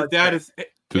 his dad is.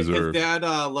 His dad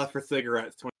left for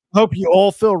cigarettes. Hope you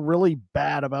all feel really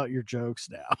bad about your jokes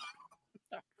now.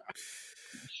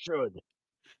 Should.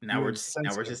 Now we're just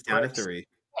down to 3.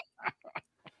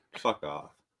 Fuck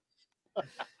off.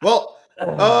 Well,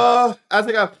 to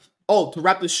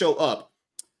wrap this show up,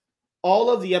 all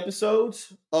of the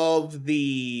episodes of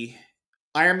the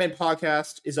Iron Man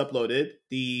podcast is uploaded.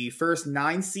 The first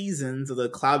 9 seasons of the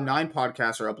Cloud 9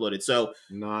 podcast are uploaded. So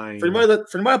 9. For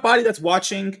anybody that's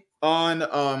watching on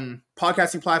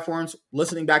podcasting platforms,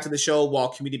 listening back to the show while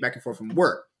commuting back and forth from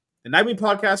work, the Nightwing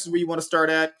podcast is where you want to start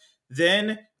at.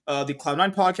 Then the Cloud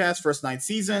 9 podcast, first 9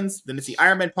 seasons. Then it's the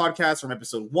Iron Man podcast from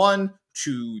episode 1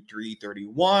 to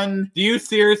 331. Do you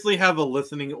seriously have a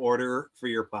listening order for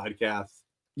your podcast?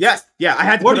 Yes. Yeah, I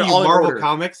had to put it all Marvel in order.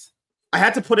 Comics? I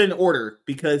had to put it in order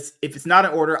because if it's not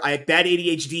in order, I have bad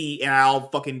ADHD and I'll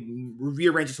fucking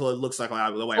rearrange it until it looks like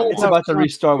the way I want. It's about to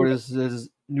restart with his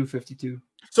new 52.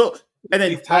 So, and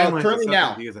then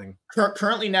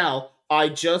currently now, I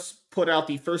just put out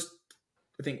the first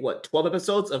I think 12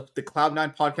 episodes of the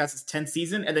Cloud9 podcast's 10th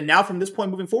season. And then now from this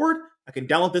point moving forward, I can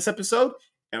download this episode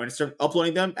and I'm going to start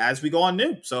uploading them as we go on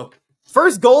new. So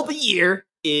first goal of the year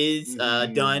is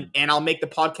done, and I'll make the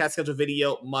podcast schedule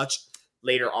video much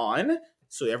later on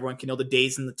so everyone can know the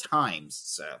days and the times.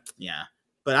 So yeah.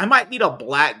 But I might need a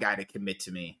black guy to commit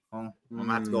to me. Well, I'm going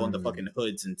to have to go in the fucking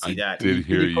hoods and see that. Did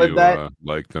hear you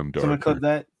like them darker. Someone clip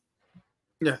that?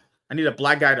 Yeah. I need a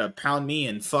black guy to pound me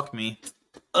and fuck me.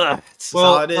 Well,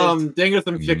 dang us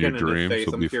some chicken in his face.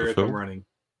 I'm curious. I'm running.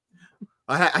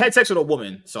 I had sex with a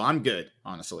woman, so I'm good,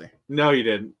 honestly. No, you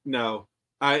didn't. No,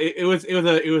 it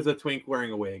was a twink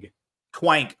wearing a wig.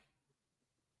 Twank.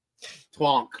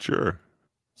 Twonk. Sure.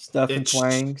 Stuff and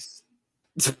twangs.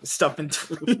 Stuff and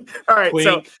all right. Twink,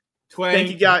 so twank, thank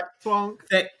you guys. Twonk.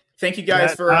 Thank you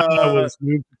guys for. Was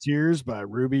Moved to Tears by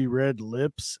Ruby Red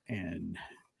Lips and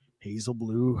Hazel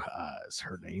Blue Eyes.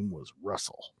 Her name was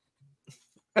Russell.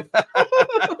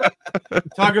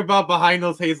 Talk about behind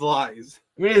those hazel eyes.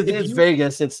 It's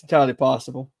Vegas. It's entirely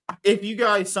possible. If you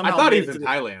guys somehow, I thought he's in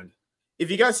Thailand.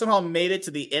 If you guys somehow made it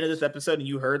to the end of this episode and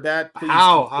you heard that, please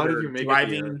how did you make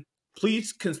driving? It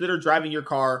please consider driving your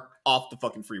car off the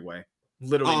fucking freeway.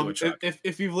 Literally,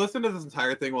 if you've listened to this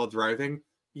entire thing while driving,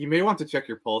 you may want to check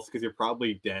your pulse because you're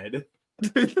probably dead.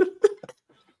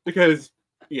 Because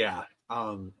yeah,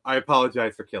 I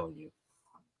apologize for killing you.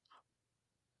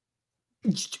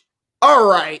 All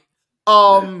right.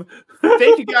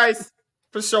 Thank you guys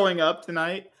for showing up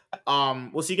tonight.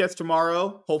 We'll see you guys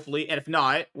tomorrow, hopefully. And if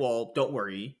not, well, don't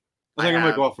worry. I think I'm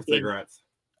gonna go out for cigarettes.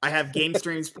 I have game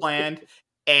streams planned,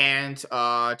 and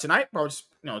tonight I'll just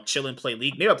chill and play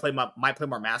League. Maybe might play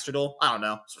more Master Duel. I don't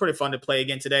know. It's pretty fun to play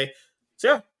again today.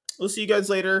 So yeah, we'll see you guys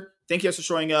later. Thank you guys for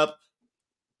showing up,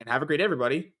 and have a great day,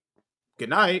 everybody. Good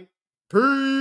night. Peace.